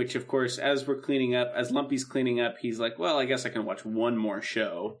 Which, of course, as Lumpy's cleaning up, he's like, well, I guess I can watch one more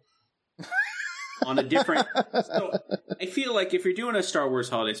show. On a different... So I feel like if you're doing a Star Wars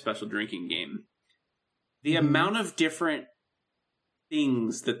Holiday Special drinking game, the amount of different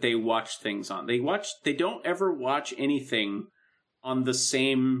things that they watch things on. They don't ever watch anything on the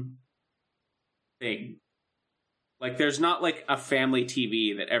same thing. Like, there's not like a family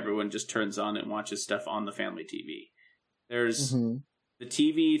TV that everyone just turns on and watches stuff on the family TV. There's the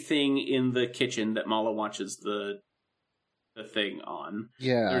TV thing in the kitchen that Mala watches the thing on.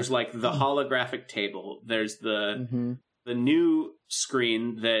 Yeah. There's like the holographic table. There's the the new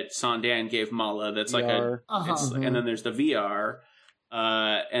screen that Sandan gave Mala. That's like and then there's the VR,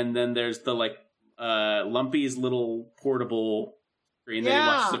 and then there's the like Lumpy's little portable screen that he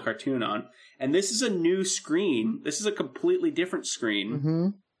watches the cartoon on. And this is a new screen. This is a completely different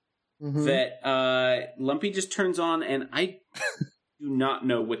screen that Lumpy just turns on, and I do not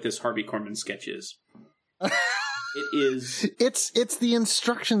know what this Harvey Korman sketch is. It is. It's the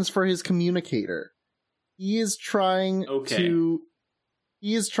instructions for his communicator. He is trying to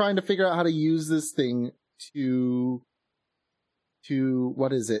figure out how to use this thing to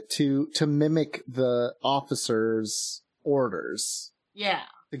what is it? To mimic the officers' orders. Yeah.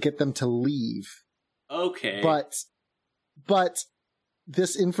 To get them to leave. Okay. But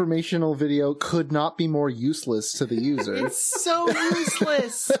this informational video could not be more useless to the user. It's so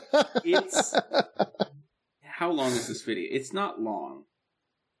useless. How long is this video? It's not long.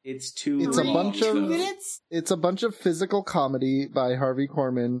 It's 2 minutes? It's a bunch of physical comedy by Harvey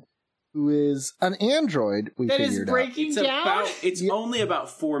Korman, who is an android, that is breaking down? It's only about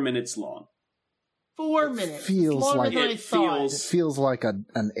 4 minutes long. 4 minutes. It feels like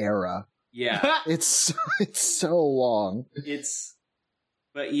an era. Yeah. It's so long.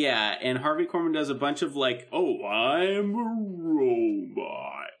 But yeah, and Harvey Korman does a bunch of like, oh, I'm a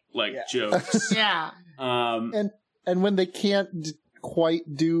robot, jokes. Yeah. And when they can't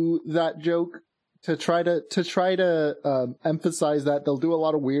quite do that joke, to try to emphasize that, they'll do a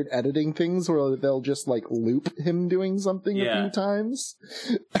lot of weird editing things where they'll just like loop him doing something a few times.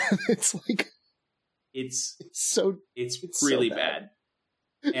 It's like it's really so bad.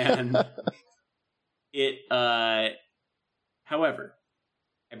 And however,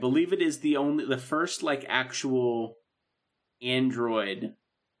 I believe it is the first like actual android.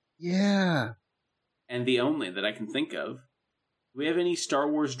 Yeah. And the only that I can think of. Do we have any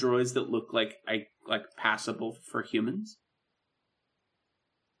Star Wars droids that look like passable for humans?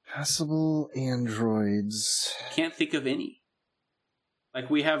 Passable androids. Can't think of any. Like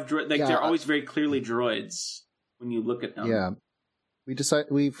we have they're always very clearly droids when you look at them. Yeah.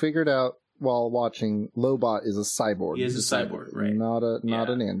 We figured out while watching Lobot is a cyborg. He is a cyborg, right? Not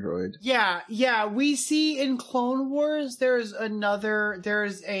an android. Yeah. We see in Clone Wars there's a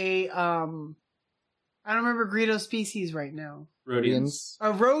I don't remember Greedo's species right now. Rodians.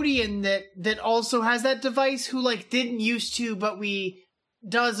 A Rodian that also has that device who like didn't used to, but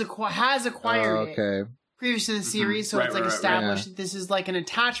has acquired it previous to the series, so it's like established that this is like an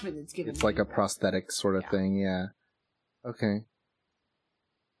attachment that's given. It's like a prosthetic sort of thing, yeah. Okay.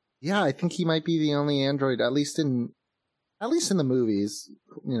 Yeah, I think he might be the only android, at least in the movies.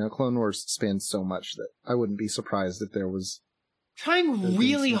 You know, Clone Wars spans so much that I wouldn't be surprised if there was. Trying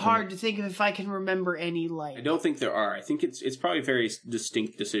really hard to think of if I can remember any like. I don't think there are. I think it's probably a very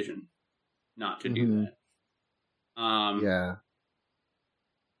distinct decision not to do that. Yeah.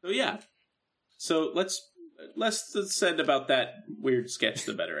 So yeah. So less said about that weird sketch,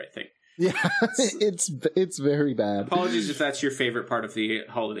 the better. I think. Yeah, it's very bad. Apologies if that's your favorite part of the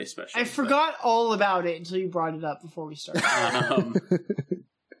holiday special. I forgot all about it until you brought it up before we started.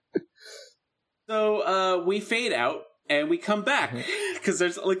 So we fade out. And we come back because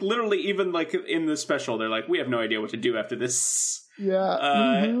there's like literally even like in the special, they're like, we have no idea what to do after this.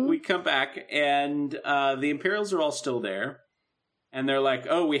 Yeah. We come back and the Imperials are all still there. And they're like,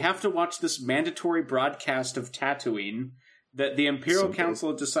 oh, we have to watch this mandatory broadcast of Tatooine that the Imperial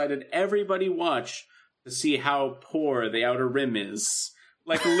Council decided everybody watch to see how poor the Outer Rim is.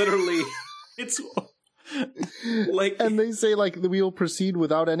 Like literally, it's like. And they say like we will proceed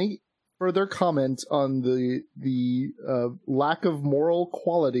without any further comment on the lack of moral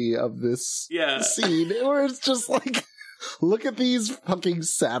quality of this scene, where it's just like, look at these fucking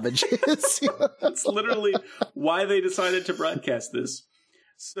savages. That's literally why they decided to broadcast this.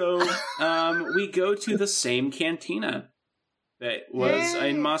 So we go to the same cantina that was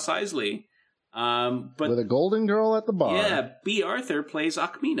in Mos Eisley. But with a golden girl at the bar. Yeah, B. Arthur plays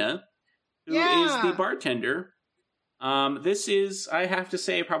Ackmena, who is the bartender. This is, I have to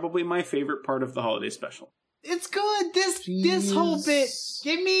say, probably my favorite part of the holiday special. It's good. This whole bit.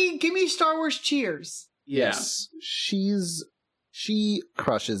 Give me Star Wars cheers. Yes. She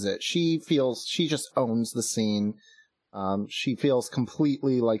crushes it. She just owns the scene. She feels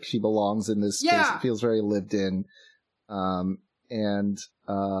completely like she belongs in this space. It feels very lived in. Even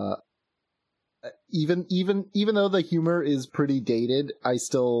though the humor is pretty dated, it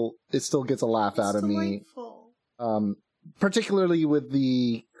still gets a laugh out of me. Particularly with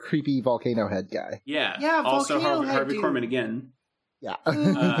the creepy volcano head guy. Yeah. Also Harvey Korman again. Yeah.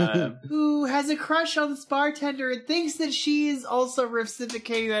 Who has a crush on this bartender and thinks that she is also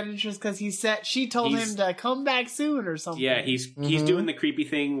reciprocating that interest because she told him to come back soon or something. Yeah, he's doing the creepy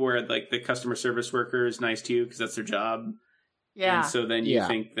thing where like the customer service worker is nice to you because that's their job. Yeah. And so then you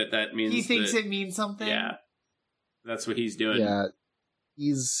think that means he thinks it means something. Yeah. That's what he's doing. Yeah.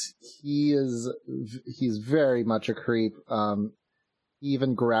 He's very much a creep. He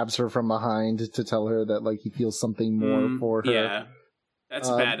even grabs her from behind to tell her that like he feels something more for her. Yeah. That's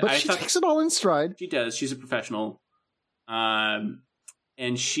bad. But she takes it all in stride. She does. She's a professional. And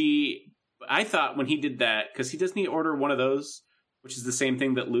I thought when he did that, because he doesn't order one of those, which is the same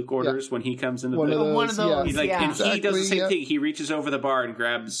thing that Luke orders when he comes into one of those. Yeah. He's like, and he does the same thing. He reaches over the bar and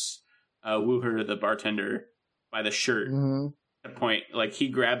grabs Wooher, the bartender, by the shirt. Mm-hmm. At that point, like he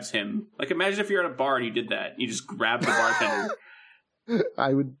grabs him. Like imagine if you're at a bar and you did that. You just grab the bartender.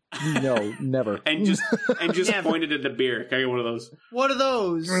 I would never. and just pointed at the beer. Can I get one of those? One of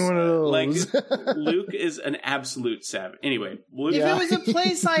those. Like Luke is an absolute savage. Anyway, if it was a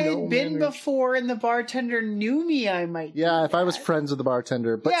place I had been before and the bartender knew me, I might. Yeah, if I was friends with the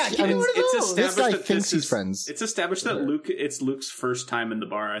bartender, but yeah, I mean, it's this guy thinks he's friends. It's established that it's Luke's first time in the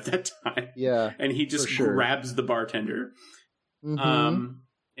bar at that time. Yeah, and he just grabs the bartender. Mm-hmm.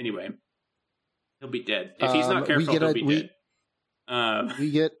 Anyway, he'll be dead if he's not careful. He'll be dead.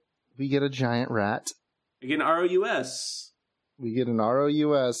 We get a giant rat. We get an ROUS. We get an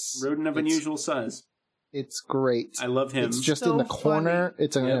ROUS. Rodent of unusual size. It's great. I love him. It's just in the corner. Funny.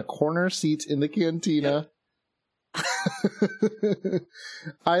 It's in a corner seat in the cantina. Yep.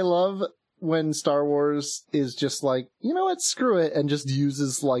 I love when Star Wars is just like, you know what, screw it, and just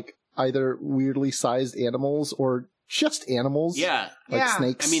uses like either weirdly sized animals or just animals. Yeah. Like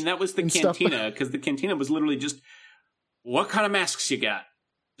snakes. I mean, that was the cantina, because the cantina was literally just, what kind of masks you got?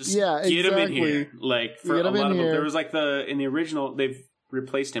 Just get them in here. Like, for a lot of them. There was like in the original, they've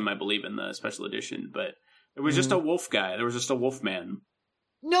replaced him, I believe, in the special edition, but it was just a wolf guy. There was just a wolf man.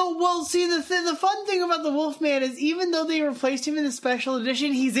 No, well, see, the fun thing about the Wolfman is even though they replaced him in the special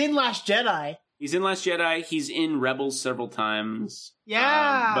edition, he's in Last Jedi. He's in Last Jedi. He's in Rebels several times.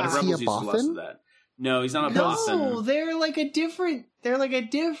 Yeah. But Rebels uses less of that. No, he's not a Bothan. No, they're like a different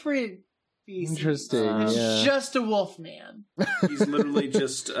species. Interesting. It's just a Wolfman. He's literally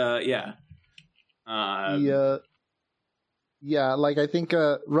just, yeah. Yeah, like I think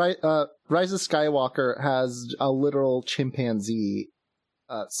Rise of Skywalker has a literal chimpanzee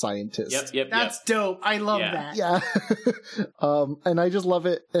scientist. Yep. That's dope. I love that. Yeah. And I just love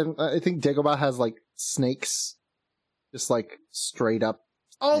it. And I think Dagobah has like snakes, just like straight up.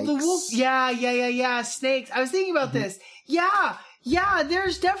 Oh, snakes. the wolf. Yeah. Snakes. I was thinking about this. Yeah.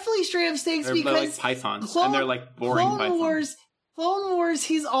 There's definitely straight up snakes they're because like pythons, and they're like boring pythons. Clone Wars,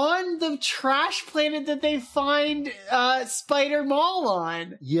 he's on the trash planet that they find Spider Maul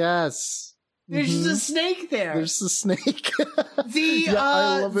on. Yes. There's just a snake there. There's a snake.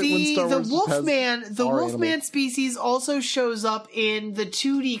 I love it when Star Wars the Wolfman species also shows up in the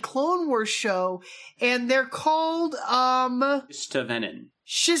 2D Clone Wars show, and they're called Shistavenen.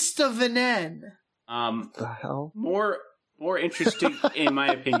 The hell? More interesting, in my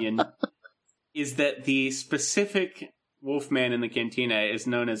opinion, is that the specific Wolfman in the cantina is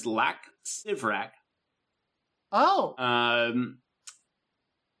known as Lak Sivrak. Oh.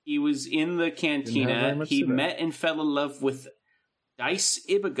 He was in the cantina. He met and fell in love with Dice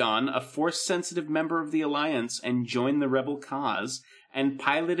Ibagon, a Force-sensitive member of the Alliance, and joined the rebel cause, and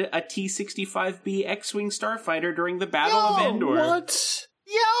piloted a T-65B X-Wing starfighter during the Battle of Endor. What?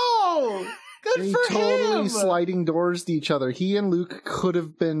 Yo! Good for totally him! sliding doors to each other. He and Luke could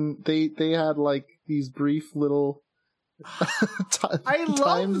have been... They had, like, these brief little... I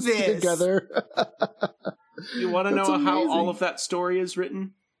love this! Together. You want to know how all of that story is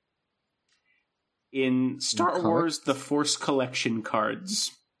written? In Star Wars, the Force collection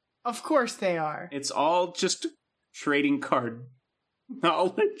cards. Of course they are. It's all just trading card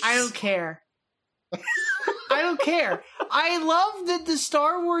knowledge. I don't care. I don't care. I love that the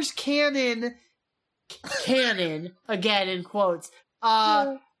Star Wars canon, again in quotes,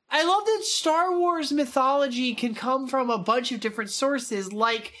 I love that Star Wars mythology can come from a bunch of different sources,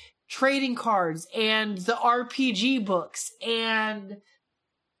 like trading cards and the RPG books and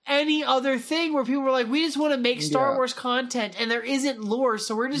any other thing where people were like, we just want to make Star Wars content and there isn't lore,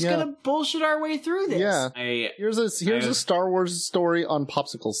 so we're just gonna bullshit our way through this. Yeah. Here's a Star Wars story on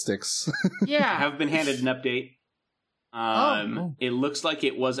popsicle sticks. Yeah. I have been handed an update. It looks like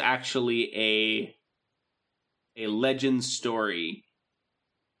it was actually a legend story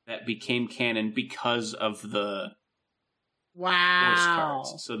that became canon because of the Wow.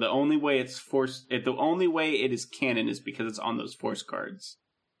 cards. So the only way the only way it is canon is because it's on those force cards.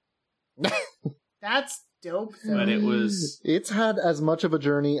 That's dope, though. But it was... It's had as much of a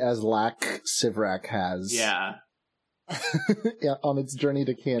journey as Lack Sivrak has. Yeah. Yeah, on its journey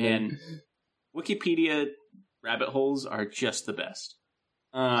to canon. And Wikipedia rabbit holes are just the best.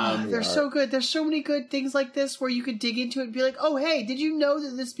 They're so good. There's so many good things like this where you could dig into it and be like, oh, hey, did you know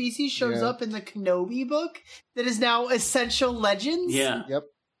that this species shows up in the Kenobi book that is now Essential Legends? Yeah. Yep.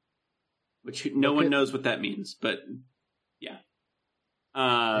 Which no one knows what that means, but yeah.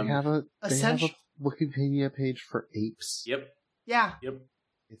 They have a Essential. Wikipedia page for apes. Yep. Yeah. Yep.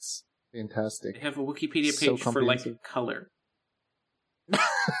 It's fantastic. They have a Wikipedia So page for, like, comprehensive. color.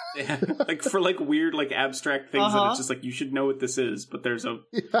 They have, like, for, like, weird, like, abstract things that it's just like, you should know what this is, but there's a...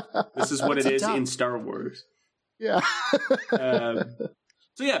 This is what it is in Star Wars. Yeah. So,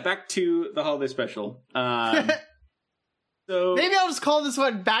 yeah, back to the holiday special. So maybe I'll just call this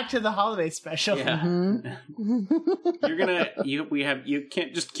one Back to the Holiday Special. Yeah. Mm-hmm. You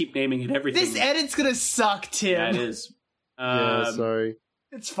can't just keep naming it everything. This edit's gonna suck, Tim. Yeah, it is. Yeah, sorry.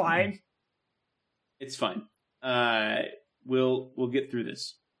 It's fine. It's fine. We'll get through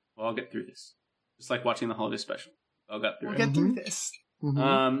this. We'll all get through this. Just like watching the holiday special. We'll get through We'll get through this.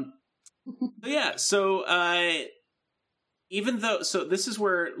 Mm-hmm. Even though, so this is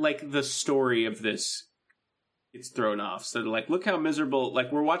where, like, the story of this gets thrown off. So, like, look how miserable,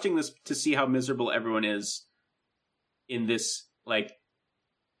 like, we're watching this to see how miserable everyone is in this, like,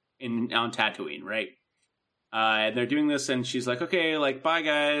 on Tatooine, right? And they're doing this, and she's like, okay, like, bye,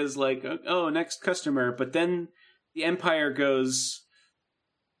 guys, like, oh, next customer. But then the Empire goes,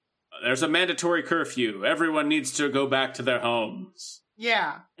 there's a mandatory curfew. Everyone needs to go back to their homes.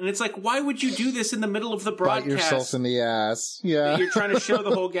 Yeah. And it's like, why would you do this in the middle of the broadcast? Bite yourself in the ass. Yeah. You're trying to show the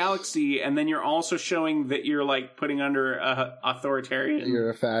whole galaxy, and then you're also showing that you're, like, putting under authoritarian.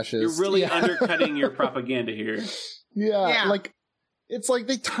 You're a fascist. You're really undercutting your propaganda here. Yeah, like, it's like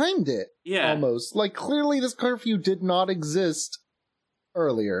they timed it. Yeah. Almost. Like, clearly this curfew did not exist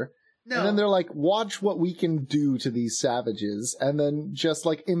earlier. No. And then they're like, watch what we can do to these savages, and then just,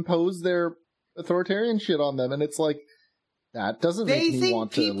 like, impose their authoritarian shit on them, and it's like, that doesn't make me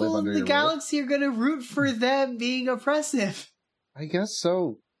want to live under your roof. They think people in the galaxy are going to root for them being oppressive. I guess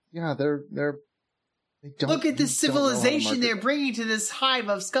so. Yeah, they don't. Look at the civilization they're bringing to this hive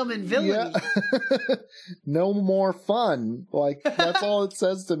of scum and villainy. Yeah. No more fun. Like, that's all it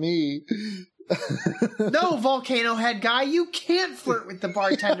says to me. No, Volcano Head guy, you can't flirt with the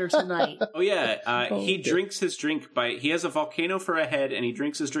bartender tonight. Oh, yeah. He drinks his drink he has a volcano for a head, and he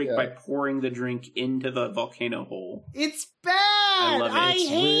drinks his drink by pouring the drink into the volcano hole. It's bad! I love it. I It's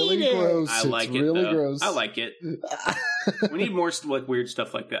hate really it! gross. I like it's it, really though. gross. I like it. We need more, like, weird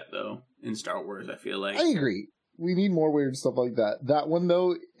stuff like that, though, in Star Wars, I feel like. I agree. We need more weird stuff like that. That one,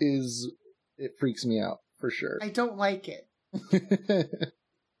 though, it freaks me out, for sure. I don't like it.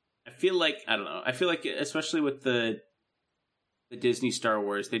 I feel like, I don't know, especially with the Disney Star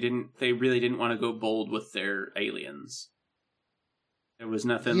Wars, they really didn't want to go bold with their aliens. There was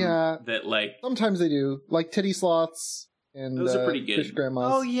nothing that, like... Sometimes they do. Like titty sloths and those are pretty good. Fish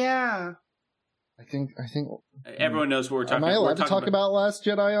grandmas. Oh, yeah. I think everyone knows what we're talking about. Am I allowed to talk about Last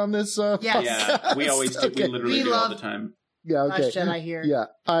Jedi on this Yes. Yeah, we always do. Okay. We literally do all the time. Yeah, okay. Last Jedi here. Yeah,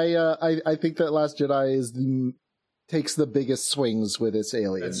 I think that Last Jedi takes the biggest swings with its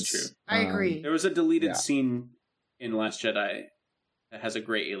aliens. That's true. I agree. There was a deleted scene in Last Jedi that has a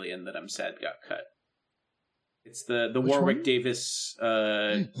great alien that I'm sad got cut. It's the Warwick one? Davis.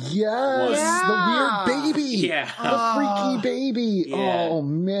 Yes, the weird baby. Yeah, the freaky baby. Yeah. Oh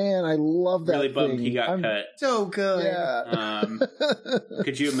man, I love that. Really bummed thing. he got cut. So good. Yeah.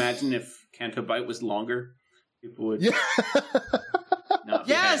 Could you imagine if Canto Bite was longer? People would. Yeah. Not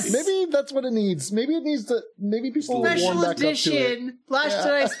be Yes! happy. Maybe that's what it needs. Maybe it needs to. Maybe people will warm Special back up to it. edition. Last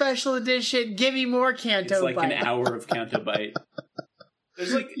Jedi special edition. Give me more Canto It's like Bite. an hour of Canto Bite.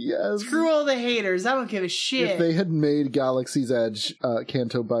 There's like Yes. Screw all the haters. I don't give a shit. If they had made Galaxy's Edge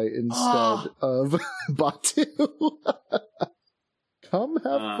Canto Bite instead of Batu. Come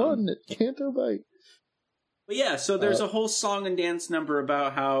have fun at Canto Bite. But yeah, so there's a whole song and dance number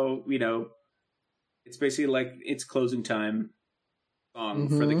about how, it's basically like it's closing time song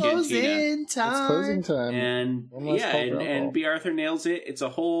for the cantina. Closing time. It's closing time. And and B. Arthur nails it. It's a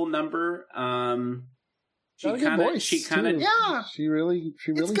whole number. She kind of yeah. She really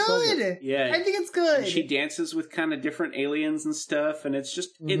It's sells good. it. Yeah. I think it's good. And she dances with kind of different aliens and stuff, and it's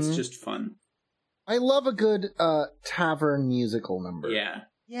just fun. I love a good tavern musical number. Yeah.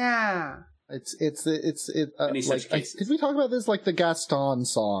 Yeah. It's such cases. did we talk about this? Like the Gaston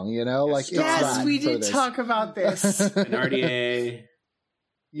song, you know? Like yes, we did talk about this. An RDA.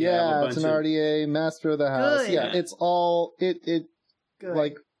 Yeah, it's an RDA, Master of the House. Good. Yeah, it's all it Good.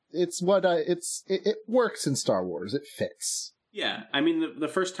 like it's what it works in Star Wars. It fits. Yeah, I mean the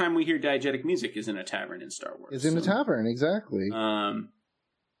first time we hear diegetic music is in a tavern in Star Wars. Is in a tavern, exactly.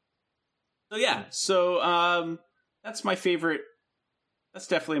 That's my favorite. That's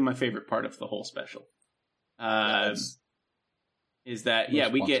definitely my favorite part of the whole special. Is that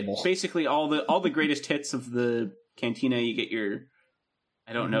we get basically all the greatest hits of the Cantina. You get your,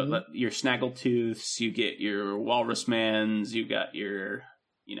 I don't know, your Snaggletooths. You get your Walrus Mans. You got your,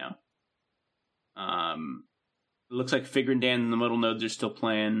 it looks like Figrin Dan and the Modal Nodes are still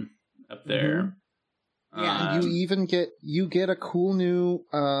playing up there. Yeah, you even get a cool new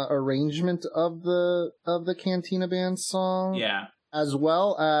arrangement of the Cantina Band song. Yeah. As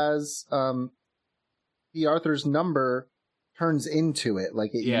well as the Arthur's Number turns into it,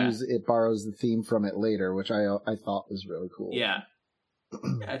 like it borrows the theme from it later, which I thought was really cool. Yeah,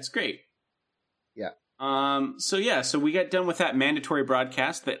 it's great. Yeah. So we got done with that mandatory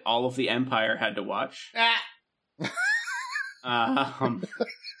broadcast that all of the Empire had to watch.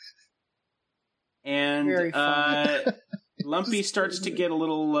 And Lumpy starts to get a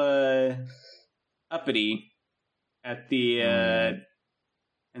little uppity at the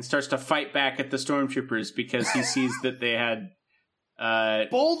and starts to fight back at the stormtroopers because he sees that they had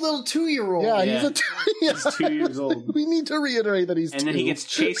bold little 2-year-old. Yeah, he's 2 years old. We need to reiterate that he's 2. And then he gets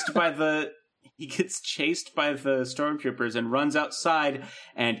chased by the stormtroopers and runs outside,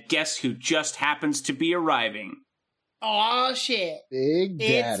 and guess who just happens to be arriving? Aw, shit. Big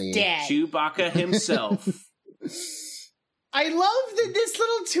Daddy. It's Dad. Chewbacca himself. I love that this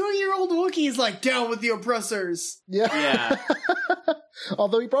little 2-year-old Wookiee is like, down with the oppressors. Yeah.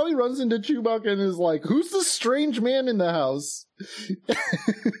 Although he probably runs into Chewbacca and is like, who's the strange man in the house?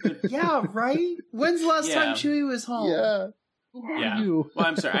 Yeah, right? When's the last time Chewie was home? Yeah. Who are you? Well,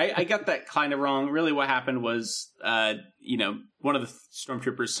 I'm sorry. I got that kind of wrong. Really what happened was, one of the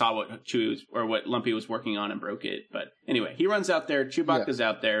stormtroopers saw what Chewie was, or what Lumpy was working on and broke it. But anyway, he runs out there. Chewbacca's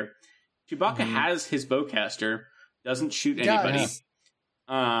out there. Chewbacca has his bowcaster. Doesn't shoot anybody.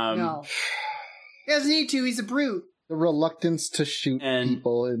 No. He doesn't need to. He's a brute. The reluctance to shoot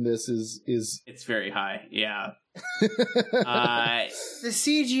people in this is it's very high. Yeah. The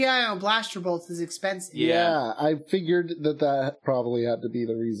CGI on blaster bolts is expensive. Yeah, I figured that probably had to be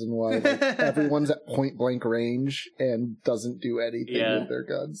the reason why everyone's at point blank range and doesn't do anything with their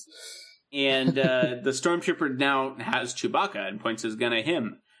guns. And the stormtrooper now has Chewbacca and points his gun at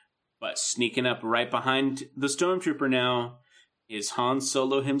him. But sneaking up right behind the stormtrooper now is Han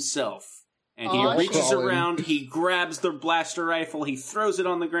Solo himself. And he reaches around, he grabs the blaster rifle, he throws it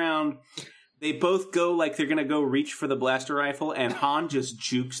on the ground. They both go like they're going to go reach for the blaster rifle, and Han just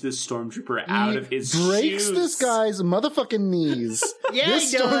jukes this stormtrooper out of his breaks shoes. This guy's motherfucking knees.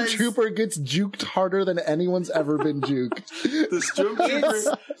 This stormtrooper gets juked harder than anyone's ever been juked. The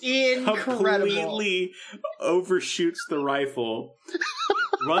stormtrooper completely overshoots the rifle,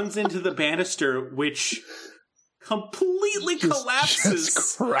 runs into the banister, which completely collapses.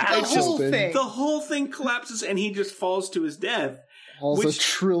 Just crashes the whole thing collapses, and he just falls to his death. Falls a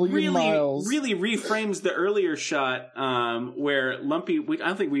trillion miles. Really reframes the earlier shot where Lumpy. I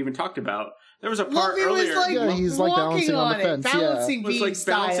don't think we even talked about. There was a part Lumpy earlier. Was he's like balancing on the fence. Balancing it was like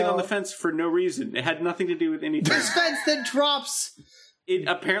balancing on the fence for no reason. It had nothing to do with anything. This fence that drops. It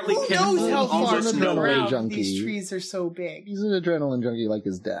apparently Who can knows hold how far almost no weight. Junkie. These trees are so big. He's an adrenaline junkie like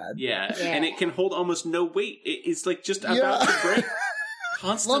his dad. Yeah, and it can hold almost no weight. It's like just about to break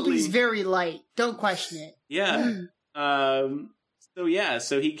constantly. Lumpy's very light. Don't question it. Yeah.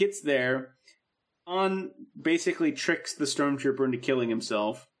 So he gets there. Han basically tricks the stormtrooper into killing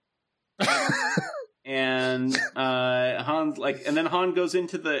himself. And then Han goes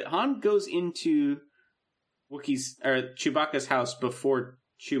into Wookiee's or Chewbacca's house before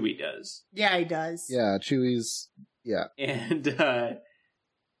Chewie does. Yeah, he does. Yeah, Chewie's And then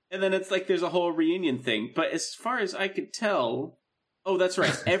it's like there's a whole reunion thing. But as far as I could tell, oh, that's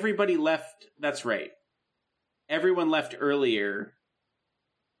right. Everybody left. That's right. Everyone left earlier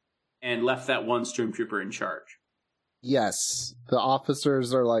and left that one stormtrooper in charge. Yes, the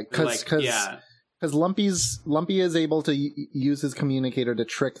officers are like because Lumpy is able to use his communicator to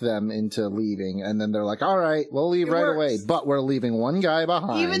trick them into leaving, and then they're like, "All right, we'll leave right away, but we're leaving one guy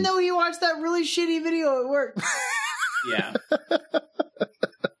behind." Even though he watched that really shitty video, it worked. Yeah.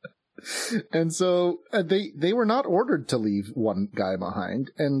 And so they were not ordered to leave one guy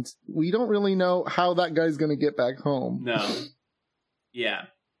behind, and we don't really know how that guy's going to get back home. No. Yeah.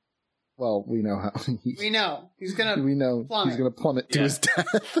 Well, we know how. We know he's gonna. We know he's gonna plummet to his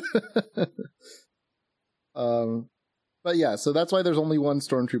death. But yeah, so that's why there's only one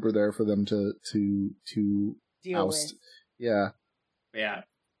stormtrooper there for them to deal oust. with. Yeah. Yeah.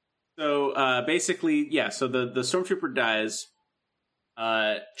 So basically, yeah. So the stormtrooper dies.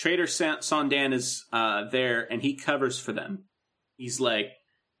 Trader Sondan is there, and he covers for them. He's like,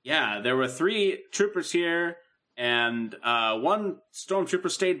 "Yeah, there were 3 troopers here, and one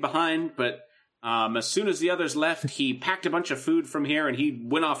stormtrooper stayed behind. But as soon as the others left, he packed a bunch of food from here, and he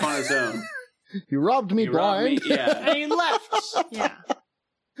went off on his own. You robbed me blind." Yeah, And he left. Yeah.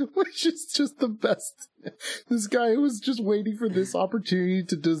 Which is just the best. This guy was just waiting for this opportunity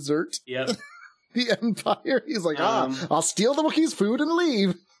to desert Yep. the Empire. He's like, I'll steal the Wookiees' food and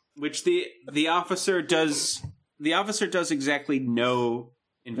leave. Which the officer does. The officer does exactly no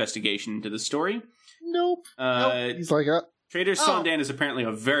investigation into the story. Nope. He's like, Trader Sondan is apparently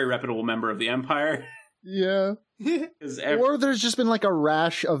a very reputable member of the Empire. yeah. Or there's just been like a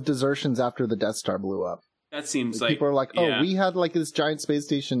rash of desertions after the Death Star blew up. That seems like people are like, we had like this giant space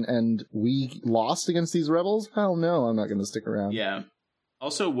station and we lost against these rebels? Hell no, I'm not going to stick around. Yeah.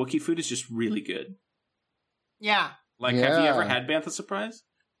 Also, Wookiee food is just really good. Yeah. Like, have you ever had Bantha Surprise?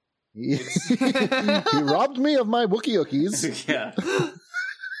 He robbed me of my Wookiees. Yeah.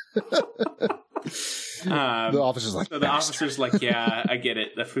 The officer's like, so the officer's like, yeah, I get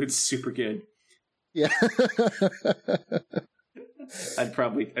it. The food's super good. Yeah. I'd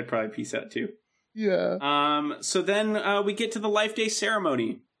probably peace out too. Yeah. So then we get to the Life Day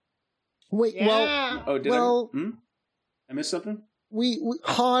ceremony. Wait, Yeah. I missed something?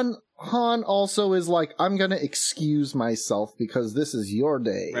 Han also is like, I'm gonna excuse myself because this is your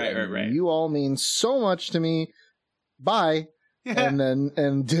day. Right. You all mean so much to me. Bye.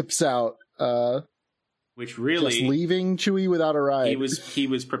 and dips out. Which really, just leaving Chewie without a ride. He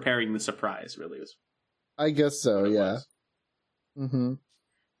was preparing the surprise. Really was. I guess so. Yeah. Mm-hmm.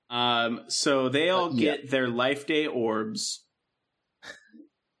 So they all get their Life Day orbs,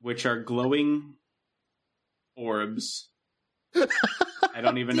 which are glowing orbs. I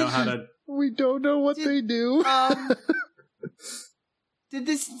don't even know how to. We don't know what they do. Did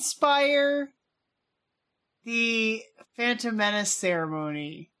this inspire the Phantom Menace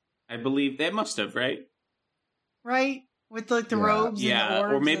ceremony? I believe they must have, right? Right? With like the robes and the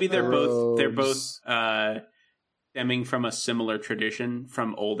orbs. Or maybe and they're both stemming from a similar tradition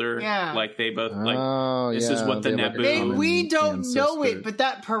from older. Yeah. Like they both this is what the Naboo. We don't know it, but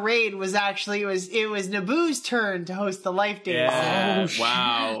that parade was actually it was Naboo's turn to host the Life Day. Yeah.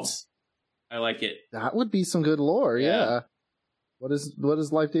 Wow. I like it. That would be some good lore, yeah. What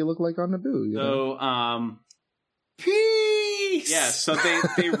does Life Day look like on Naboo? So peace. Yeah, so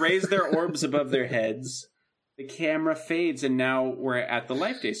they raise their orbs above their heads. The camera fades, and now we're at the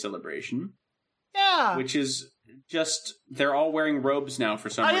Life Day celebration. Yeah. Which is just, they're all wearing robes now for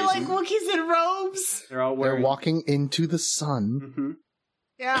some reason. I like Wookiees in robes. They're walking into the sun. Mm-hmm.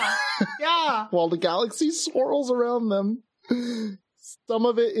 Yeah. Yeah. While the galaxy swirls around them. Some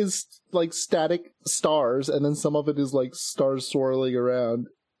of it is like static stars, and then some of it is like stars swirling around.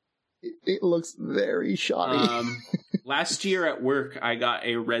 It looks very shoddy. Last year at work, I got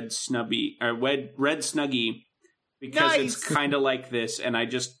a red Snuggie because it's kind of like this, and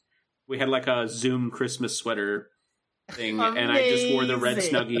we had like a Zoom Christmas sweater thing, and I just wore the red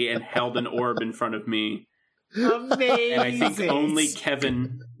Snuggie and held an orb in front of me. Amazing. And I think only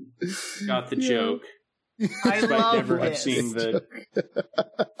Kevin got the joke. I love never this. Seeing the.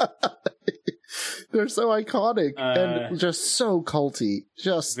 They're so iconic and just so culty.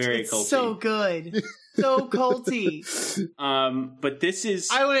 Just very culty. So good. So culty. But this is.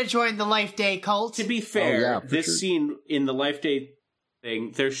 I want to join the Life Day cult. To be fair, this scene in the Life Day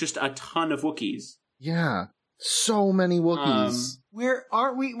thing, there's just a ton of Wookiees. Yeah. So many Wookiees. Where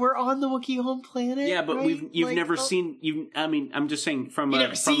aren't we? We're on the Wookiee home planet. Yeah, but right? you've never seen. I'm just saying from a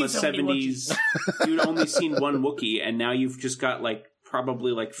 70s, you'd only seen one Wookiee, and now you've just got like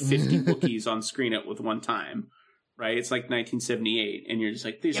probably like 50 Wookiees on screen at with one time. Right? It's like 1978, and you're just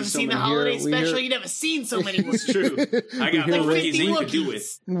like, these are so many. You haven't seen the holiday special. You've never seen so many Wookiees. It's true. I got more Wookiees than you could do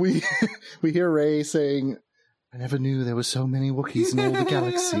with. We hear Rey saying, "I never knew there were so many Wookiees in all the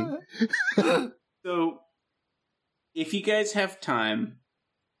galaxy." So, if you guys have time,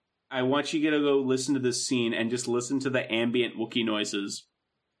 I want you to go listen to this scene and just listen to the ambient Wookiee noises.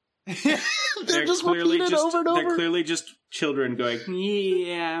 They're just clearly just over and over. They're clearly just children going,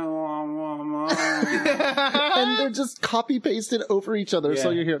 yeah, and they're just copy pasted over each other. Yeah. So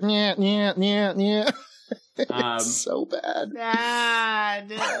you hear, yeah. It's so bad.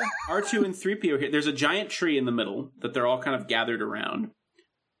 R2 and 3PO here. There's a giant tree in the middle that they're all kind of gathered around.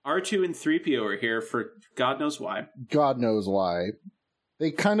 R2 and 3PO are here for God knows why. God knows why.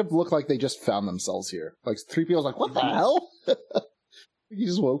 They kind of look like they just found themselves here. Like 3PO's like, what the hell? He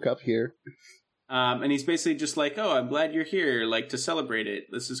just woke up here. And he's basically just like, oh, I'm glad you're here, like, to celebrate it.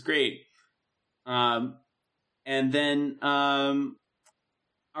 This is great. And then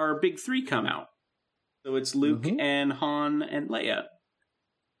our big three come out. So it's Luke and Han and Leia.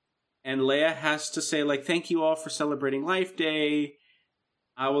 And Leia has to say, like, thank you all for celebrating Life Day.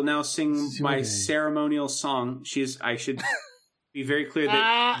 I will now sing my ceremonial song. I should be very clear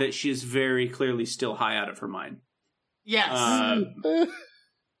that she is very clearly still high out of her mind. Yes.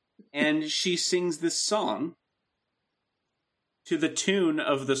 And she sings this song to the tune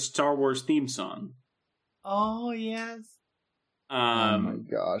of the Star Wars theme song. Oh, yes. Oh my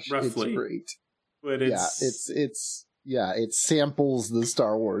gosh. Roughly. It's great. But it samples the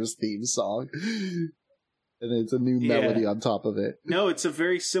Star Wars theme song. And it's a new melody on top of it. No, it's a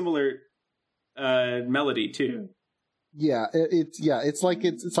very similar melody too. Yeah, it's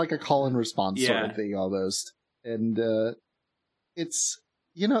like a call and response sort of thing almost. And it's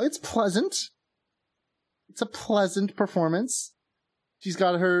pleasant. It's a pleasant performance. She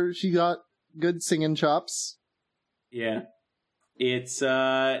got good singing chops. Yeah. It's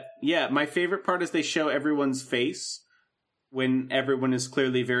my favorite part is they show everyone's face when everyone is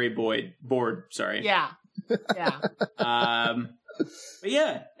clearly very bored, sorry. Yeah. Yeah. But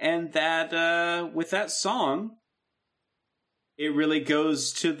yeah, and that with that song, it really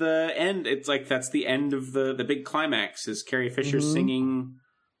goes to the end. It's like that's the end of the big climax is Carrie Fisher singing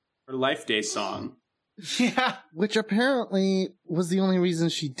her Life Day song. Yeah. Which apparently was the only reason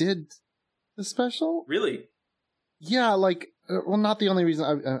she did the special. Really? Yeah, like, well, not the only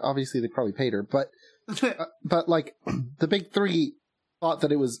reason. Obviously, they probably paid her, but like, the big three thought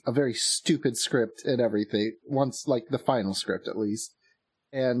that it was a very stupid script and everything. Once, like, the final script, at least.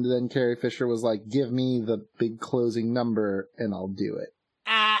 And then Carrie Fisher was like, give me the big closing number and I'll do it.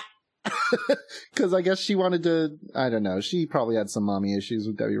 Because I guess she wanted to, I don't know, she probably had some mommy issues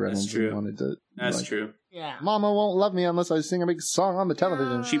with Debbie Reynolds. That's true. And wanted to, That's true. Yeah. Mama won't love me unless I sing a big song on the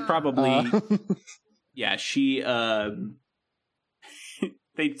television. She probably, she,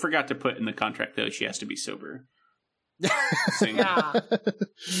 they forgot to put in the contract, though, she has to be sober. Yeah.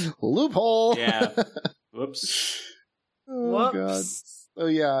 Loophole. Yeah. Whoops. Oh, God. Oh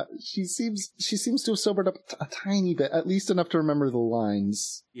yeah, she seems to have sobered up a tiny bit, at least enough to remember the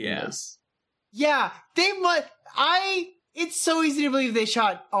lines. Yeah. Yes. Yeah, they must. It's so easy to believe they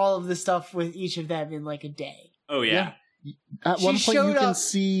shot all of the stuff with each of them in like a day. Oh yeah. At one point you can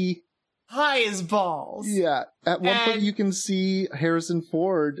see high as balls. Yeah. At one point you can see Harrison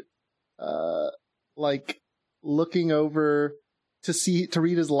Ford, like looking over to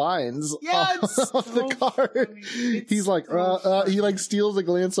read his lines off the card. He's like, he like steals a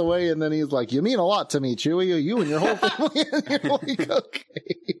glance away, and then he's like, "You mean a lot to me, Chewie. You and your whole family." And you're like,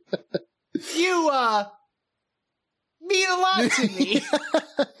 "Okay, you mean a lot to me."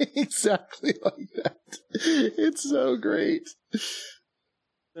 Yeah, exactly like that. It's so great.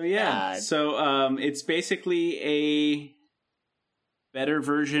 So yeah, it's basically a better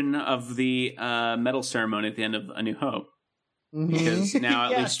version of the medal ceremony at the end of A New Hope. Because now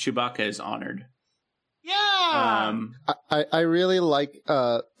at least Chewbacca is honored. Yeah. I really like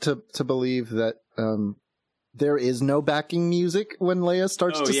to believe that there is no backing music when Leia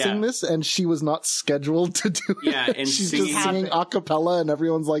starts to sing this, and she was not scheduled to do it. Yeah, and she's just singing a cappella, and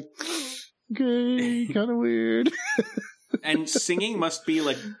everyone's like, okay, kind of weird. And singing must be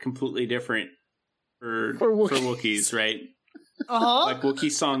like completely different for Wookiees, right? Like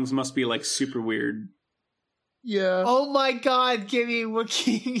Wookiee songs must be like super weird. Yeah. Oh my God, give me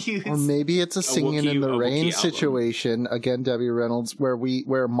Wookiee music. Or maybe it's a Singing in the Rain situation. Again, Debbie Reynolds, where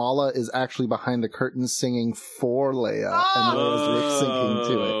Mala is actually behind the curtain singing for Leia, and Leia's lip syncing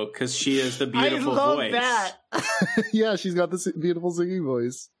to it. Because she has the beautiful I love voice. That. Yeah, she's got this beautiful singing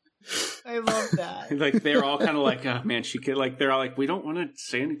voice. I love that. Like they're all kind of like, oh man, she could like. They're all like, we don't want to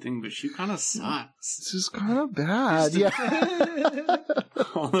say anything, but she kind of sucks. This is kind of bad. Yeah.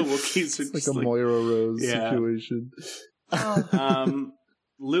 All the Wookiees are like a Moira Rose situation.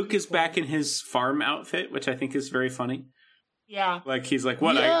 Luke is back in his farm outfit, which I think is very funny. Yeah. Like he's like,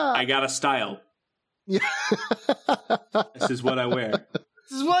 what? Yeah. I got a style. Yeah. This is what I wear.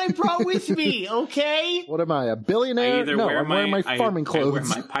 This is what I brought with me, okay? What am I, a billionaire? I'm wearing my farming clothes. I wear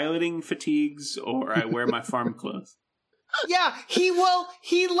my piloting fatigues, or I wear my farm clothes. Yeah, he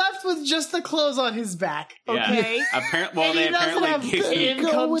left with just the clothes on his back. Okay, yeah. They apparently gave him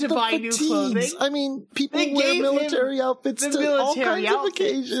income to buy new clothing. I mean, people wear military outfits to all kinds of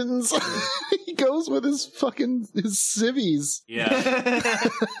occasions. He goes with his civvies. Yeah.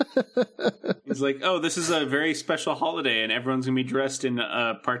 He's like, oh, this is a very special holiday, and everyone's gonna be dressed in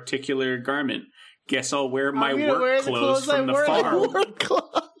a particular garment. Guess I'll wear my work clothes from the farm. Work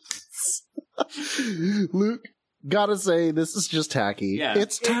clothes. Luke, gotta say, this is just tacky. Yeah.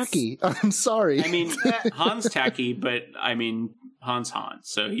 It's tacky. I'm sorry. I mean, Han's tacky, but I mean, Han's Han.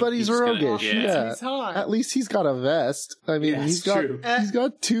 So he's roguish. Yeah. He's Han. At least he's got a vest. I mean, Yeah, he's got true.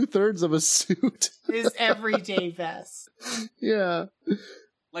 2/3 of a suit. His everyday vest. Yeah.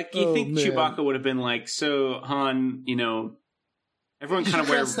 Like, you think man. Chewbacca would have been like, so Han, everyone kind of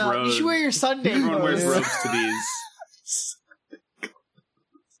wears robes. You should wear your Sunday Everyone clothes. wears robes to these.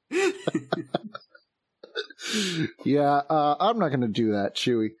 Yeah, I'm not gonna do that,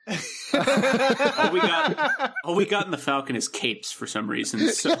 Chewie. All we got in the Falcon is capes for some reason.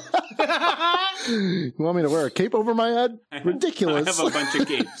 So You want me to wear a cape over my head? Ridiculous. I have a bunch of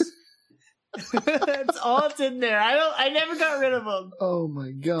capes. That's all that's in there. I never got rid of them. Oh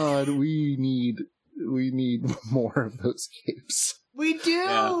my god, we need more of those capes. We do.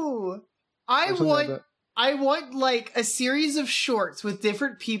 Yeah. I want like a series of shorts with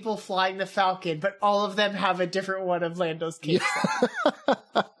different people flying the Falcon, but all of them have a different one of Lando's capes. Yeah.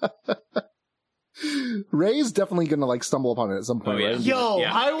 Rey's definitely gonna like stumble upon it at some point, right? Yo,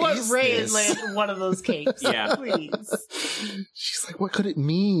 Yeah. I want Rey in this? one of those capes. Yeah. Please. She's like, what could it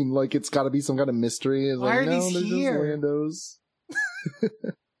mean? Like, it's got to be some kind of mystery. It's Why like, are no, these they're here? just Landos.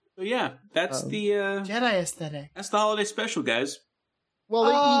 So yeah, that's the Jedi aesthetic. that's the holiday special, guys. Well,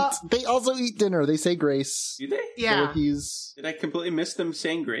 they eat. They also eat dinner. They say grace. Do they? Yeah. Did I completely miss them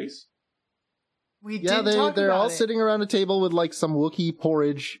saying grace? We Yeah, did they're all sitting around a table with like some Wookiee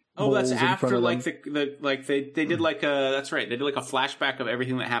porridge. Oh, that's bowls in front after of like them. they did like a that's right. They did like a flashback of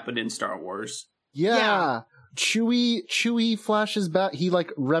everything that happened in Star Wars. Yeah. Chewie flashes back. He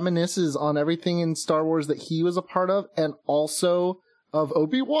like reminisces on everything in Star Wars that he was a part of, and also of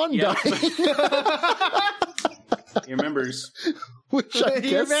Obi-Wan Yeah. dying. He remembers. Which I He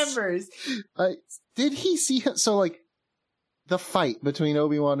guess remembers. did he see him? So like the fight between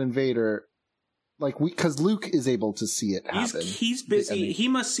Obi-Wan and Vader, like because Luke is able to see it happen. He's busy. I mean, He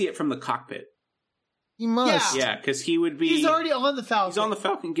must see it from the cockpit. he must. Yeah, because he would be. He's already on the Falcon. He's on the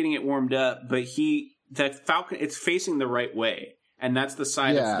Falcon getting it warmed up, but the Falcon it's facing the right way, and that's the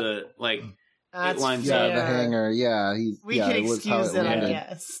side Yeah. of the like. That's it lines Yeah, up. the hangar. Yeah, We can it was how excuse it, I landed.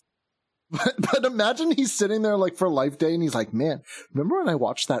 guess. But imagine he's sitting there like for Life Day, and he's like, "Man, remember when I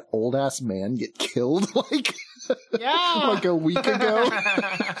watched that old ass man get killed like Yeah. like a week ago?"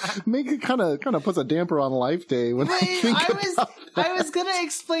 Make it kind of puts a damper on Life Day when I think about that. I was gonna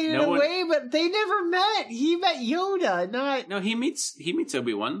explain it No one- away, but they never met. He met Yoda, not No, he meets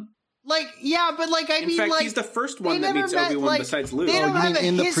Obi-Wan. like but like In fact, he's the first one they that never meets met, Obi-Wan like, besides Luke. they don't you have mean a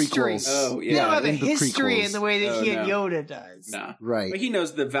in the history. prequels? Oh, They yeah. don't have a in the history prequels. in the way that Oh, he and no. Yoda does. Nah. Right. But he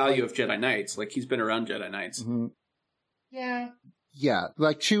knows the value of Jedi Knights. Like, he's been around Jedi Knights. Mhm. Yeah. Yeah,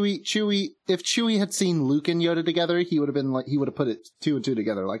 like Chewie. If Chewie had seen Luke and Yoda together, he would have put it 2 and 2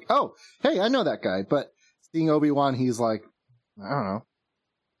 together. Like, oh, hey, I know that guy. But seeing Obi-Wan, he's like, I don't know.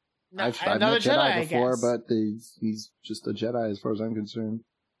 I've met another Jedi I before, guess. but he's just a Jedi as far as I'm concerned.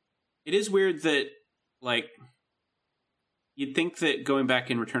 It is weird that, like, you'd think that going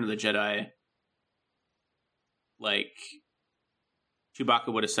back in Return of the Jedi, like,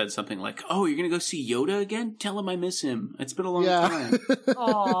 Chewbacca would have said something like, "Oh, you're gonna go see Yoda again? Tell him I miss him. It's been a long time."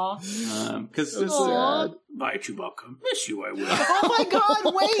 Aw. Because So sad. bye, Chewbacca. Miss you, I will. Oh my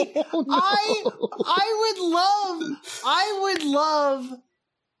God! Wait, Oh, no. I would love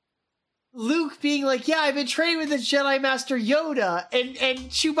Luke being like, "Yeah, I've been training with the Jedi Master Yoda," and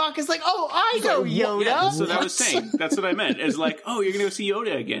Chewbacca's like, "Oh, I know Yoda." Yeah, that's what I What? was saying. That's what I meant. It's like, oh, you're gonna go see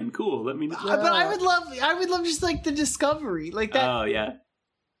Yoda again. Cool. Let me. But I would love just like the discovery, like that. Oh yeah.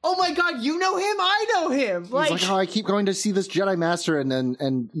 Oh my God, you know him? I know him. He's like, oh, I keep going to see this Jedi Master,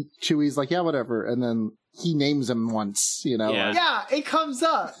 and Chewie's like, yeah, whatever, and then he names him once, you know. Yeah. like- yeah, it comes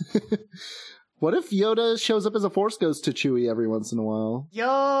up. What if Yoda shows up as a Force ghost to Chewie every once in a while?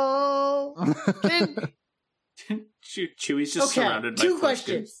 Yo, can, Chewie's just okay, surrounded by 2 Force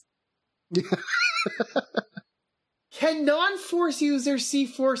questions. Can non-Force users see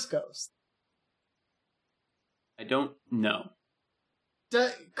Force ghosts? I don't know.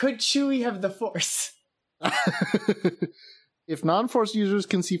 Could Chewie have the Force? If non-Force users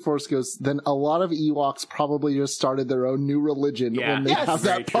can see Force ghosts, then a lot of Ewoks probably just started their own new religion Yeah. when they Yes. have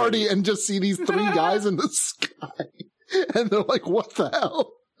Very that party true. and just see these 3 guys in the sky. And they're like, what the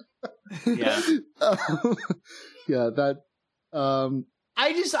hell? Yeah. Yeah, that,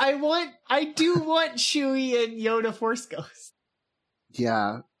 I do want Chewie and Yoda Force Ghost.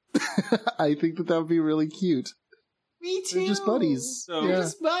 yeah. I think that would be really cute. Me too. They're just buddies. So, They're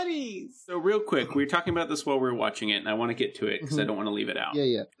just buddies. So real quick, we were talking about this while we were watching it, and I want to get to it because I don't want to leave it out.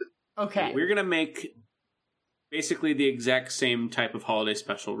 Yeah. Okay. We're going to make basically the exact same type of holiday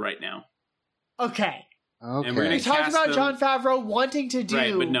special right now. Okay. And we're gonna We talked about them, Jon Favreau wanting to do...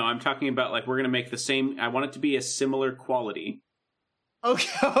 Right, but no, I'm talking about, like, we're going to make the same... I want it to be a similar quality.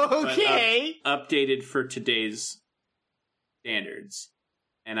 Okay. Updated for today's standards.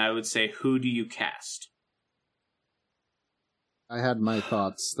 And I would say, who do you cast? I had my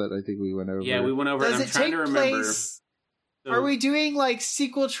thoughts that I think we went over. Yeah, we went over, Does and I'm it trying take to remember. place... So, Are we doing, like,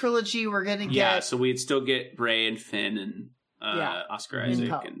 sequel trilogy we're gonna get... Yeah, so we'd still get Bray and Finn and Oscar Isaac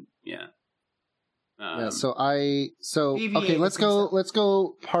Poe. and yeah. Okay, let's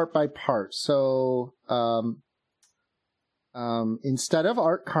go part by part. So, instead of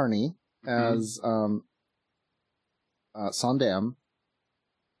Art Carney as Sondam,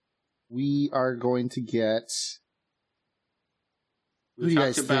 we are going to get. Who do you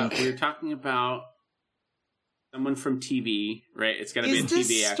guys think? We were talking about someone from TV, right? It's got to be a TV actor. Is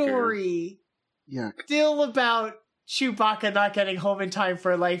this story Yeah. still about Chewbacca not getting home in time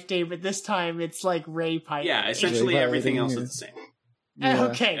for Life Day, but this time it's like Ray piloting? Yeah, essentially Ray everything else piloting, is the same. Yeah.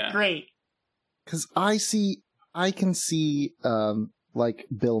 Okay, Yeah. great. Because I can see, like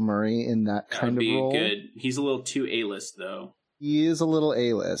Bill Murray in that That kind would of be role. good. He's a little too A-list, though. He is a little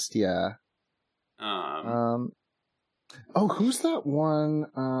A-list, yeah. Who's that one?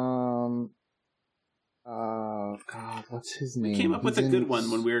 God, what's his name? We came up with He's a good in-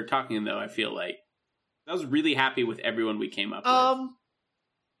 one when we were talking, though, I feel like. I was really happy with everyone we came up with.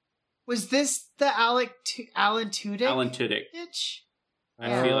 Was this the Alan Tudyk? Alan Tudyk. Bitch?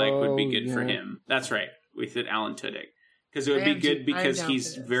 I feel like would be good Oh, for yeah. him. That's right. We said Alan Tudyk. Because it would I be am good I'm because down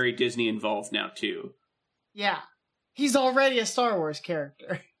he's for this. very Disney involved now, too. Yeah. He's already a Star Wars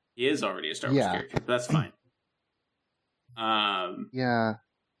character. He is already a Star Wars Yeah. character, but that's fine. Yeah.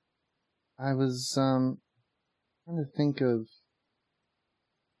 I was trying to think of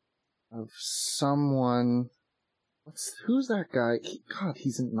someone. Who's that guy? God,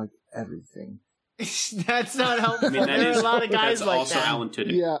 he's in like everything. That's not helpful. I mean, that there is are a lot of guys that's like also that. Alan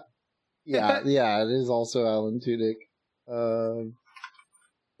Tudyk. Yeah, it is also Alan Tudyk.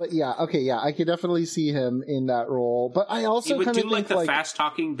 But yeah, okay, yeah, I could definitely see him in that role. But I also He would kind do of like think the fast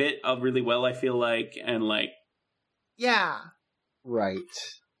talking bit of really well, I feel like, and like Yeah. right.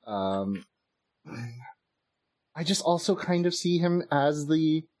 I just also kind of see him as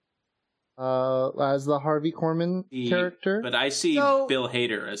the Harvey Korman character. But I see So- Bill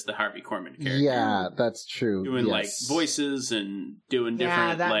Hader as the Harvey Korman character. Yeah, that's true. Doing yes. like voices and doing Yeah,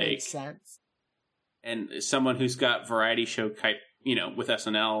 different that like makes sense. and someone who's got variety show type, with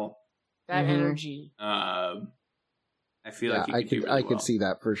SNL. That Mhm. energy. I feel like he I could do could really I could well. see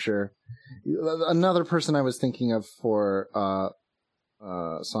that for sure. Another person I was thinking of for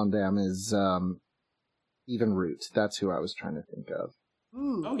Sondam is Stephen Root. That's who I was trying to think of.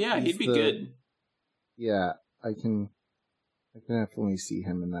 Ooh. Oh yeah, He's he'd be the- good. Yeah, I can definitely see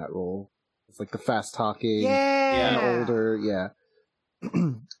him in that role. It's like the fast talking, Yeah. older, yeah.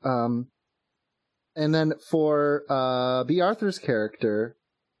 And then for B. Arthur's character,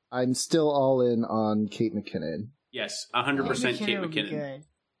 I'm still all in on Kate McKinnon. Yes, 100% Kate would be McKinnon good.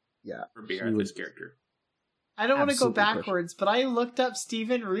 Yeah, for B. she Arthur's would- character. I don't want to go Absolutely push. backwards, but I looked up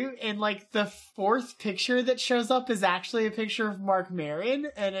Stephen Root, and like the fourth picture that shows up is actually a picture of Mark Maron,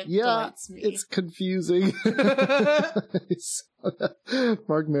 and it Yeah, delights me. it's confusing.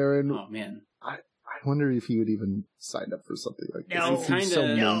 Mark Maron. Oh man, I wonder if he would even sign up for something like this. No, It seems so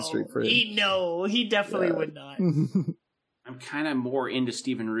kinda- mainstream for him. he definitely Yeah. would not. I'm kind of more into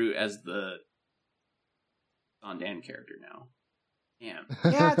Stephen Root as the Sondam character now. Damn.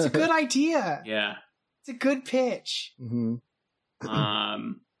 Yeah, it's a good idea. Yeah. It's a good pitch. Mhm.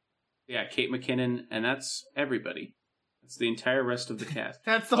 Yeah, Kate McKinnon, and that's everybody. That's the entire rest of the cast.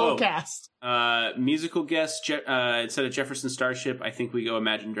 That's the whole Oh. cast. Musical guests, instead of Jefferson Starship, I think we go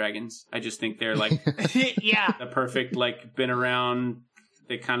Imagine Dragons. I just think they're like Yeah. the perfect, like, been around.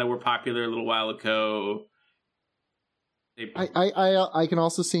 They kind of were popular a little while ago. They, I can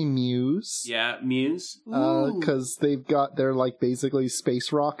also say Muse. yeah, Muse. Ooh. Because they're like basically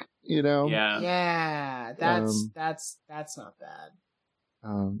space rock, Yeah. Yeah, that's not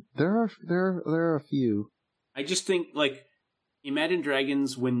bad. There are a few. I just think, like, Imagine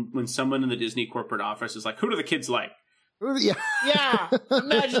Dragons, when someone in the Disney corporate office is like, who do the kids like? Yeah,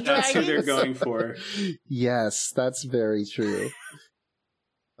 Imagine That's Dragons. who they're going for. Yes, that's very true.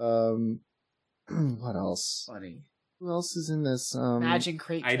 What else? Funny. Who else is in this? Imagine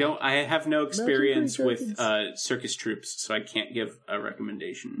Crate. I have no experience Imagine with circus troops, so I can't give a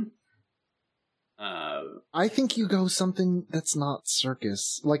recommendation. I think you go something that's not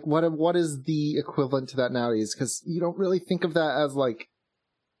circus. Like, what is the equivalent to that nowadays? Because you don't really think of that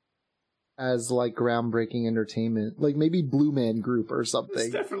as groundbreaking entertainment. Like maybe Blue Man Group or something. It's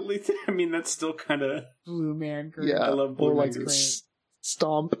definitely. I mean, that's still kind of Blue Man Group. Yeah, I love Blue or Man like Group.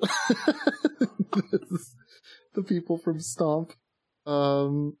 Stomp. The people from Stomp.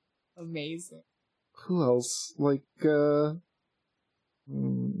 Amazing. Who else? Like, Yeah.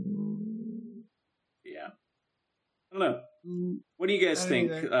 I don't know. What do you guys I don't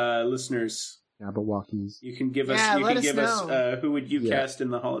think, either. listeners? Jabberwockies. You can give us. Yeah, You let can us give us. know. Who would you Yeah. cast in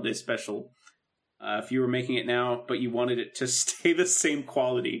the holiday special? If you were making it now, but you wanted it to stay the same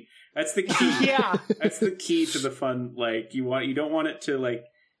quality. That's the key. Yeah. That's the key to the fun. Like you don't want it to like.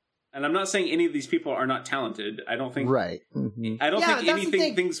 And I'm not saying any of these people are not talented. I don't think. Right. Mm-hmm. I don't Yeah, think that's the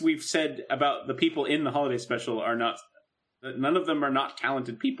thing. things we've said about the people in the holiday special are not. None of them are not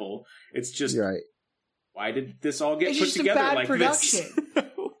talented people. It's just You're right. why did this all get It's put just a together bad like production. this?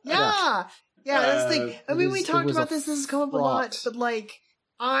 Yeah. That's the thing. I mean, we it talked was about a this has come up a lot, fraught- but like,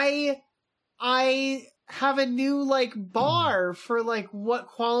 I have a new like bar for like what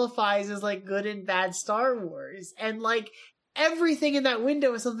qualifies as like good and bad Star Wars, and like everything in that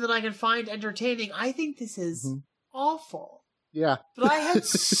window is something that I can find entertaining. I think this is Mhm. awful, Yeah. but I had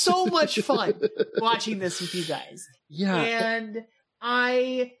so much fun watching this with you guys, Yeah. and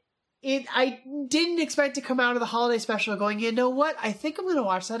I didn't expect to come out of the holiday special going, you know what? I think I'm going to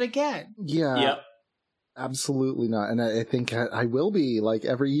watch that again. Yeah. Yep. Absolutely not. And I think I will be like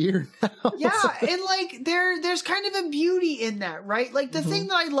every year now. Yeah, and like there's kind of a beauty in that, right? Like the thing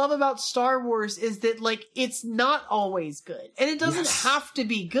that I love about Star Wars is that like it's not always good. And it doesn't Yes. have to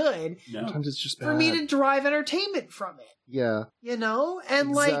be good No. Sometimes it's just bad. for me to derive entertainment from it. Yeah. You know?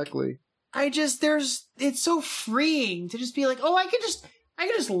 And like Exactly. it's so freeing to just be like, "Oh, I can just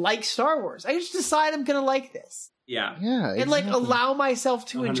like Star Wars. I can just decide I'm going to like this." Yeah. Yeah. And like exactly. allow myself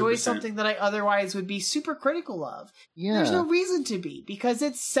to enjoy 100%. something that I otherwise would be super critical of. Yeah. There's no reason to be because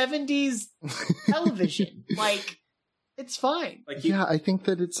it's 70s television. Like, it's fine. Like Yeah, I think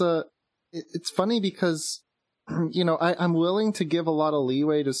that it's funny because, you know, I'm willing to give a lot of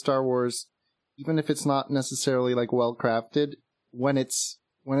leeway to Star Wars, even if it's not necessarily like well crafted, when it's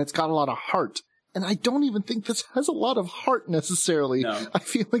got a lot of heart. And I don't even think this has a lot of heart necessarily. No. I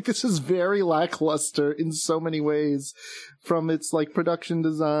feel like this is very lackluster in so many ways, from its like production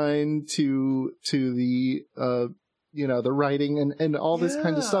design to the you know, the writing and all this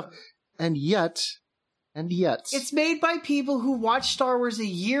kind of Yeah. stuff. And yet It's made by people who watched Star Wars a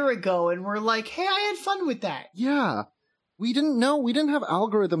year ago and were like, hey, I had fun with that. yeah. We didn't have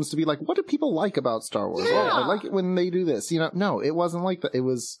algorithms to be like, what do people like about Star Wars? Yeah. Oh, I like it when they do this. You know, no, it wasn't like that. It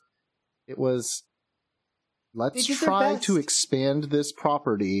was, let's They did their try best. to expand this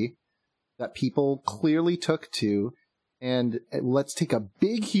property that people clearly took to, and let's take a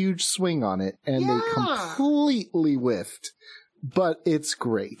big, huge swing on it. And they Yeah. completely whiffed. But it's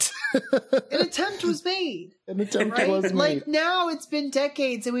great. An attempt was made. An attempt Right? was made. Like now it's been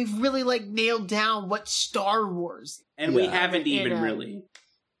decades and we've really like nailed down what Star Wars is. and we Yeah. haven't even And, really.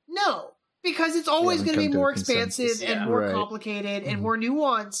 No. Because it's always haven't going to be come to a more consensus. expansive and Yeah. more Right. complicated and Mhm. more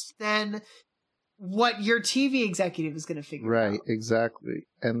nuanced than what your TV executive is going to figure Right, out. exactly.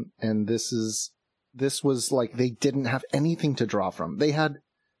 And this was like they didn't have anything to draw from. They had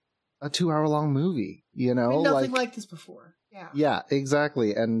a 2-hour long movie, you know? I mean, nothing like this before. Yeah. yeah,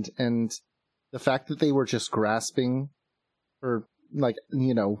 exactly. And the fact that they were just grasping for like,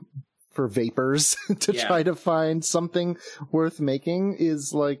 you know, for vapors to Yeah. try to find something worth making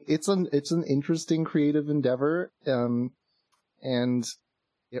is like it's an interesting creative endeavor. And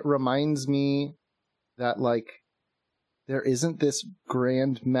it reminds me that like there isn't this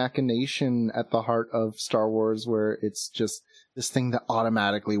grand machination at the heart of Star Wars where it's just this thing that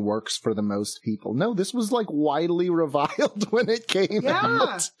automatically works for the most people. No, this was like widely reviled when it came Yeah.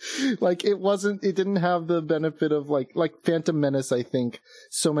 out. Like it didn't have the benefit of like Phantom Menace. I think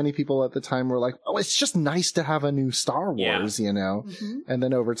so many people at the time were like, oh, it's just nice to have a new Star Wars, you know? Mhm. And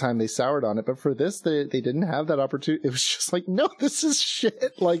then over time they soured on it. But for this, they didn't have that opportunity. It was just like, no, this is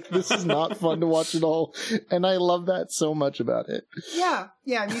shit. Like this is not fun to watch at all. And I love that so much about it. Yeah.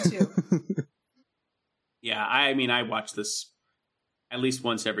 Yeah, me too. Yeah, I mean, I watch this at least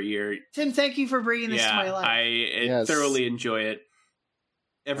once every year. Tim, thank you for bringing this to Yeah, my life. I Yes. thoroughly enjoy it.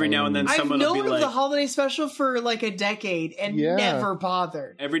 Every now and then someone will be like... I've known of the holiday special for like a decade and never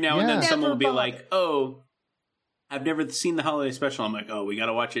bothered. Every now and then someone will be like, oh, I've never seen the holiday special. I'm like, oh, we got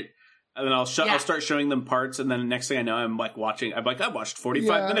to watch it. And then I'll start showing them parts, and then the next thing I know, I'm like watching. I'm like, I watched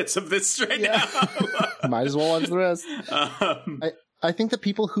 45 minutes of this right now. Might as well watch the rest. I think that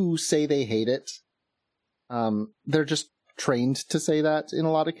people who say they hate it, they're just trained to say that in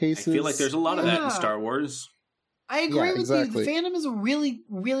a lot of cases. I feel like there's a lot of that in Star Wars. I agree with you. The fandom is really,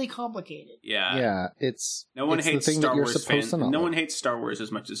 really complicated. Yeah, yeah. No one hates Star Wars fans. No one hates Star Wars as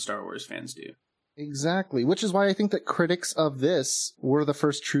much as Star Wars fans do. Exactly, which is why I think that critics of this were the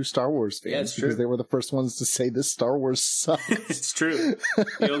first true Star Wars fans, because they were the first ones to say this Star Wars sucks. It's true.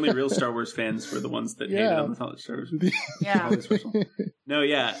 The only real Star Wars fans were the ones that hated on the Star Wars. Yeah. No,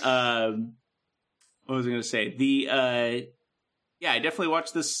 yeah. What was I going to say? I definitely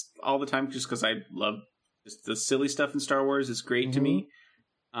watch this all the time just because I love just the silly stuff in Star Wars. Is great to me.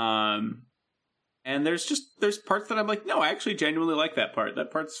 And there's parts that I'm like, no, I actually genuinely like that part. That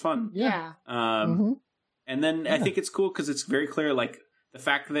part's fun. Yeah. And then I think it's cool because it's very clear, like, the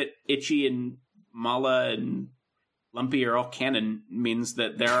fact that Itchy and Mala and Lumpy are all canon means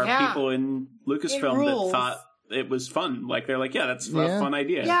that there are people in Lucasfilm that thought it was fun. Like, they're like, yeah, that's a fun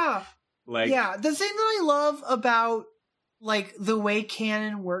idea. Yeah. Like, the thing that I love about, like, the way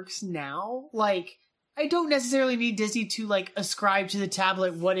canon works now, like, I don't necessarily need Disney to, like, ascribe to the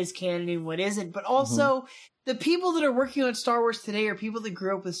tablet what is canon and what isn't, but also the people that are working on Star Wars today are people that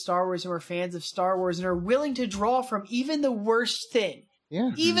grew up with Star Wars and were fans of Star Wars and are willing to draw from even the worst thing,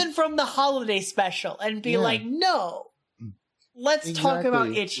 even from the holiday special, and be like, no, let's talk about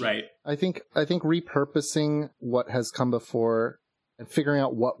Itchy. Right. I think repurposing what has come before and figuring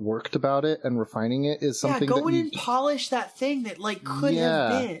out what worked about it and refining it is something go in and polish that thing that, like, could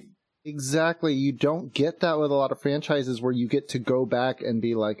have been. Exactly. You don't get that with a lot of franchises where you get to go back and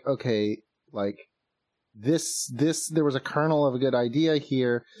be like, okay, like, this, there was a kernel of a good idea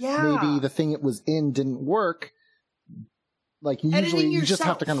here. Yeah. Maybe the thing it was in didn't work. Like, usually you just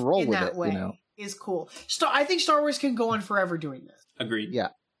have to kind of roll with it, you know? Is cool. I think Star Wars can go on forever doing this. Agreed. Yeah.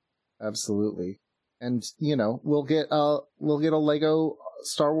 Absolutely. And, you know, we'll get a Lego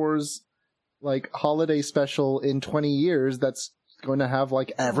Star Wars, like, holiday special in 20 years that's going to have,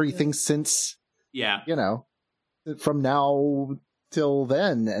 like, everything since, you know, from now till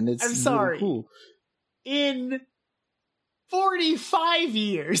then, and it's really cool. In 45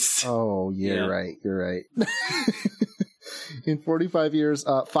 years. Oh, you're right. In 45 years,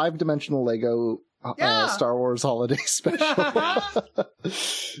 5-dimensional Lego Star Wars holiday special.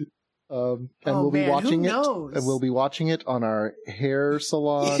 And we'll be watching it. And we'll be watching it on our hair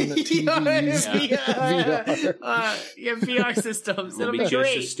salon TVs. VR systems. It'll be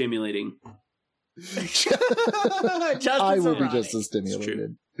just as stimulating. I will be just as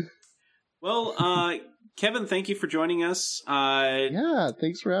stimulated. Well, Kevin, thank you for joining us.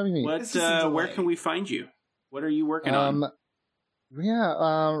 Thanks for having me. Where can we find you? What are you working on?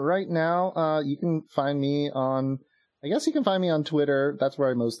 Right now, you can find me on. I guess you can find me on Twitter. That's where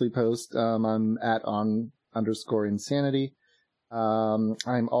I mostly post. I'm at @on_insanity.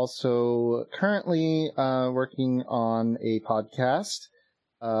 I'm also currently working on a podcast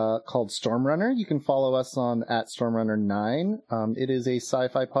called Stormrunner. You can follow us on @Stormrunner9. It is a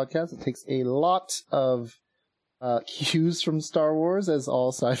sci-fi podcast. It takes a lot of cues from Star Wars, as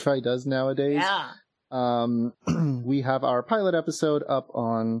all sci-fi does nowadays. Yeah. We have our pilot episode up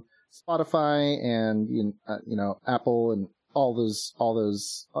on Spotify and you know, Apple and all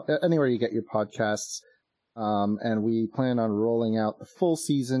those anywhere you get your podcasts, and we plan on rolling out the full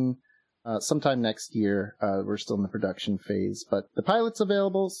season sometime next year. We're still in the production phase, but the pilot's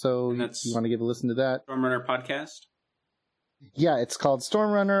available, so if you want to give a listen to that. Stormrunner podcast? Yeah, it's called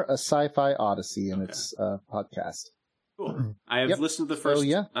Stormrunner, a Sci-Fi Odyssey, and it's a podcast. Cool. I have listened to the first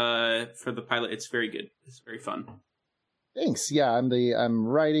for the pilot. It's very good. It's very fun. Thanks. Yeah, I'm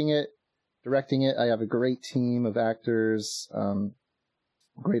writing it, directing it. I have a great team of actors, an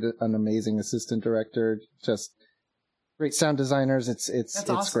amazing assistant director, just great sound designers. It's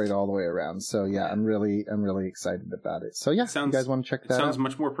awesome. Great all the way around. So yeah, I'm really excited about it. So yeah, you guys want to check that out? Sounds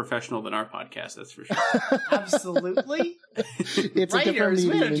much more professional than our podcast, that's for sure. Absolutely. It's a different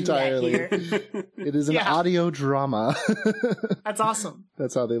medium entirely. It is an audio drama. That's awesome.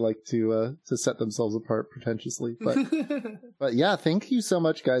 That's how they like to set themselves apart pretentiously. But yeah, thank you so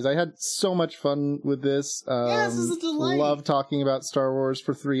much, guys. I had so much fun with this. This is a delight. Love talking about Star Wars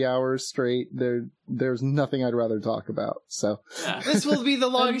for 3 hours straight. There's nothing I'd rather talk about. So this will be the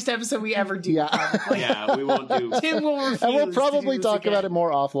longest episode we ever do. Yeah, we won't do. Tim will refuse. And we'll probably talk about it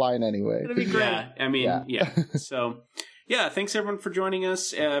more offline anyway. It'll be great. Yeah, I mean, So yeah, thanks everyone for joining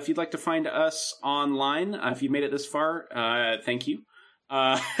us. If you'd like to find us online, if you've made it this far, thank you.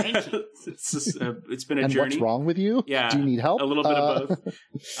 Thank you. It's been a and journey. What's wrong with you? Yeah, do you need help? A little bit of both.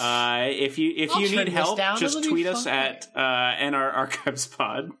 If you need help, just tweet us at NR Archives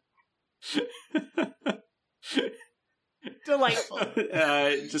Pod. Delightful.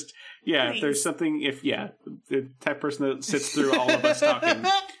 Just if there's something, the type of person that sits through all of us talking.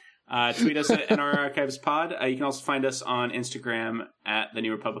 Tweet us at NR Archives Pod. You can also find us on Instagram at the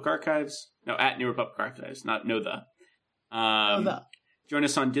New Republic Archives. No, at New Republic Archives, not know the. Join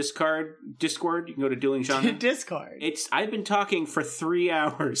us on Discord. You can go to Dueling Genre. Discord. I've been talking for 3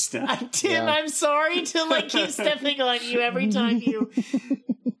 hours now. Tim, I'm sorry to keep stepping on you every time you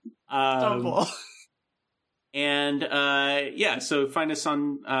stumble. And so find us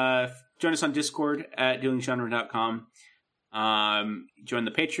on join us on Discord at duelinggenre.com. Join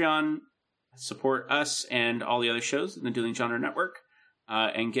the Patreon, support us and all the other shows in the Dueling Genre Network,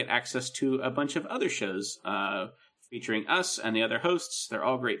 and get access to a bunch of other shows featuring us and the other hosts. They're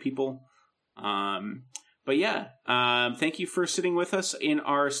all great people. But thank you for sitting with us in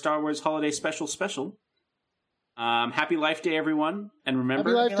our Star Wars Holiday Special. Happy Life Day, everyone. And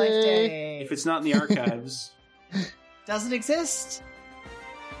remember, Happy Life Day. If it's not in the archives, doesn't exist.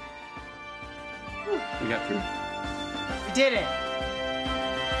 We got through. We did it.